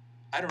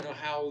 I don't know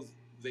how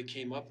they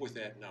came up with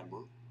that number.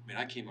 I mean,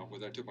 I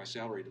took my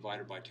salary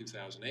divided by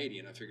 2,080,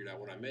 and I figured out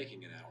what I'm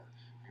making an hour.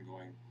 I'm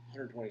going,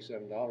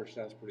 $127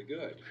 sounds pretty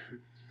good.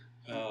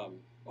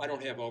 I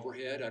don't have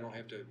overhead. I don't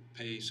have to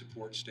pay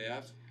support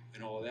staff,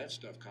 and all of that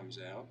stuff comes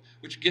out,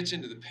 which gets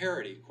into the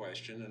parity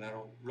question, and I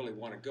don't really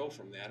want to go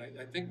from that.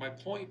 I think my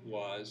point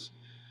was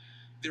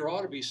there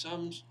ought to be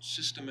some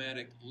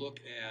systematic look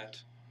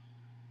at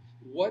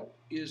what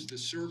is the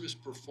service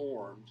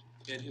performed,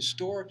 and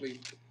historically,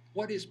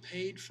 what is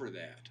paid for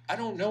that? I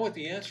don't know what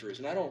the answer is,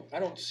 and I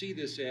don't see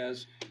this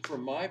as,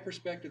 from my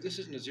perspective, this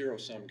isn't a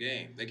zero-sum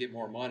game. They get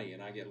more money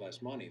and I get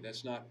less money.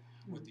 That's not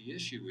what the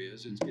issue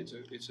is.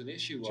 It's an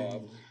issue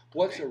of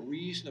what's a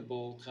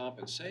reasonable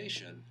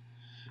compensation,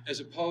 as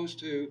opposed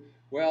to,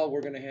 well,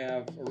 we're going to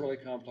have a really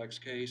complex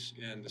case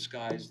and the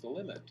sky's the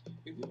limit.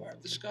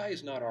 The sky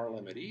is not our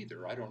limit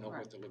either. I don't know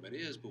what the limit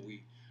is, but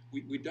we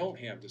don't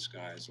have the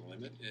sky as a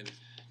limit. And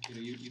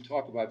you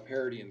talk about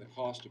parity in the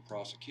cost of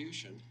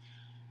prosecution.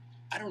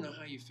 I don't know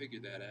how you figure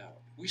that out.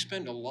 We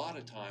spend a lot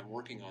of time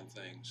working on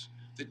things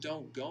that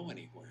don't go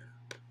anywhere.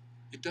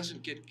 It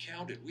doesn't get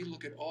counted. We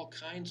look at all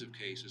kinds of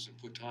cases and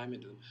put time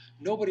into them.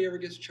 Nobody ever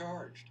gets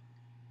charged.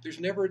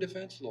 There's never a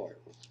defense lawyer.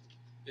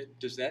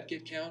 Does that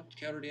get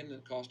counted in the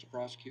cost of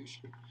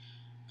prosecution?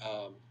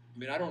 I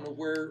mean, I don't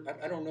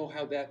know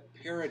how that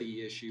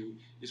parity issue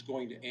is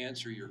going to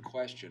answer your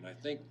question. I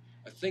think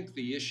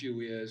the issue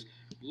is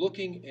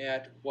looking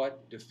at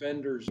what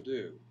defenders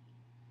do.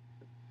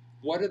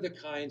 What are the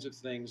kinds of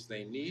things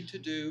they need to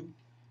do?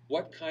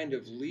 What kind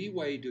of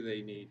leeway do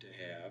they need to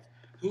have?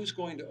 Who's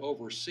going to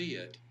oversee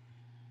it?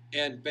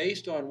 And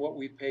based on what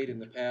we've paid in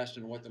the past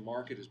and what the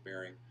market is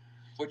bearing,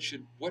 what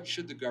should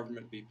the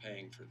government be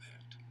paying for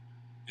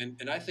that?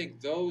 And I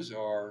think those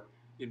are,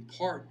 in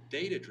part,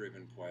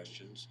 data-driven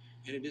questions,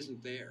 and it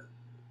isn't there.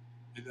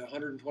 The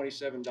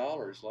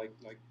 $127, like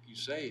you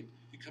say,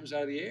 it comes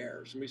out of the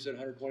air. Somebody said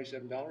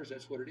 $127,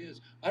 that's what it is.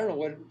 I don't know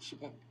what it's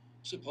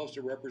supposed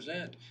to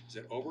represent. Is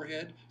it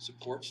overhead,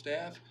 support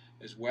staff,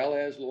 as well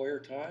as lawyer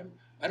time?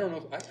 I don't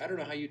know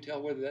how you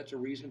tell whether that's a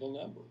reasonable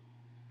number.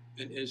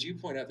 And as you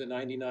point out, the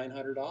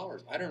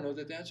 $9,900, I don't know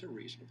that that's a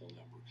reasonable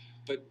number.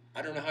 But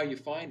I don't know how you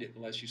find it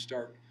unless you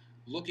start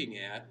looking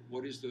at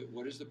what is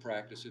the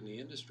practice in the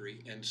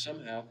industry and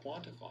somehow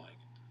quantifying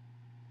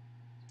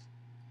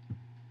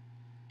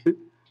it.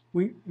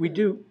 We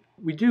do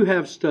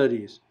have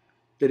studies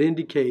that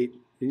indicate,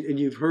 and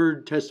you've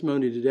heard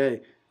testimony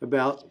today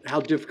about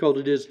how difficult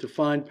it is to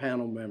find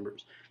panel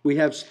members. We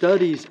have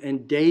studies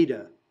and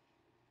data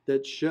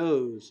that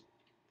shows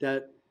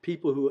that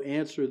people who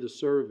answer the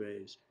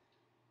surveys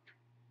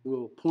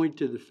will point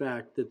to the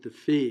fact that the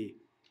fee,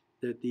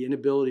 that the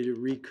inability to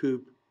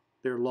recoup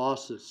their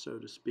losses, so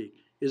to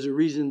speak, is a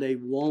reason they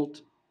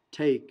won't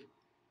take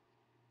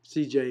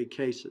CJA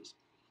cases.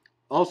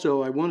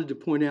 Also, I wanted to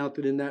point out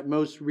that in that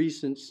most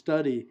recent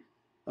study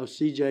of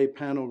CJA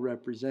panel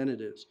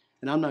representatives,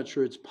 and I'm not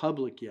sure it's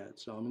public yet,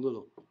 so I'm a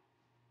little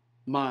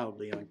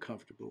mildly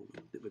uncomfortable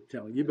with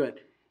telling you, but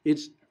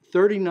it's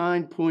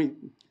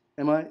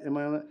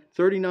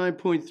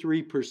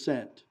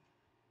 39.3%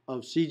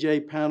 of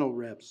CJA panel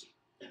reps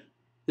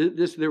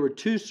There were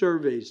 2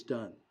 surveys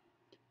done,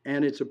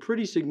 and it's a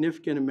pretty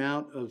significant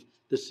amount of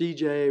the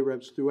CJA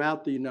reps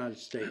throughout the United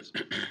States.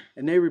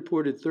 And they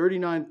reported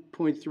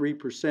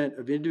 39.3%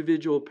 of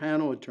individual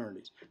panel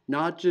attorneys,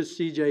 not just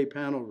CJA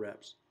panel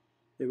reps.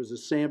 It was a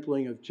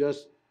sampling of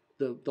just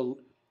the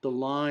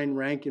line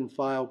rank and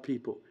file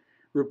people,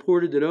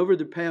 reported that over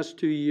the past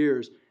 2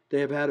 years, they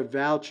have had a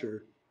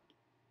voucher,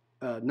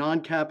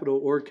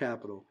 non-capital or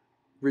capital,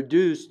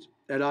 reduced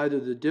at either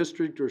the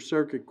district or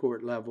circuit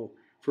court level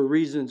for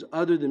reasons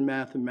other than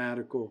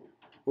mathematical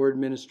or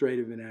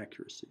administrative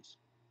inaccuracies.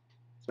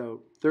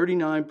 So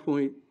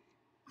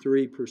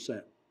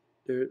 39.3%.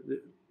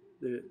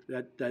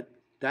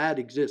 That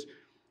exists.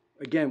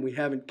 Again, we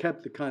haven't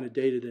kept the kind of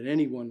data that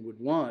anyone would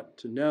want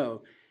to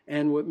know.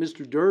 And what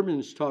Mr. Durbin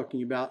is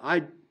talking about,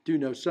 I do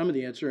know some of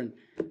the answer,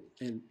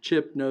 and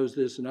Chip knows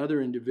this and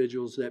other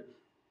individuals, that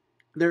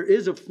there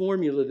is a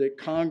formula that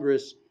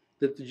Congress,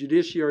 that the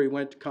judiciary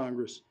went to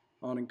Congress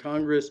on, and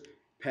Congress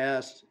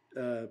passed,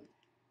 I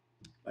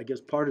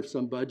guess, part of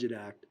some budget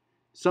act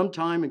some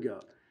time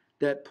ago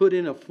that put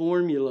in a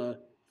formula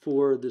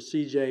for the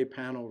CJA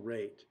panel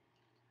rate.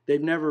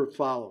 They've never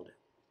followed it.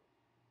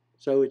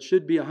 So it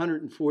should be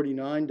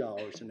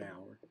 $149 an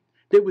hour.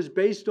 It was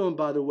based on,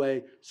 by the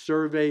way,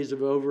 surveys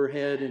of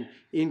overhead and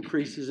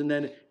increases, and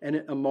then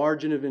a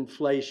margin of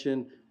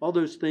inflation, all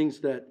those things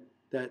that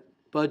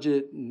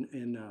budget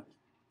and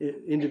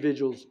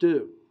individuals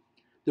do.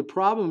 The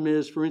problem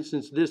is, for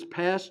instance, this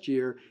past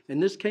year,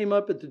 and this came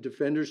up at the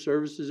Defender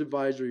Services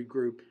Advisory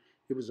Group,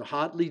 it was a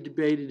hotly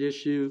debated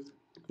issue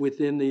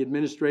within the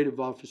Administrative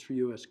Office for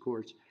U.S.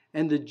 Courts,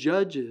 and the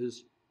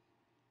judges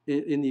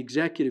in the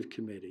Executive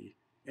Committee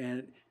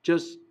and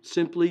just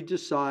simply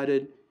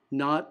decided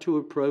not to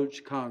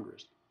approach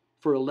Congress.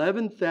 For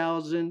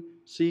 11,000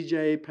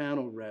 CJA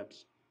panel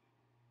reps,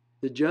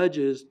 the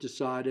judges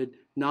decided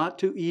not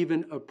to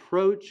even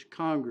approach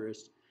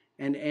Congress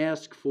and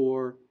ask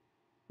for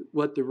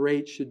what the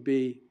rate should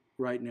be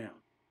right now.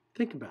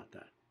 Think about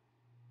that.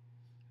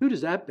 Who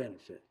does that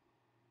benefit?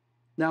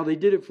 Now, they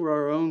did it for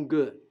our own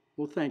good.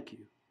 Well, thank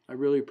you. I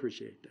really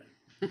appreciate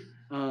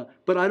that.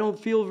 But I don't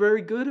feel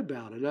very good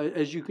about it,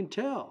 as you can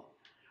tell.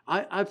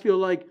 I feel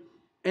like,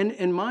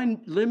 and my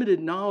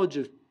limited knowledge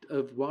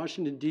of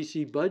Washington,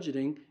 D.C.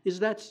 budgeting is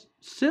that's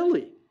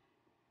silly.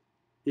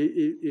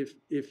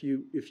 If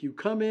you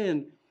come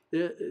in,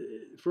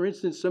 for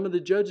instance, some of the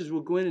judges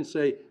will go in and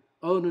say,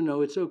 oh,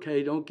 no, it's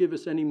okay. Don't give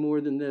us any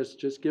more than this.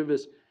 Just give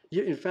us,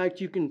 in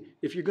fact, you can,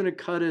 if you're going to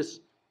cut us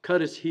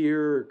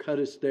here or cut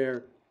us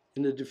there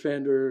in the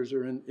defenders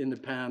or in the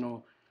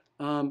panel.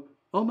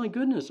 Oh my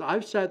goodness,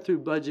 I've sat through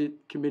budget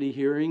committee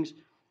hearings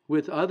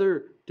with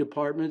other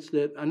departments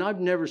and I've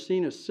never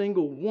seen a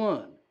single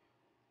one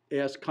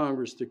ask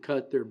Congress to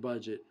cut their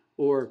budget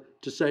or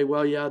to say,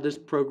 well, yeah, this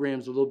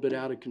program's a little bit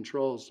out of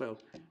control, so,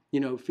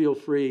 feel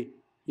free,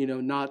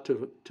 not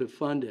to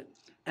fund it.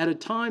 At a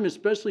time,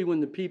 especially when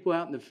the people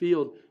out in the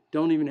field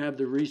don't even have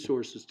the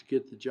resources to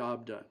get the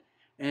job done.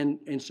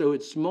 And so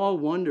it's small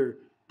wonder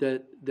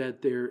that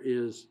there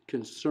is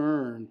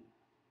concern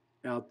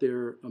out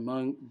there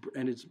among,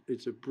 and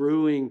it's a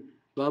brewing,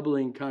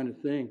 bubbling kind of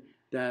thing,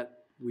 that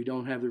we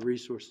don't have the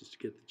resources to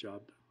get the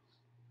job done.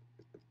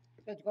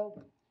 Judge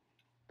Goldberg.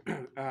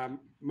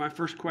 My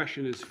first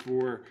question is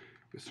for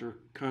Mr.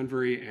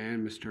 Convery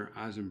and Mr.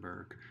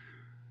 Eisenberg.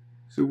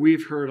 So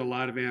we've heard a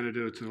lot of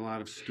anecdotes and a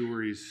lot of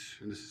stories,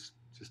 and this is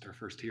just our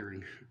first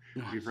hearing.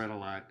 We've read a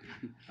lot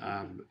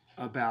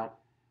about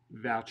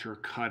voucher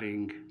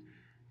cutting,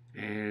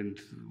 and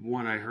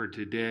one I heard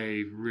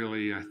today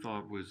really I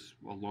thought was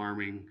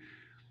alarming,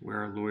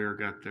 where a lawyer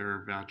got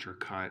their voucher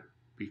cut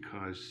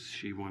because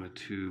she wanted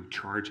to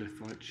charge, I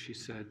thought she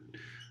said,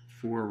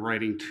 for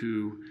writing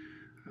to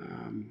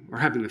or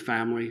having the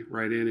family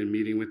write in and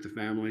meeting with the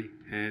family,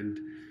 and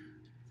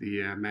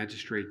the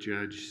magistrate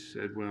judge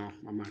said, well,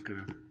 I'm not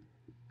going to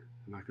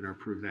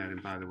approve that,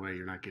 and by the way,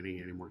 you're not getting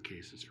any more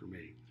cases for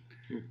me.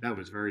 That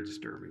was very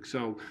disturbing.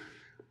 So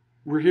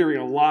we're hearing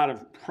a lot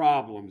of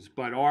problems,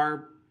 but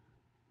our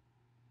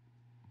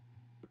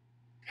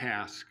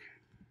task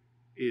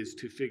is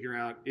to figure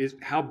out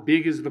how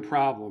big is the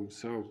problem.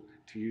 So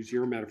to use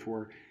your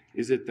metaphor,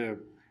 is it the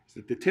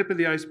tip of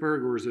the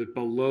iceberg, or is it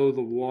below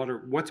the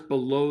water? What's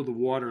below the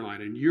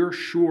waterline? And you're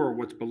sure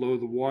what's below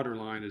the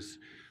waterline is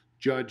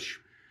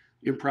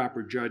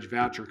improper judge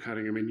voucher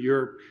cutting. I mean,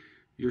 your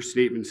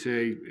statements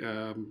say,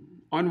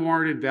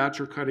 unwarranted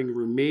voucher cutting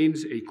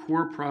remains a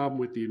core problem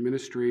with the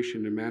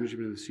administration and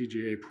management of the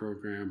CJA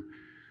program.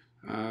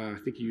 I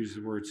think you used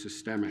the word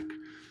systemic.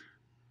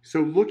 So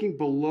looking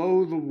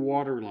below the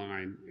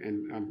waterline,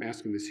 and I'm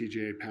asking the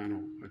CJA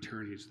panel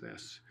attorneys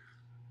this,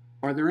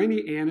 are there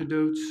any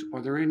anecdotes?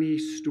 Are there any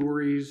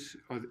stories?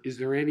 Is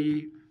there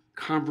any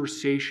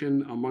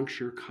conversation amongst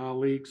your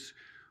colleagues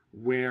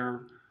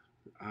where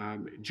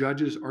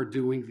judges are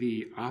doing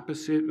the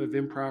opposite of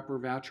improper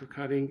voucher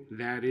cutting?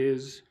 That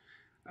is,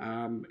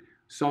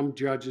 some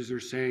judges are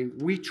saying,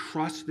 we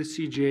trust the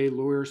CJA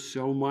lawyers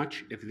so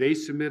much, if they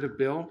submit a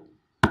bill,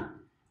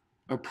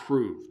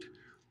 approved.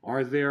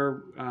 Are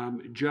there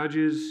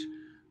judges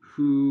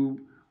who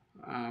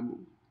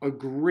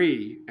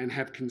agree and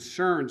have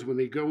concerns when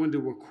they go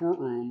into a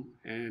courtroom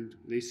and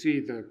they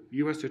see the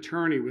U.S.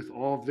 attorney with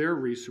all of their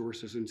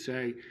resources and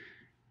say,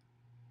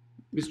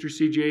 Mr.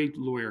 CJA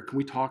lawyer, can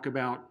we talk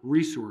about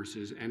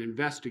resources and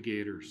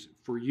investigators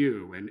for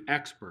you and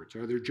experts?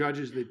 Are there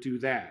judges that do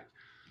that?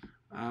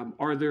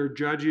 Are there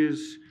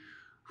judges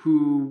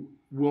who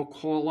will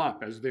call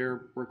up, as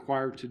they're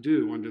required to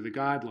do under the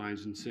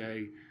guidelines, and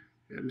say,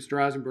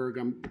 Mr. Eisenberg,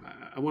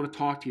 I want to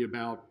talk to you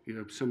about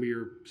some of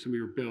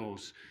your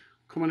bills.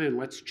 Come on in,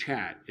 let's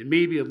chat. And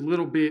maybe a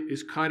little bit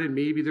is cut, and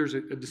maybe there's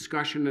a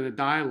discussion and a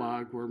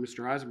dialogue where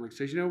Mr. Eisenberg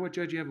says, you know what,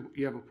 Judge,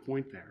 you have a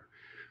point there.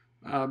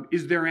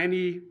 Is there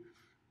any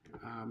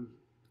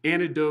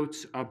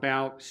anecdotes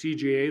about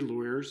CJA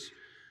lawyers?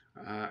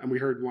 And we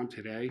heard one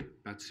today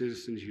about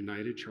Citizens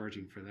United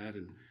charging for that,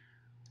 and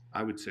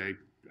I would say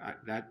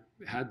that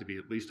had to be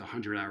at least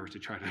 100 hours to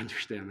try to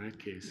understand that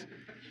case.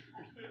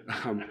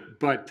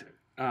 But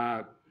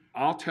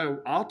I'll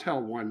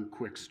tell one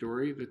quick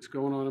story that's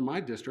going on in my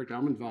district.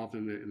 I'm involved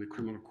in the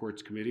Criminal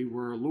Courts Committee,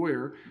 where a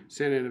lawyer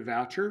sent in a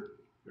voucher,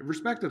 a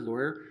respected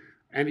lawyer,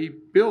 and he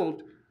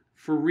billed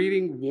for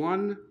reading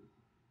one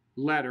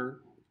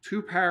letter,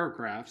 2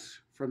 paragraphs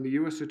from the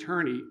U.S.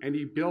 attorney, and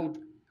he billed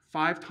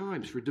 5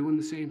 times for doing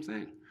the same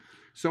thing.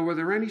 So are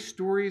there any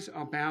stories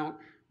about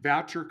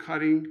voucher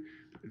cutting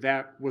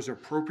that was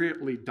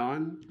appropriately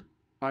done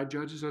by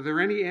judges? Are there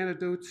any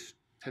anecdotes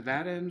to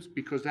that end?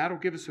 Because that'll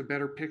give us a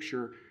better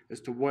picture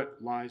as to what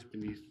lies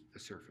beneath the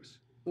surface.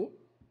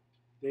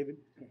 David?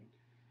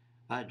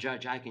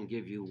 Judge, I can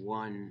give you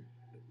one,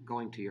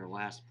 going to your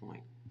last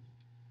point,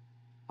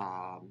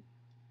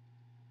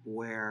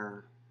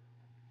 where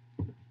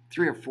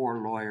 3 or 4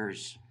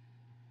 lawyers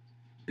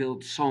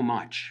billed so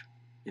much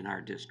in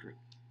our district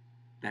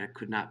that it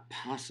could not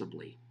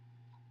possibly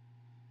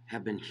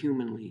have been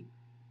humanly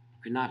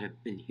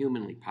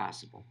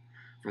possible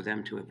for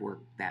them to have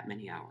worked that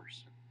many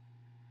hours.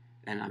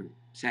 And I'm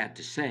sad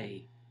to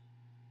say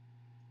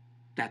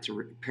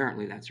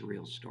apparently that's a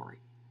real story.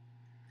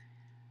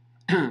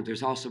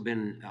 There's also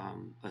been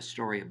a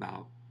story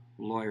about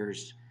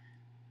lawyers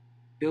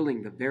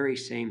billing the very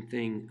same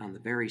thing on the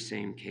very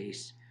same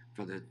case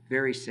for the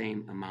very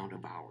same amount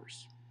of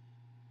hours,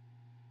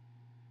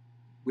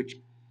 which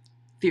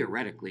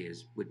theoretically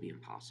would be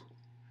impossible.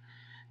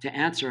 To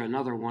answer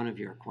another one of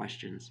your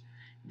questions,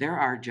 there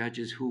are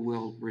judges who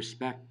will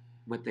respect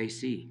what they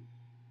see,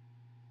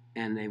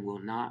 and they will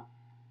not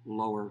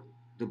lower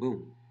the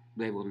boom.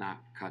 They will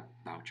not cut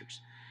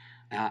vouchers.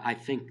 I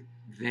think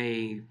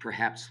they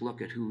perhaps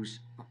look at who's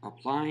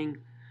applying,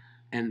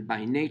 and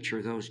by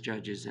nature those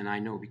judges, and I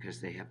know because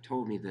they have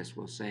told me this,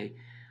 will say,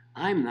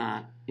 I'm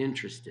not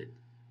interested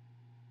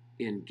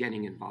in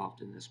getting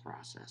involved in this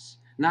process.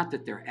 Not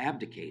that they're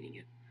abdicating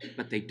it,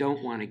 but they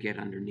don't want to get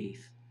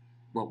underneath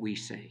what we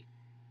say.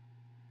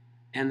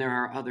 And there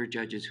are other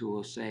judges who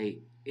will say,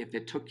 if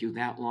it took you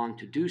that long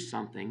to do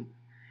something,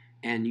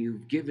 and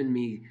you've given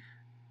me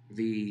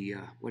the,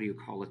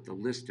 the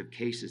list of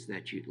cases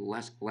that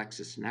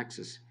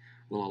LexisNexis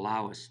will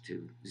allow us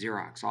to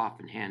Xerox off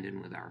and hand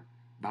in with our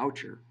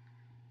voucher,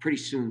 pretty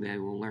soon they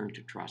will learn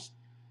to trust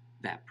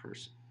that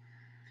person.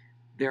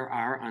 There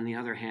are, on the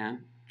other hand,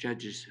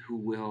 judges who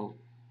will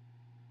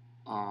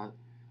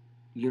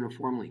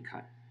uniformly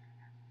cut.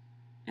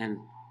 And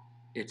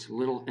it's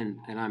little, and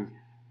I'm,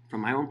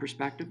 from my own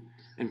perspective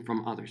and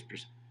from others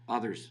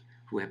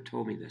who have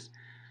told me this,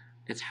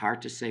 it's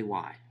hard to say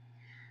why.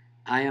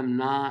 I am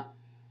not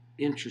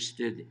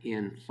interested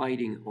in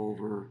fighting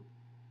over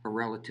a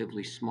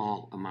relatively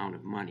small amount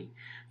of money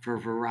for a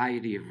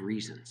variety of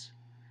reasons.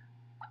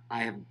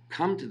 I have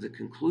come to the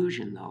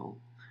conclusion, though,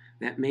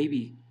 that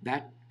maybe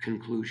that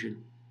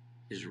conclusion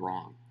is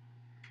wrong.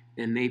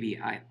 And maybe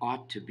I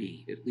ought to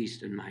be, at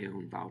least in my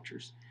own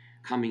vouchers,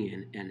 coming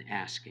in and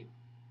asking.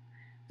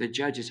 The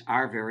judges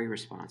are very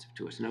responsive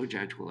to us. No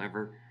judge will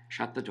ever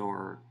shut the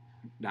door,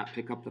 not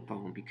pick up the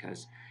phone,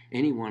 because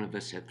any one of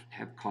us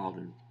have called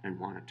and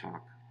want to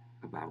talk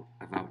about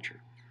a voucher.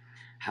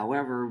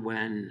 However,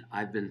 when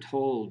I've been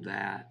told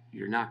that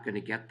you're not going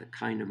to get the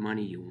kind of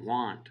money you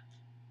want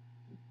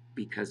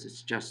because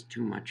it's just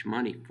too much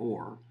money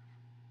for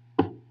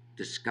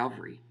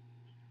discovery,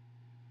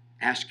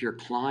 ask your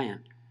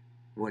client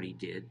what he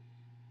did,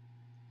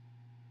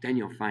 then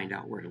you'll find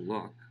out where to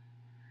look.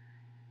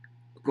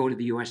 Go to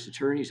the U.S.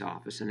 Attorney's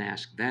Office and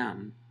ask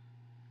them,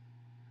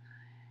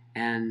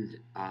 and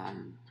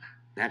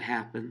that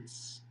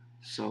happens.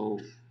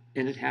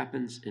 And it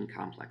happens in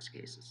complex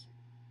cases.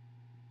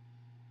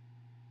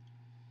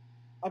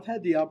 I've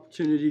had the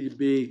opportunity to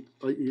be,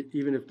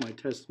 even if my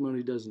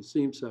testimony doesn't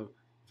seem so,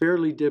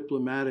 fairly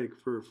diplomatic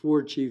for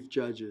 4 chief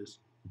judges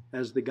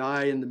as the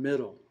guy in the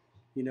middle,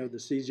 the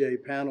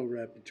CJA panel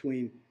rep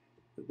between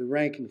the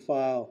rank and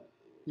file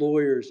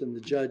lawyers and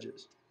the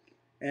judges.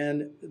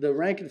 And the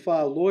rank and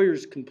file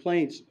lawyers'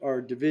 complaints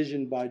are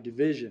division by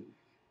division.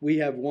 We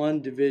have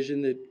one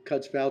division that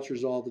cuts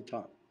vouchers all the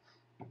time.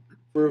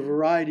 for a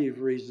variety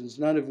of reasons,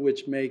 none of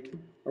which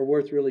are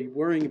worth really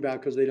worrying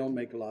about because they don't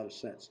make a lot of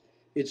sense.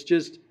 It's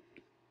just,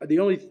 the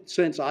only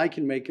sense I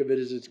can make of it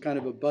is it's kind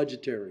of a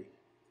budgetary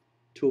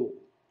tool.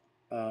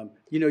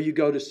 You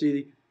go to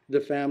see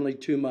the family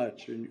too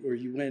much, or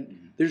you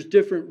went, there's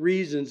different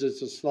reasons.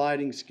 It's a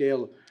sliding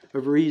scale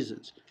of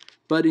reasons.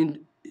 But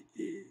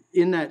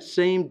in that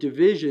same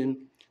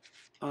division,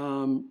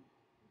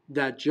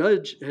 that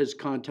judge has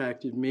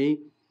contacted me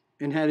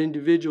and had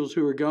individuals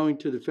who are going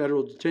to the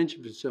federal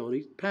detention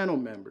facility, panel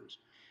members,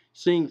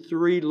 seeing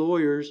 3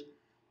 lawyers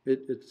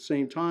at the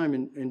same time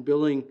and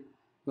billing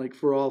like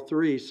for all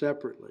 3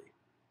 separately.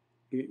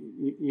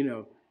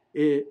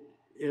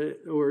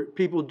 Or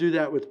people do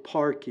that with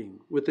parking.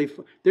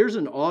 There's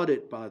an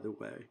audit, by the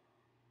way.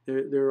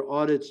 There are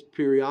audits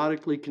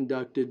periodically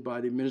conducted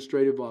by the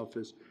administrative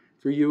office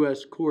for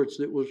U.S. courts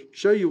that will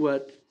show you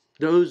what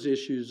those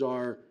issues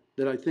are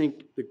that I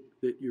think that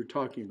you're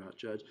talking about,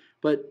 Judge.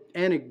 But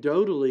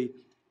anecdotally,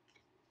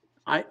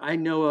 I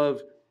know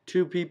of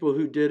 2 people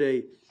who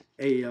did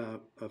a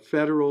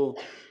federal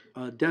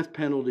death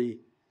penalty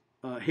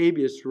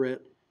habeas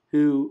writ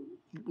who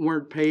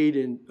weren't paid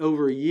in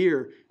over a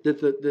year, that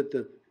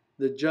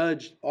the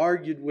judge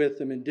argued with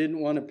them and didn't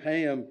want to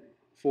pay them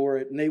for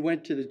it, and they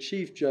went to the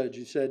chief judge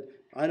who said,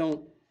 I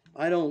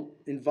don't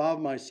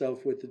involve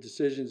myself with the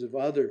decisions of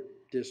other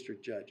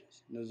district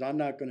judges. Because I'm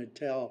not going to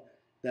tell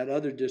that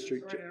other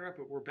district judge. Sorry to interrupt,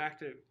 but we're back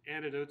to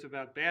anecdotes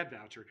about bad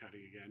voucher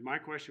cutting again. My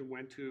question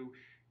went to,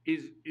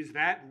 is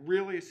that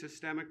really a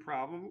systemic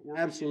problem? Or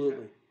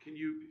Absolutely.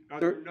 Are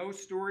there no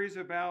stories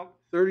about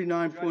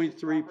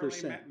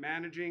 39.3%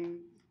 managing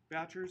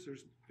vouchers?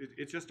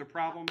 It's just a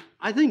problem?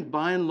 I think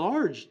by and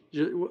large,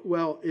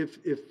 well, if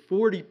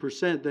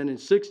 40%, then in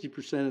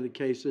 60% of the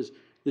cases,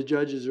 the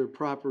judges are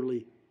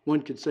properly,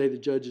 one could say the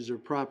judges are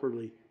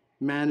properly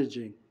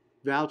managing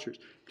vouchers.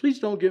 Please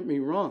don't get me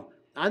wrong.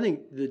 I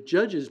think the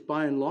judges,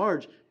 by and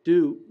large,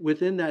 do,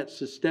 within that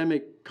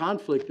systemic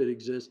conflict that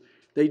exists,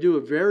 they do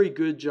a very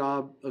good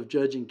job of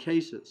judging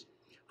cases.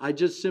 I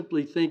just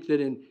simply think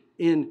that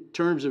in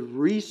terms of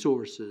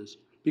resources,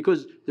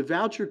 because the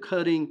voucher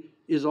cutting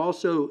is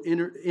also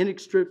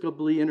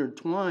inextricably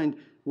intertwined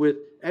with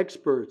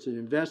experts and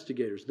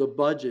investigators, the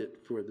budget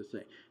for the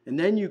thing. And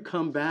then you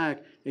come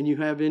back and you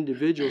have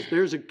individuals.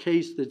 There's a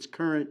case that's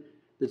current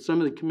that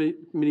some of the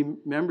committee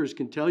members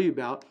can tell you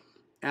about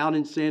out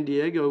in San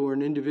Diego where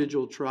an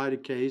individual tried a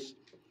case.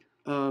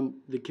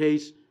 The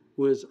case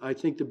was, I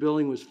think the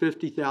billing was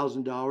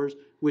 $50,000,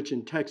 which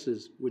in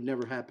Texas would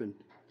never happen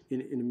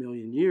in a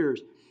million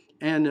years.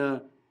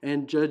 And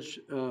Judge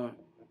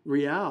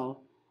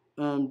Real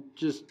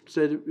just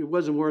said it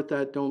wasn't worth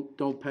that.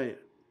 Don't pay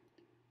it.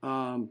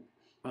 The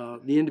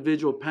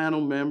individual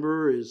panel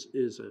member is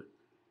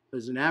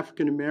an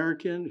African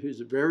American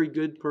who's a very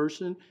good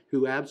person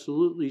who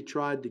absolutely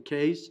tried the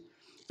case,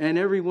 and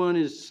everyone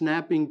is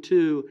snapping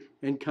to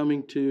and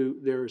coming to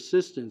their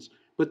assistance,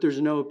 but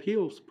there's no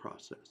appeals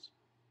process.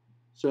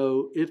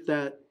 So if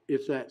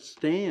that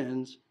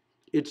stands,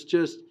 it's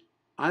just,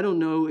 I don't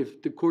know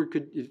if the court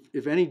could,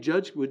 if any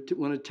judge would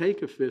want to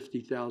take a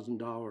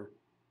 $50,000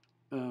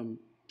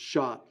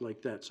 shot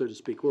like that, so to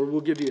speak, or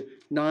we'll give you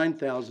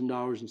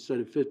 $9,000 instead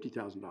of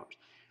 $50,000.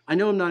 I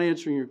know I'm not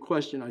answering your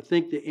question. I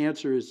think the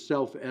answer is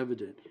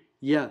self-evident.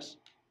 Yes,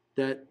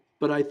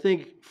 but I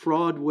think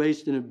fraud,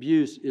 waste, and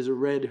abuse is a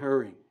red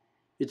herring.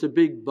 It's a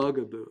big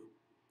bugaboo.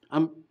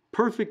 I'm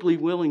perfectly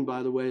willing,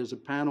 by the way, as a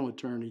panel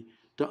attorney,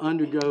 to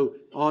undergo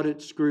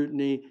audit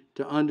scrutiny,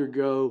 to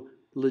undergo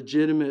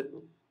legitimate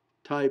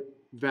type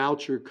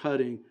voucher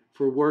cutting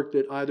for work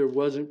that either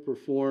wasn't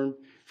performed.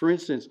 For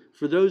instance,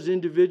 for those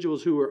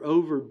individuals who are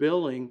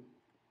overbilling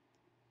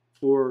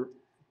for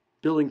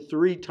billing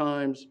 3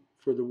 times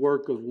for the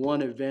work of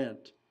one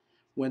event,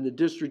 when the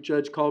district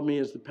judge called me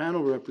as the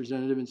panel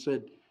representative and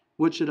said,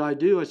 what should I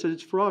do? I said,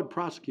 it's fraud,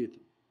 prosecute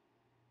them.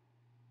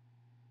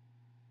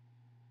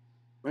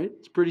 Right?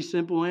 It's a pretty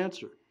simple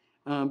answer.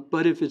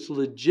 But if it's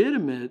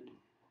legitimate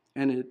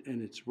and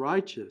it's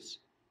righteous,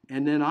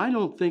 and then I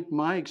don't think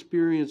my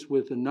experience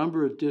with a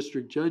number of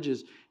district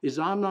judges is,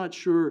 I'm not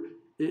sure,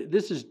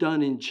 this is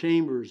done in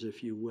chambers,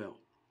 if you will.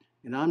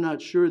 And I'm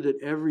not sure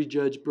that every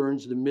judge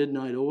burns the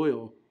midnight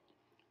oil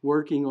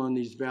working on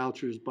these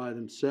vouchers by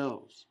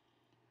themselves.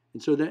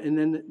 And so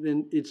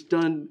then it's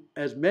done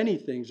as many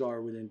things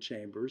are within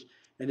chambers,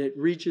 and it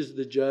reaches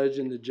the judge,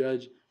 and the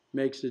judge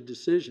makes a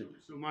decision.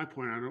 So my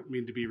point, I don't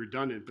mean to be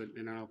redundant,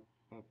 and I'll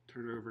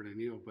turn it over to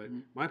Neil, but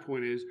my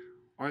point is,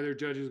 are there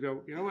judges who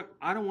go, you know what,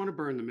 I don't want to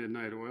burn the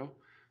midnight oil.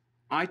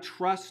 I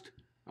trust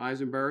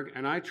Eisenberg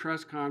and I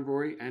trust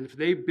Convery, and if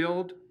they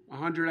build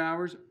 100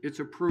 hours, it's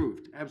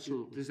approved.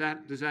 Absolutely. Does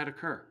that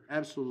occur?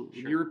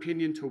 Absolutely. In your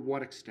opinion, to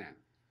what extent?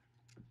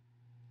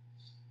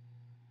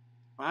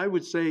 I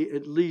would say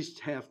at least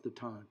half the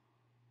time.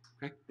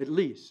 Okay. At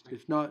least,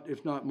 if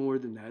not more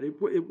than that.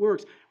 It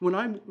works. When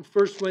I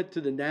first went to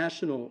the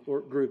national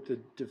group, the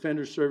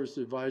Defender Service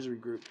Advisory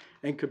Group,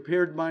 and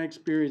compared my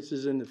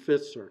experiences in the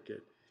Fifth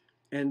Circuit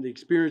and the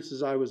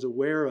experiences I was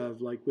aware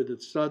of, like with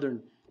the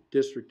Southern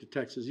District of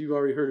Texas. You've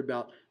already heard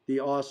about the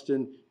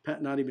Austin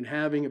not even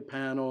having a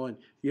panel, and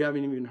you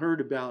haven't even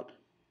heard about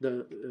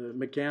the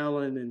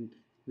McAllen and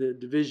the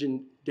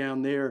division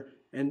down there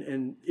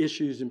and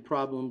issues and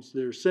problems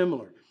that are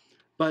similar.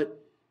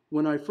 But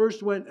when I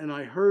first went and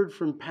I heard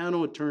from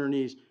panel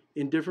attorneys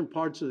in different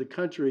parts of the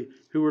country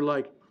who were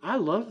like, I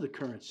love the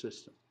current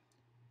system.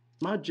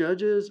 My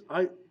judges,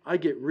 I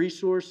get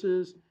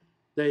resources.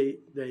 They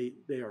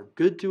are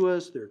good to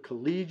us. They're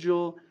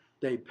collegial.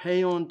 They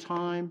pay on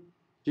time.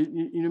 You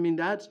know what I mean?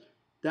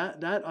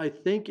 That I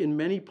think in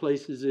many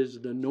places is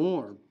the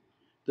norm.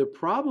 The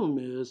problem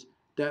is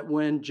that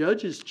when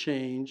judges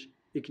change,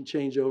 it can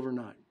change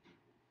overnight.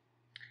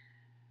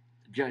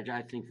 Judge,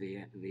 I think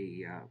the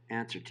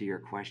answer to your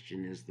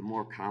question is the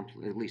more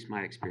complex, at least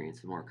my experience,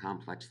 the more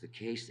complex the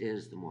case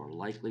is, the more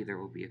likely there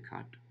will be a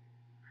cut.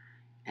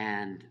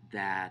 And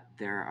that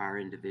there are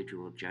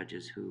individual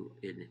judges who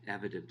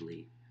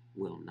inevitably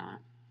will not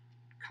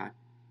cut.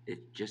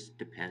 It just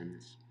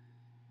depends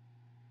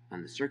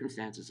on the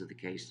circumstances of the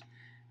case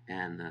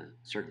and the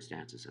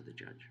circumstances of the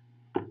judge.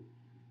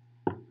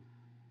 Mr.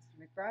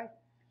 McBride?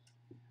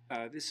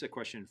 This is a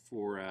question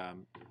for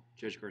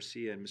Judge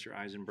Garcia and Mr.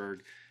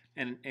 Eisenberg.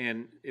 And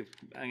if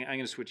I'm going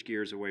to switch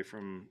gears away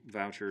from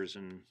vouchers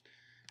and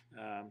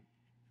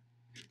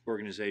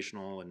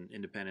organizational and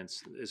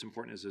independence, as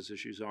important as those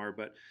issues are.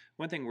 But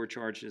one thing we're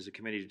charged as a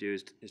committee to do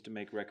is to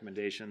make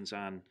recommendations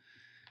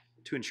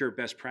to ensure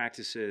best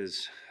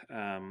practices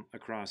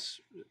across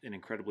an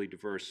incredibly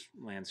diverse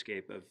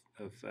landscape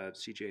of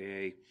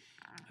CJA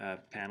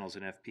panels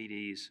and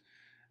FPDs.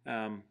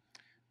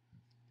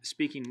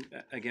 Speaking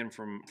again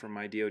from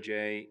my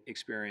DOJ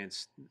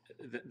experience,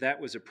 that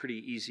was a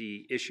pretty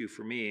easy issue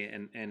for me.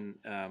 And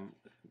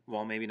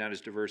while maybe not as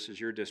diverse as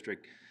your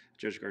district,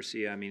 Judge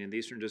Garcia, I mean, in the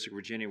Eastern District of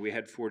Virginia, we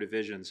had 4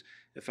 divisions.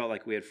 It felt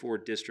like we had 4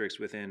 districts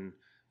within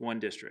one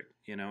district.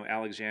 You know,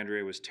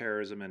 Alexandria was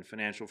terrorism and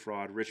financial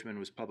fraud. Richmond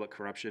was public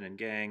corruption and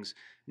gangs.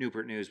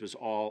 Newport News was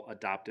all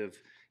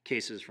adoptive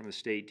cases from the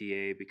state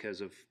DA because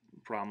of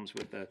problems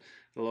with the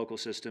local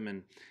system,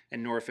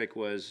 and Norfolk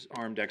was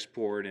armed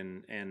export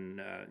and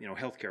you know,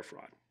 healthcare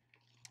fraud.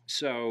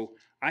 So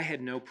I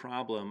had no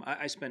problem.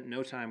 I spent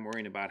no time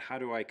worrying about how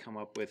do I come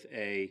up with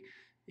a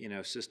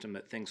system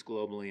that thinks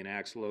globally and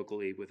acts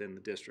locally within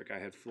the district. I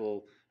had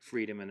full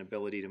freedom and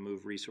ability to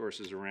move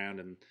resources around,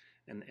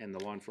 and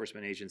the law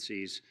enforcement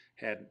agencies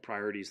had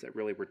priorities that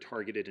really were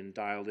targeted and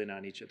dialed in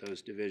on each of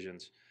those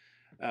divisions.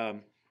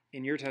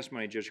 In your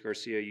testimony, Judge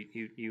Garcia,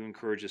 you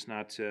encourage us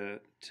not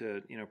to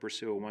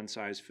pursue a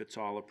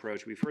one-size-fits-all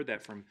approach. We've heard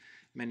that from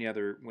many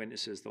other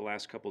witnesses the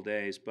last couple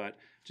days, but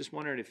just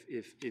wondered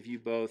if you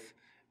both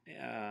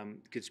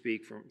could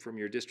speak from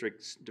your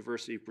district's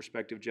diversity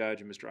perspective,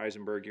 Judge, and Mr.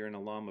 Eisenberg, you're an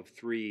alum of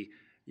 3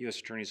 U.S.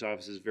 Attorney's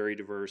offices, very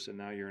diverse, and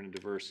now you're in a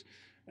diverse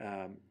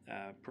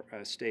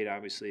state,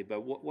 obviously.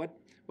 But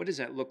what does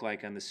that look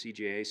like on the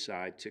CJA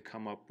side to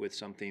come up with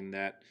something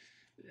that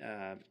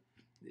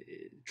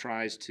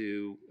tries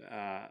to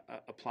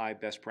apply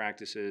best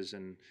practices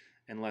and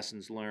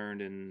lessons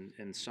learned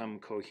and some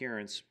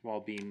coherence while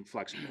being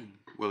flexible?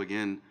 Well,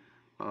 again,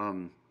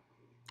 to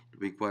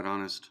be quite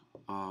honest,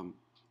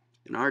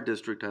 in our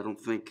district, I don't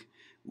think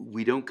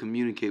we don't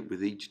communicate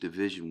with each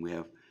division. We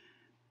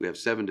have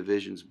 7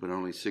 divisions, but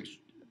only 6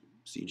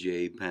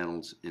 CJA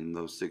panels in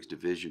those 6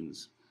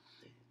 divisions,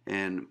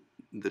 and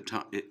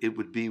it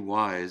would be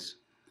wise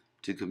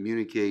to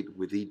communicate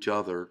with each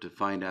other to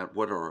find out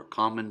what are our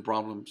common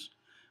problems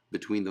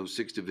between those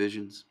 6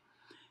 divisions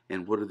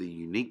and what are the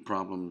unique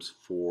problems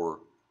for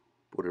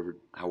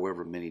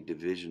however many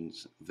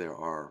divisions there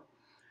are.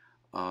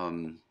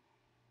 I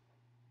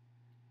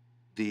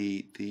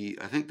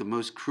think the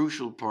most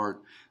crucial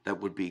part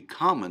that would be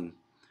common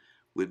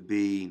would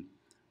be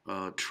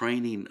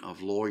training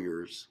of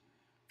lawyers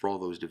for all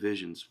those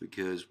divisions,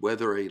 because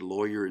whether a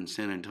lawyer in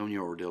San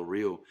Antonio or Del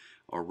Rio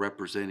are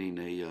representing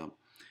on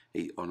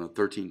a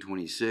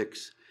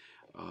 1326,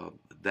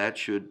 that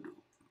should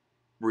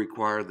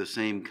require the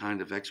same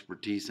kind of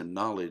expertise and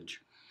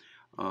knowledge.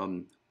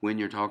 When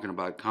you're talking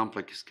about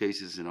complex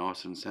cases in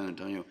Austin, San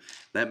Antonio,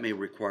 that may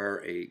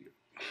require a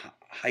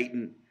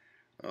heightened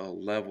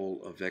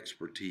level of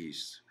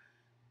expertise.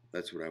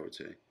 That's what I would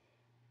say.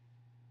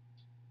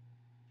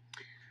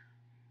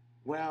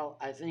 Well,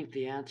 I think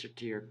the answer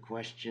to your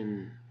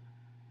question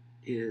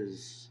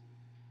is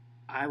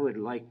I would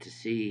like to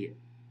see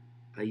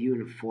a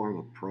uniform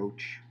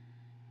approach,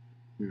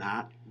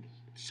 not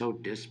so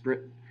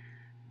disparate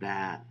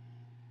that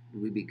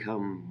we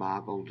become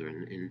boggled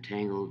and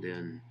entangled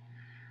in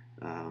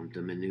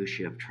the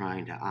minutiae of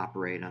trying to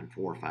operate on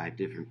 4 or 5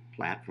 different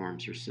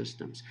platforms or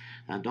systems.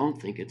 I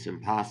don't think it's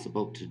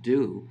impossible to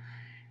do.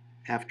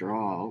 After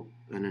all,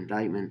 an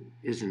indictment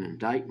is an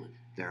indictment.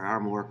 There are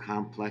more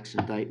complex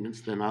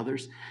indictments than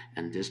others,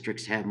 and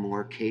districts have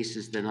more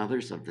cases than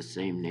others of the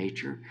same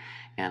nature.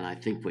 And I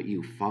think what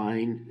you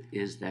find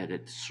is that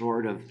it's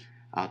sort of,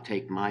 I'll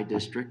take my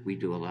district, we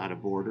do a lot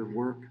of border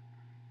work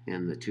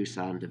in the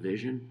Tucson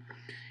division,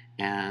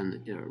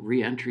 and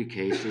re-entry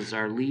cases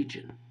are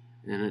legion.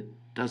 And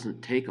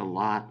doesn't take a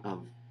lot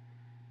of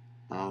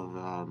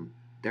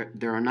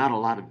there are not a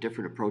lot of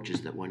different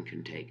approaches that one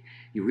can take.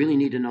 You really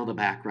need to know the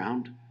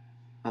background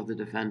of the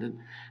defendant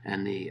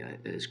and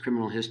his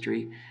criminal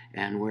history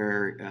and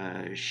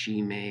where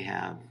she may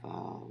have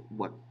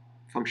what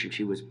function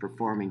she was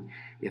performing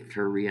if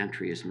her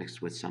reentry is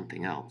mixed with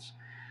something else.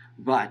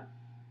 But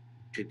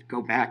to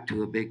go back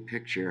to a big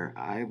picture,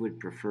 I would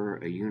prefer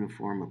a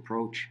uniform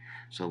approach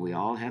so we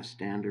all have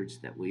standards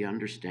that we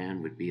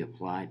understand would be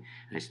applied.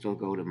 And I still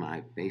go to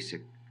my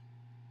basic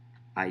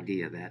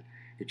idea that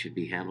it should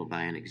be handled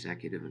by an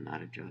executive and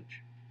not a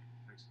judge.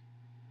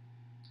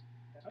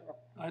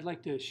 I'd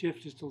like to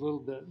shift just a little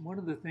bit. One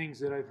of the things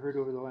that I've heard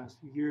over the last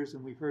few years,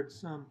 and we've heard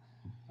some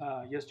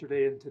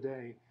yesterday and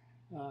today,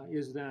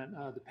 is that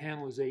the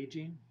panel is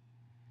aging,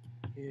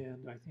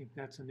 and I think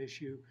that's an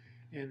issue,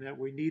 and that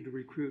we need to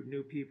recruit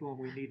new people and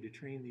we need to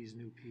train these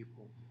new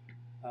people.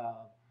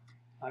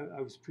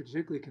 I was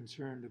particularly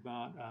concerned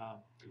about,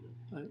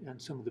 in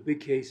some of the big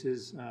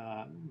cases,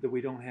 that we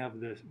don't have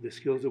the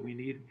skills that we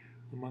need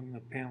among the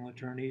panel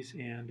attorneys,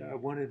 and I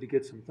wanted to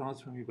get some thoughts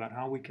from you about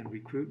how we can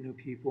recruit new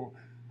people,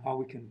 how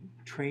we can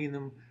train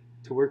them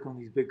to work on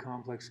these big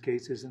complex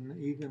cases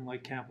and even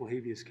like capital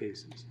habeas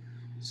cases.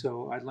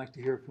 So I'd like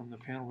to hear from the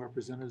panel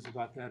representatives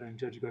about that and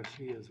Judge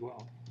Garcia as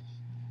well.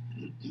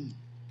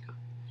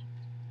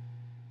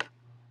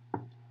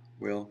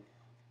 Well,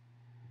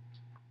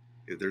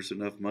 if there's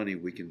enough money,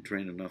 we can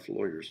train enough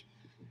lawyers.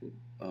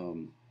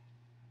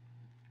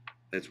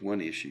 That's one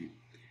issue.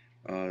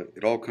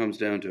 It all comes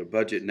down to a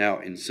budget. Now,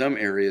 in some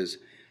areas,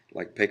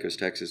 like Pecos,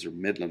 Texas, or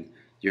Midland,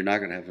 you're not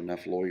going to have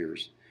enough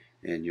lawyers,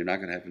 and you're not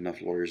going to have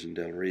enough lawyers in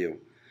Del Rio.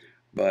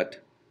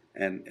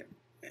 And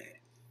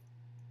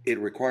it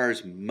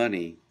requires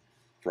money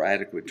for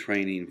adequate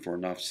training, for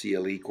enough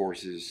CLE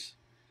courses,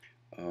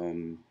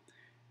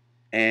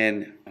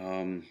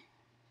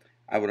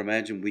 I would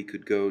imagine we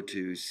could go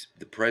to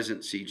the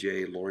present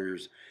CJA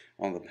lawyers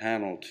on the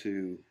panel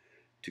to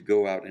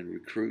go out and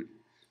recruit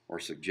or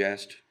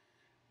suggest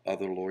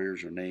other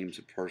lawyers or names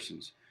of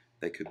persons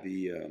that could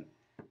be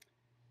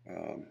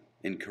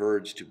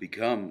encouraged to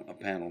become a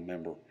panel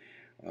member.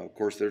 Of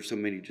course, there's so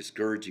many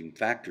discouraging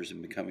factors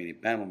in becoming a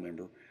panel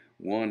member.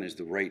 One is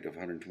the rate of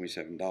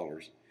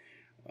 $127.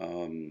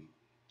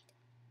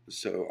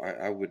 So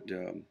I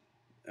would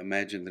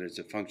imagine that it's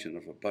a function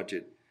of a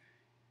budget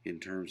in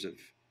terms of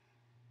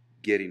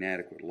getting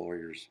adequate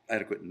lawyers,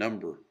 adequate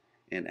number,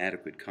 and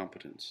adequate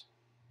competence.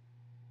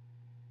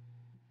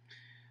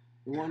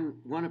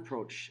 One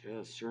approach,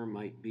 sir,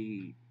 might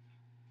be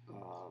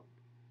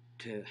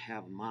to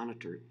have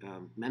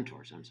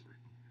mentors. I'm sorry,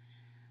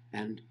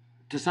 and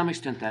to some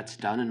extent that's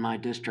done in my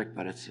district,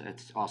 but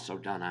it's also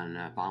done on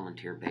a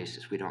volunteer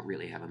basis. We don't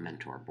really have a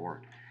mentor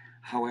board.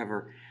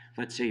 However,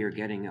 let's say you're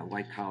getting a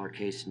white collar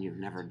case and you've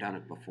never done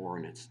it before,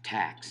 and it's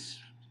tax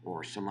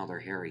or some other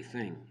hairy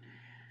thing.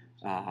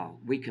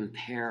 We can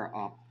pair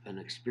up an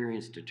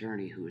experienced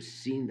attorney who has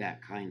seen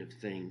that kind of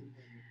thing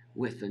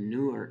with a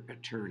newer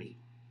attorney.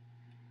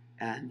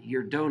 And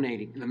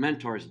the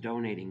mentor is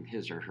donating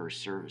his or her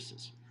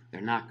services.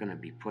 They're not going to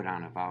be put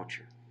on a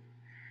voucher.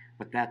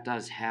 But that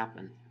does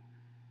happen.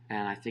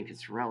 And I think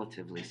it's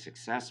relatively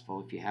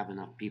successful if you have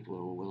enough people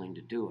who are willing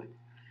to do it.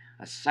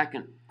 A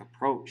second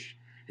approach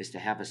is to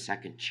have a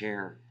second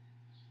chair.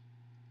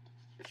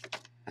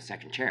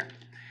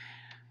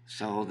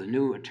 So the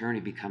new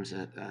attorney becomes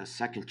a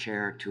second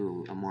chair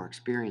to a more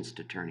experienced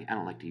attorney. I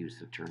don't like to use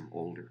the term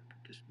older,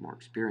 but just more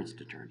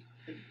experienced attorney.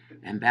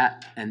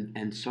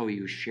 And so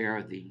you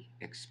share the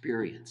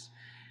experience.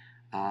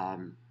 I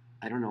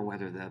don't know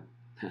whether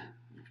it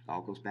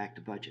all goes back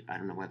to budget. I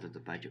don't know whether the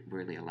budget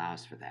really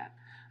allows for that.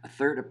 A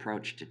third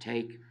approach to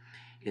take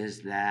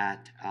is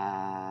that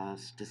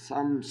to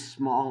some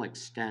small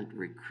extent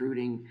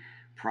recruiting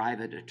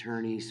private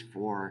attorneys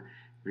for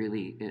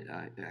really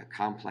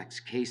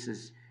complex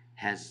cases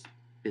has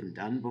been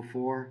done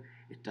before.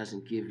 It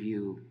doesn't give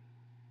you,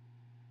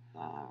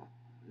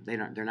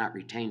 they're not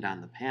retained on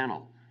the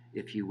panel,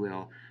 if you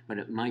will, but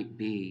it might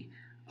be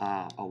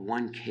a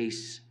one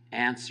case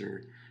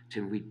answer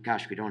to, we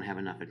don't have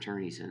enough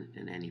attorneys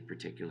in any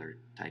particular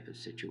type of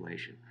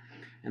situation.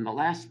 And the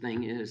last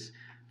thing is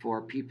for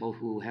people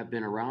who have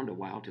been around a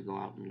while to go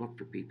out and look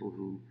for people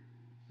who,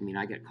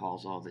 I get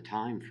calls all the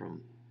time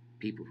from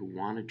people who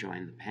want to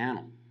join the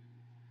panel.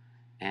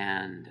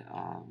 And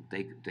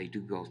they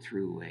do go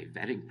through a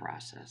vetting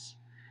process.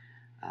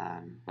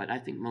 But I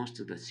think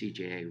most of the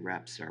CJA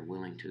reps are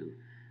willing to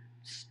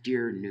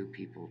steer new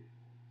people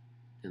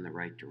in the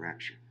right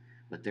direction.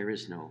 But there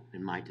is no,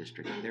 in my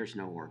district, there's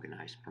no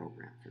organized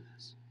program for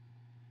this.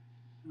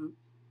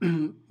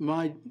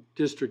 My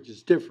district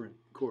is different,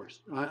 of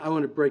course. I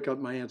want to break up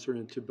my answer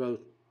into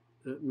both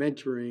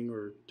mentoring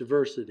or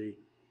diversity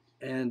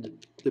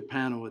and the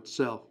panel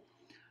itself.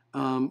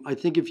 I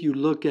think if you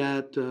look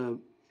at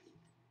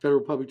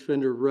Federal Public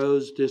Defender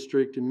Rose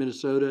District in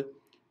Minnesota,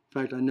 in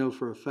fact, I know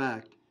for a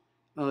fact,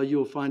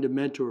 you'll find a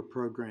mentor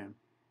program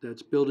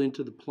that's built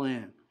into the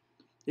plan.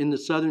 In the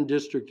Southern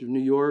District of New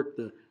York,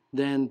 the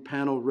then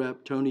panel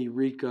rep Tony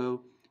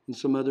Rico and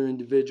some other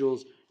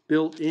individuals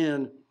built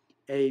in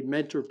a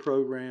mentor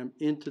program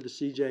into the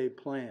CJA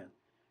plan.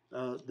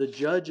 The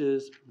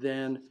judges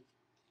then,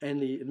 and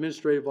the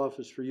Administrative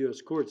Office for U.S.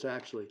 Courts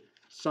actually,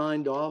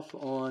 signed off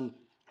on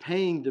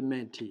paying the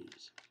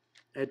mentees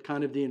at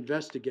kind of the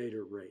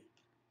investigator rate.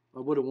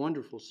 What a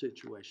wonderful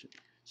situation.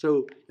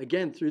 So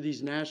again, through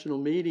these national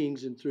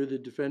meetings and through the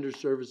Defender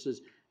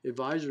Services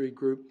Advisory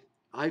Group,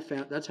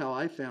 that's how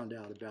I found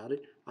out about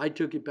it. I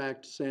took it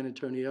back to San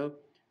Antonio.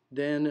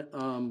 Then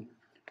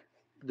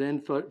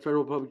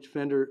Federal Public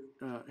Defender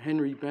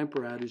Henry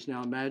Bemperat, who's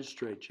now a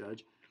magistrate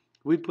judge,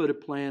 we put a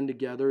plan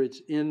together.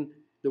 It's in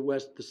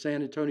the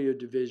San Antonio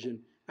division.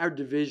 Our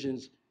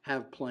divisions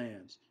have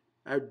plans.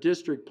 Our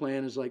district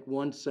plan is like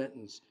one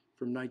sentence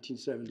from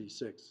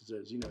 1976. It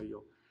says,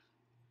 you'll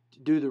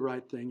do the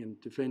right thing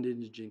and defend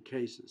indigent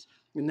cases.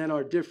 And then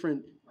our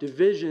different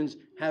divisions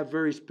have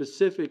very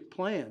specific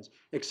plans,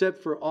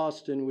 except for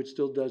Austin, which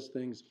still does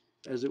things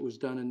as it was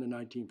done in the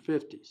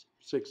 1950s,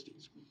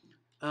 60s.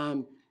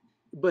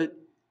 But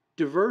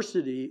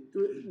diversity,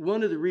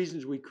 one of the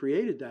reasons we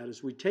created that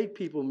is we take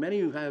people, many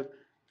who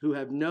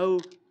have no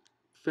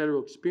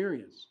federal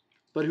experience,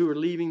 but who are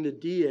leaving the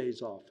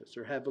DA's office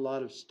or have a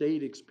lot of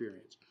state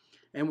experience.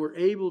 And we're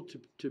able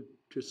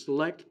to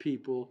select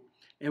people,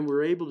 and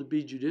we're able to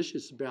be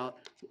judicious about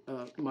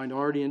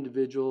minority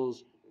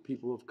individuals,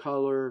 people of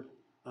color,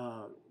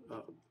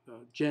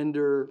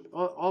 gender,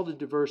 all the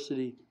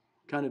diversity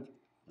kind of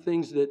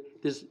things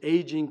that this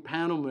aging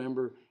panel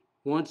member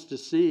wants to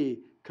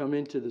see come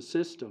into the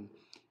system.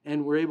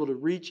 And we're able to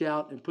reach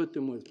out and put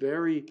them with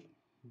very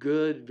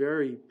good,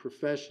 very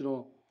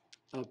professional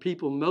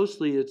people.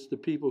 Mostly it's the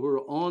people who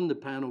are on the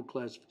panel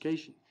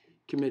classification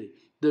committee.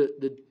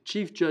 The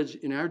chief judge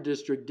in our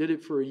district did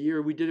it for a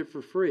year. We did it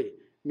for free,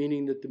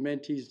 meaning that the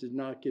mentees did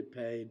not get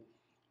paid.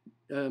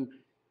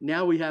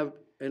 Now we have,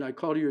 and I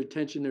call to your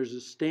attention, there's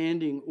a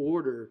standing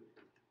order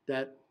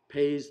that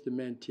pays the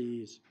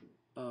mentees,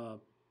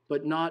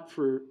 but not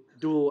for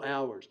dual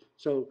hours.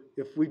 So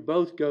if we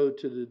both go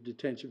to the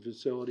detention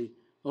facility,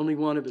 only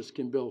one of us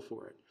can bill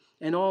for it.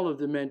 And all of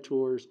the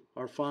mentors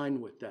are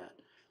fine with that.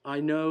 I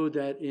know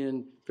that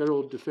in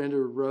Federal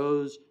Defender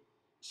Rowe's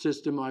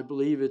system, I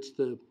believe it's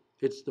the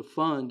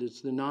fund,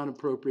 it's the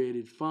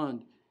non-appropriated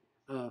fund,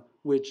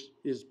 which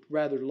is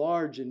rather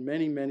large in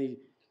many, many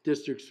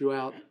districts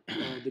throughout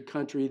the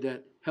country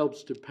that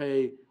helps to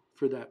pay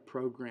for that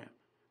program.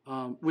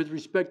 With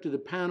respect to the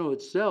panel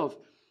itself,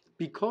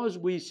 because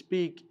we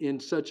speak in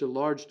such a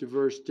large,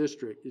 diverse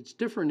district, it's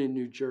different in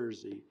New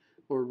Jersey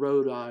or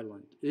Rhode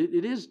Island.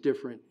 It is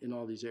different in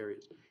all these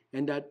areas,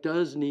 and that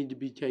does need to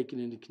be taken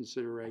into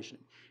consideration.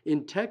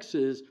 In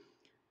Texas,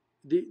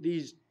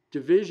 these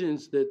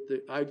divisions that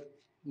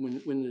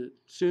when the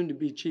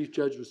soon-to-be chief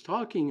judge was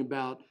talking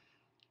about,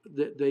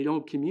 that they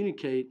don't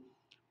communicate,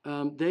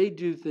 they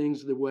do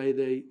things the way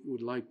they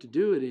would like to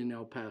do it in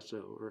El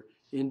Paso or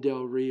in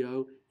Del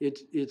Rio.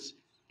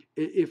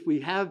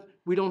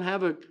 We don't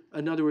have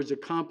in other words, a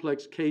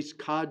complex case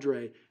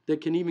cadre that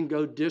can even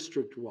go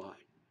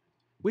district-wide.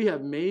 We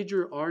have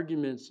major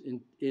arguments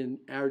in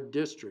our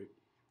district,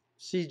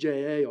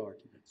 CJA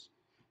arguments.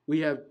 We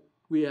have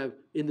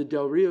in the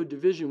Del Rio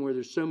division where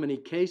there's so many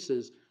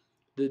cases,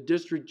 the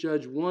district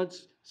judge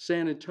wants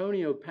San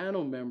Antonio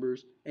panel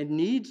members and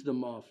needs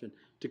them often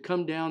to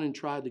come down and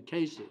try the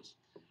cases.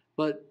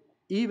 But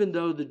even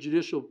though the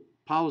Judicial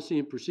Policy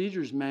and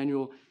Procedures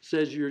Manual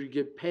says you're to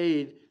get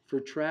paid for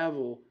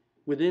travel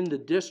within the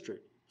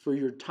district for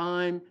your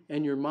time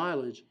and your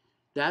mileage,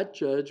 that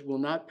judge will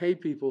not pay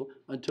people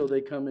until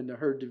they come into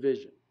her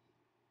division.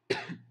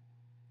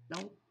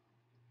 Now,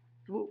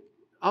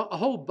 a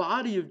whole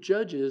body of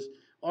judges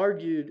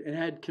argued and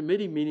had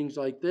committee meetings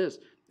like this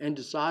and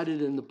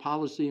decided in the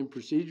Policy and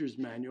Procedures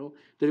Manual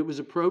that it was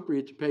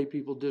appropriate to pay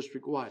people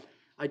district-wide.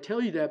 I tell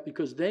you that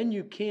because then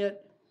you can't,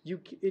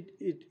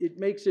 it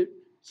makes it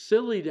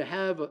silly to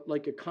have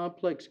a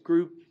complex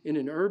group in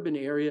an urban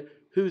area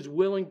who's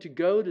willing to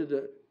go to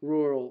the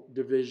rural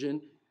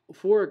division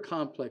for a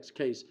complex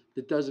case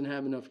that doesn't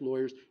have enough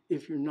lawyers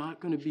if you're not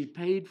going to be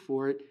paid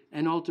for it,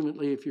 and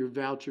ultimately if your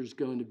voucher is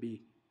going to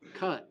be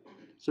cut.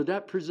 So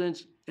that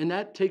presents, and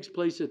that takes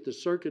place at the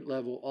circuit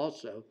level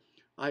also.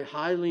 I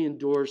highly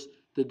endorse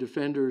the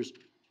defender's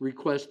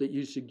request that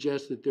you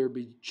suggest that there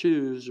be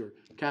CHUs or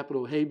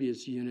capital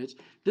habeas units.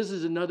 This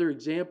is another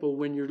example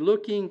when you're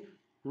looking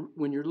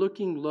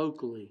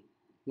locally,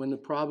 when the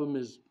problem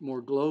is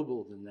more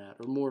global than that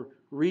or more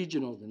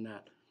regional than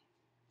that.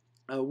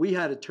 We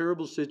had a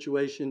terrible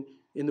situation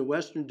in the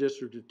Western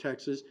District of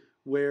Texas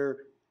where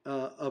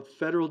a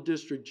federal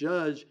district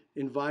judge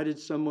invited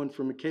someone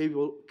from a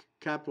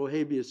capital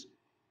habeas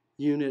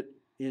unit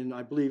in,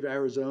 I believe,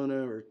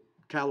 Arizona or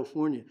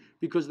California,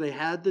 because they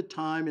had the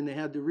time and they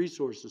had the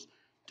resources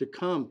to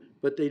come,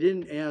 but they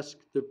didn't ask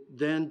the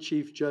then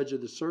chief judge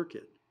of the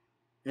circuit.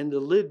 And the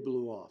lid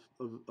blew off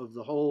of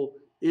the whole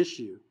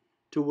issue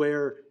to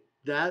where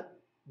that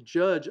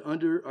judge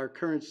under our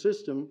current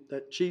system,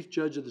 that chief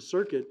judge of the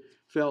circuit,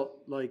 felt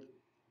like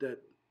that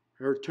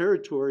her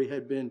territory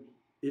had been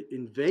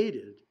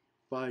invaded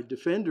by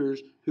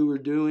defenders who are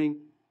doing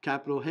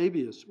capital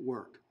habeas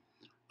work.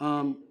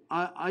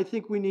 I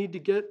think we need to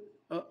get,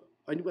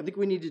 I think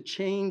we need to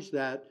change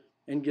that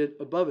and get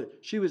above it.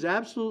 She was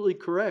absolutely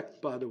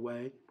correct, by the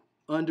way,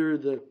 under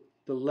the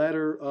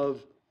letter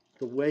of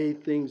the way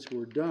things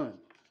were done,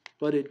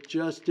 but it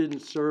just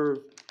didn't serve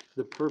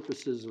the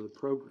purposes of the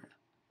program.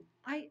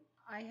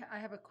 I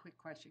have a quick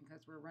question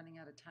because we're running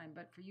out of time,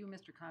 but for you,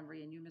 Mr.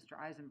 Convery, and you, Mr.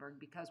 Eisenberg,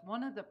 because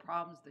one of the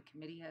problems the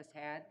committee has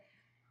had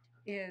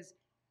is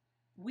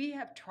we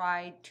have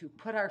tried to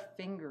put our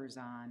fingers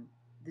on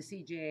the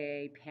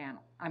CJA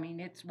panel. I mean,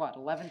 it's what,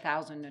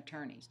 11,000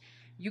 attorneys.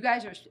 You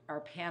guys are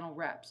panel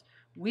reps.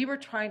 We were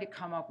trying to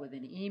come up with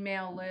an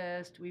email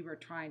list. We were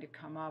trying to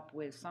come up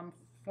with some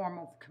form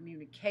of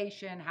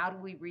communication. How do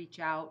we reach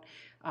out?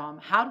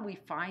 How do we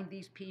find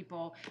these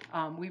people?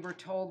 We were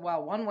told,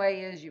 well, one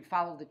way is you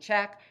follow the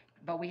check,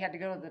 but we had to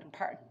go to the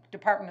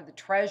Department of the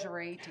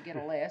Treasury to get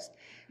a list.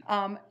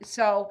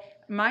 So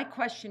my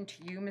question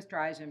to you, Mr.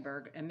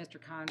 Eisenberg and Mr.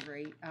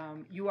 Convery,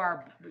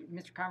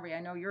 Mr. Convery,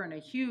 I know you're in a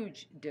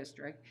huge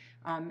district,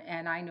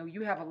 and I know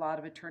you have a lot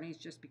of attorneys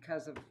just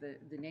because of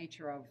the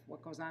nature of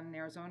what goes on in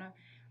Arizona.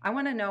 I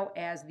want to know,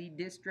 as the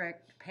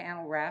district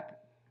panel rep,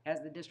 as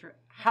the district,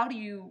 how do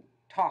you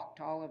talk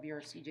to all of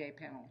your CJA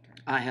panel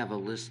attorneys? I have a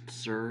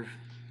listserv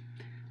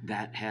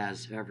that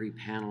has every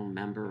panel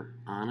member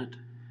on it,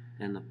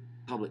 and the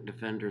public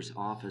defender's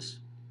office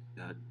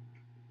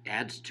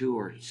adds to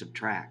or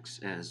subtracts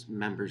as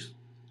members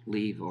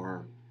leave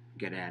or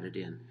get added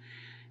in.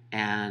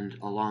 And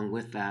along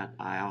with that,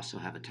 I also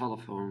have a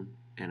telephone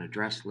and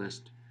address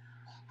list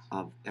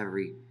of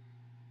every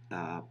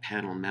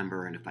panel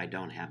member, and if I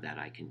don't have that,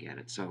 I can get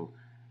it. So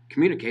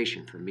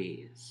communication for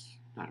me is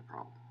not a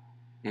problem.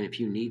 And if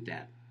you need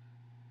that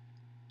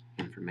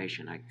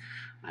information,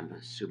 I'm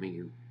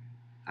assuming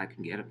I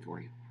can get it for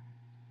you.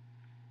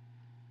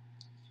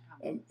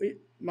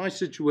 My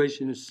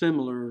situation is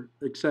similar,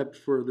 except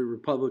for the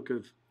Republic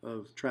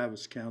of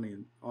Travis County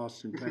in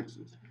Austin,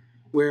 Texas,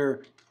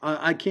 where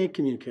I can't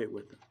communicate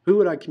with them. Who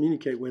would I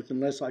communicate with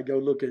unless I go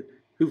look at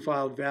who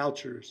filed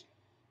vouchers,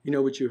 you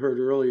know, which you heard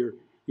earlier,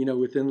 you know,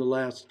 within the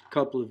last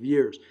couple of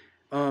years.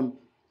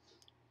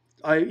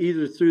 I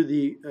either through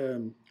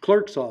the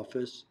clerk's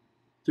office,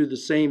 through the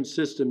same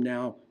system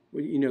now,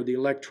 you know, the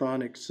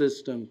electronic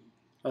system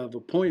of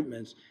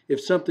appointments, if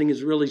something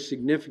is really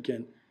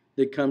significant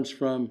that comes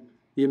from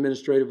the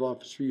Administrative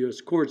Office for U.S.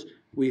 Courts,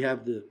 we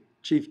have the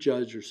chief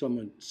judge or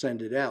someone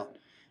send it out.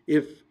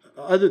 If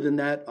other than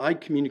that, I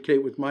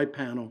communicate with my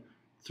panel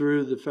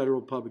through the federal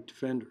public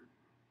defender.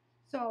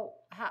 So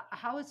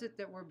how is it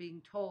that we're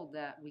being told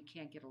that we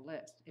can't get a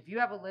list? If you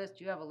have a list,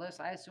 you have a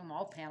list. I assume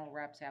all panel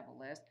reps have a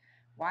list.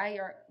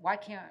 Why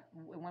can't,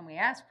 when we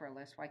ask for a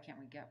list, why can't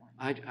we get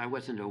one? I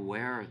wasn't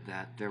aware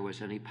that there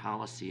was any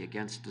policy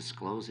against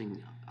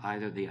disclosing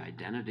either the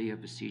identity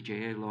of a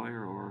CJA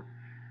lawyer or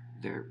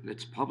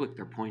it's public,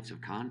 their points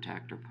of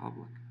contact are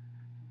public.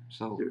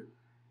 So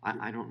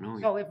I don't know.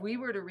 So if we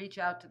were to reach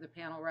out to the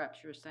panel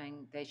reps, you're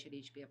saying they should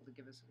each be able to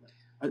give us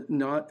a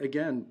list?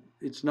 Again,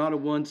 it's not a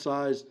one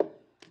size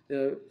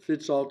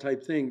fits all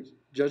type thing.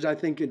 Judge, I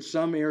think in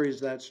some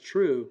areas that's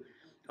true.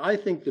 I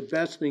think the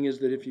best thing is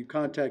that if you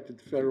contacted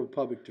the federal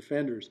public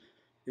defenders,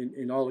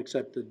 in all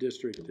except the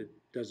district that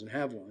doesn't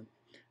have one,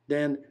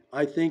 then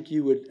I think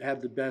you would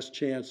have the best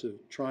chance of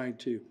trying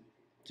to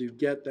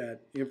get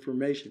that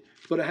information.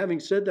 But having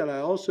said that, I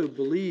also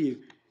believe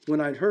when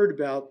I'd heard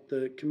about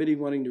the committee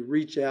wanting to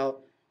reach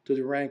out to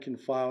the rank and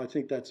file, I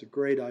think that's a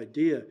great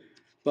idea.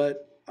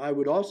 But I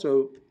would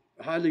also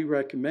highly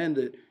recommend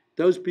that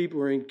those people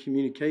are in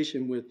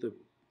communication with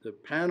the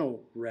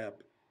panel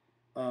rep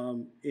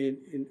on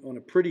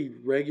a pretty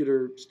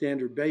regular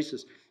standard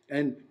basis.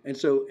 And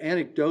so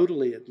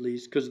anecdotally, at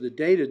least, because the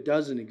data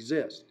doesn't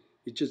exist,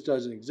 it just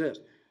doesn't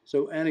exist.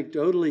 So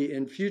anecdotally,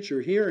 in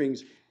future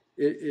hearings,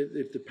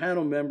 if the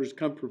panel members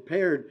come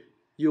prepared,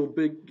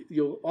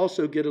 you'll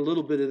also get a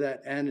little bit of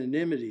that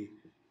anonymity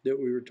that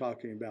we were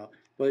talking about.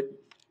 But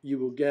you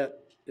will get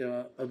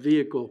a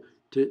vehicle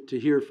to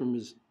hear from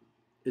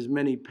as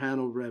many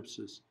panel reps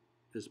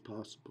as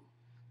possible.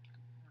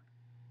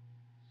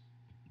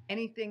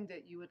 Anything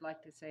that you would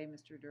like to say,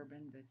 Mr.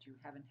 Durbin, that you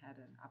haven't had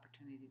an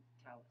opportunity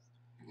to tell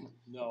us?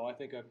 No, I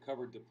think I've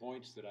covered the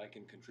points that I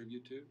can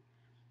contribute to.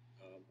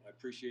 I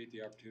appreciate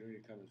the opportunity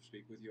to come and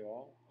speak with you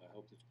all. I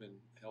hope it's been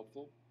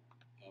helpful,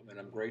 and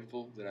I'm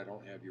grateful that I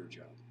don't have your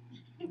job.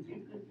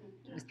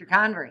 Mr.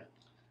 Convery.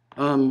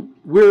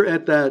 We're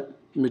at that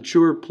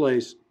mature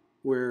place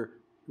where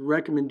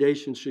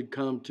recommendations should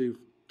come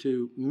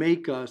to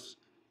make us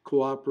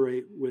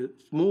cooperate with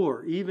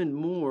more, even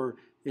more,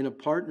 in a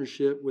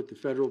partnership with the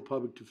federal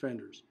public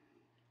defenders.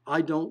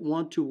 I don't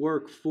want to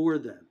work for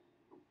them,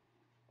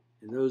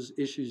 and those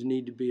issues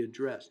need to be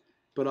addressed.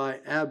 But I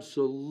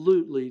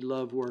absolutely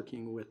love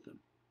working with them.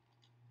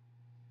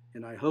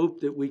 And I hope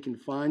that we can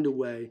find a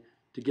way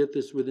to get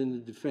this within the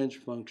defense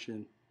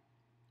function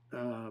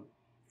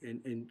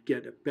and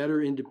get a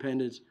better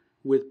independence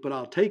but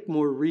I'll take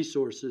more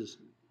resources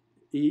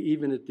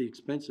even at the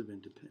expense of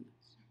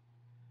independence.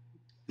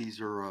 These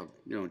are,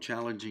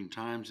 challenging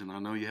times, and I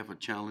know you have a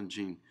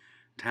challenging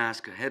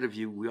task ahead of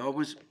you. We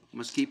always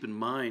must keep in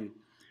mind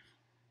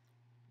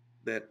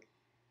that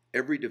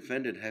every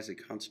defendant has a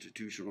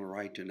constitutional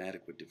right to an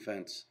adequate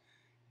defense,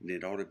 and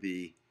it ought to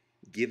be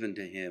given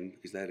to him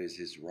because that is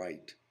his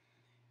right.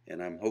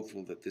 And I'm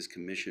hopeful that this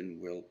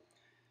commission will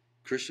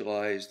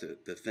crystallize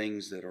the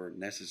things that are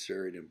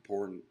necessary and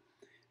important,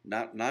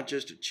 not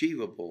just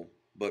achievable,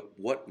 but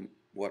what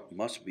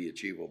must be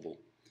achievable.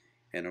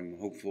 And I'm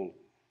hopeful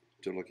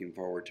to looking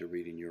forward to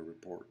reading your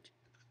report.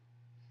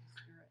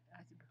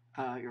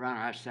 Your Honor,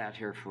 I've sat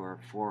here for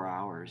 4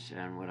 hours,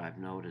 and what I've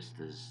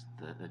noticed is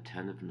the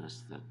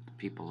attentiveness that the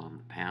people on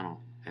the panel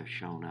have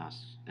shown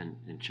us and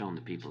shown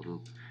the people who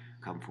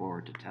come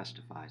forward to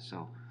testify.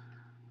 So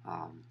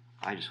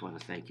I just want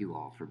to thank you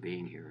all for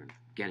being here and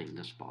getting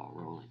this ball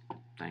rolling.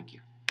 Thank you.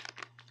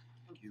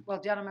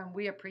 Well, gentlemen,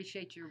 we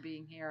appreciate your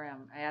being here.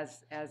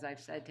 As I've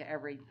said to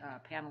every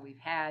panel we've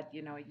had,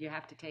 you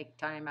have to take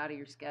time out of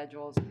your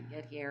schedules to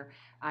get here.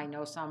 I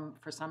know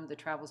for some the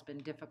travel's been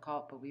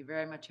difficult, but we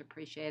very much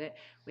appreciate it.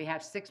 We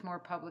have 6 more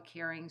public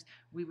hearings.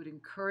 We would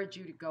encourage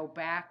you to go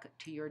back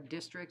to your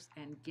districts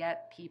and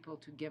get people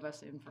to give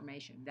us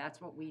information. That's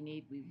what we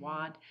need, we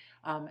want.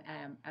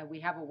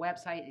 We have a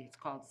website. It's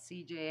called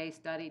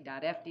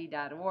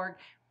cjastudy.fd.org.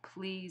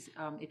 Please,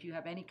 if you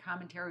have any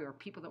commentary or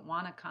people that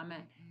want to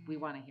comment, we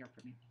want to hear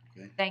from you.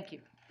 Okay. Thank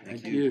you.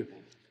 Thank you.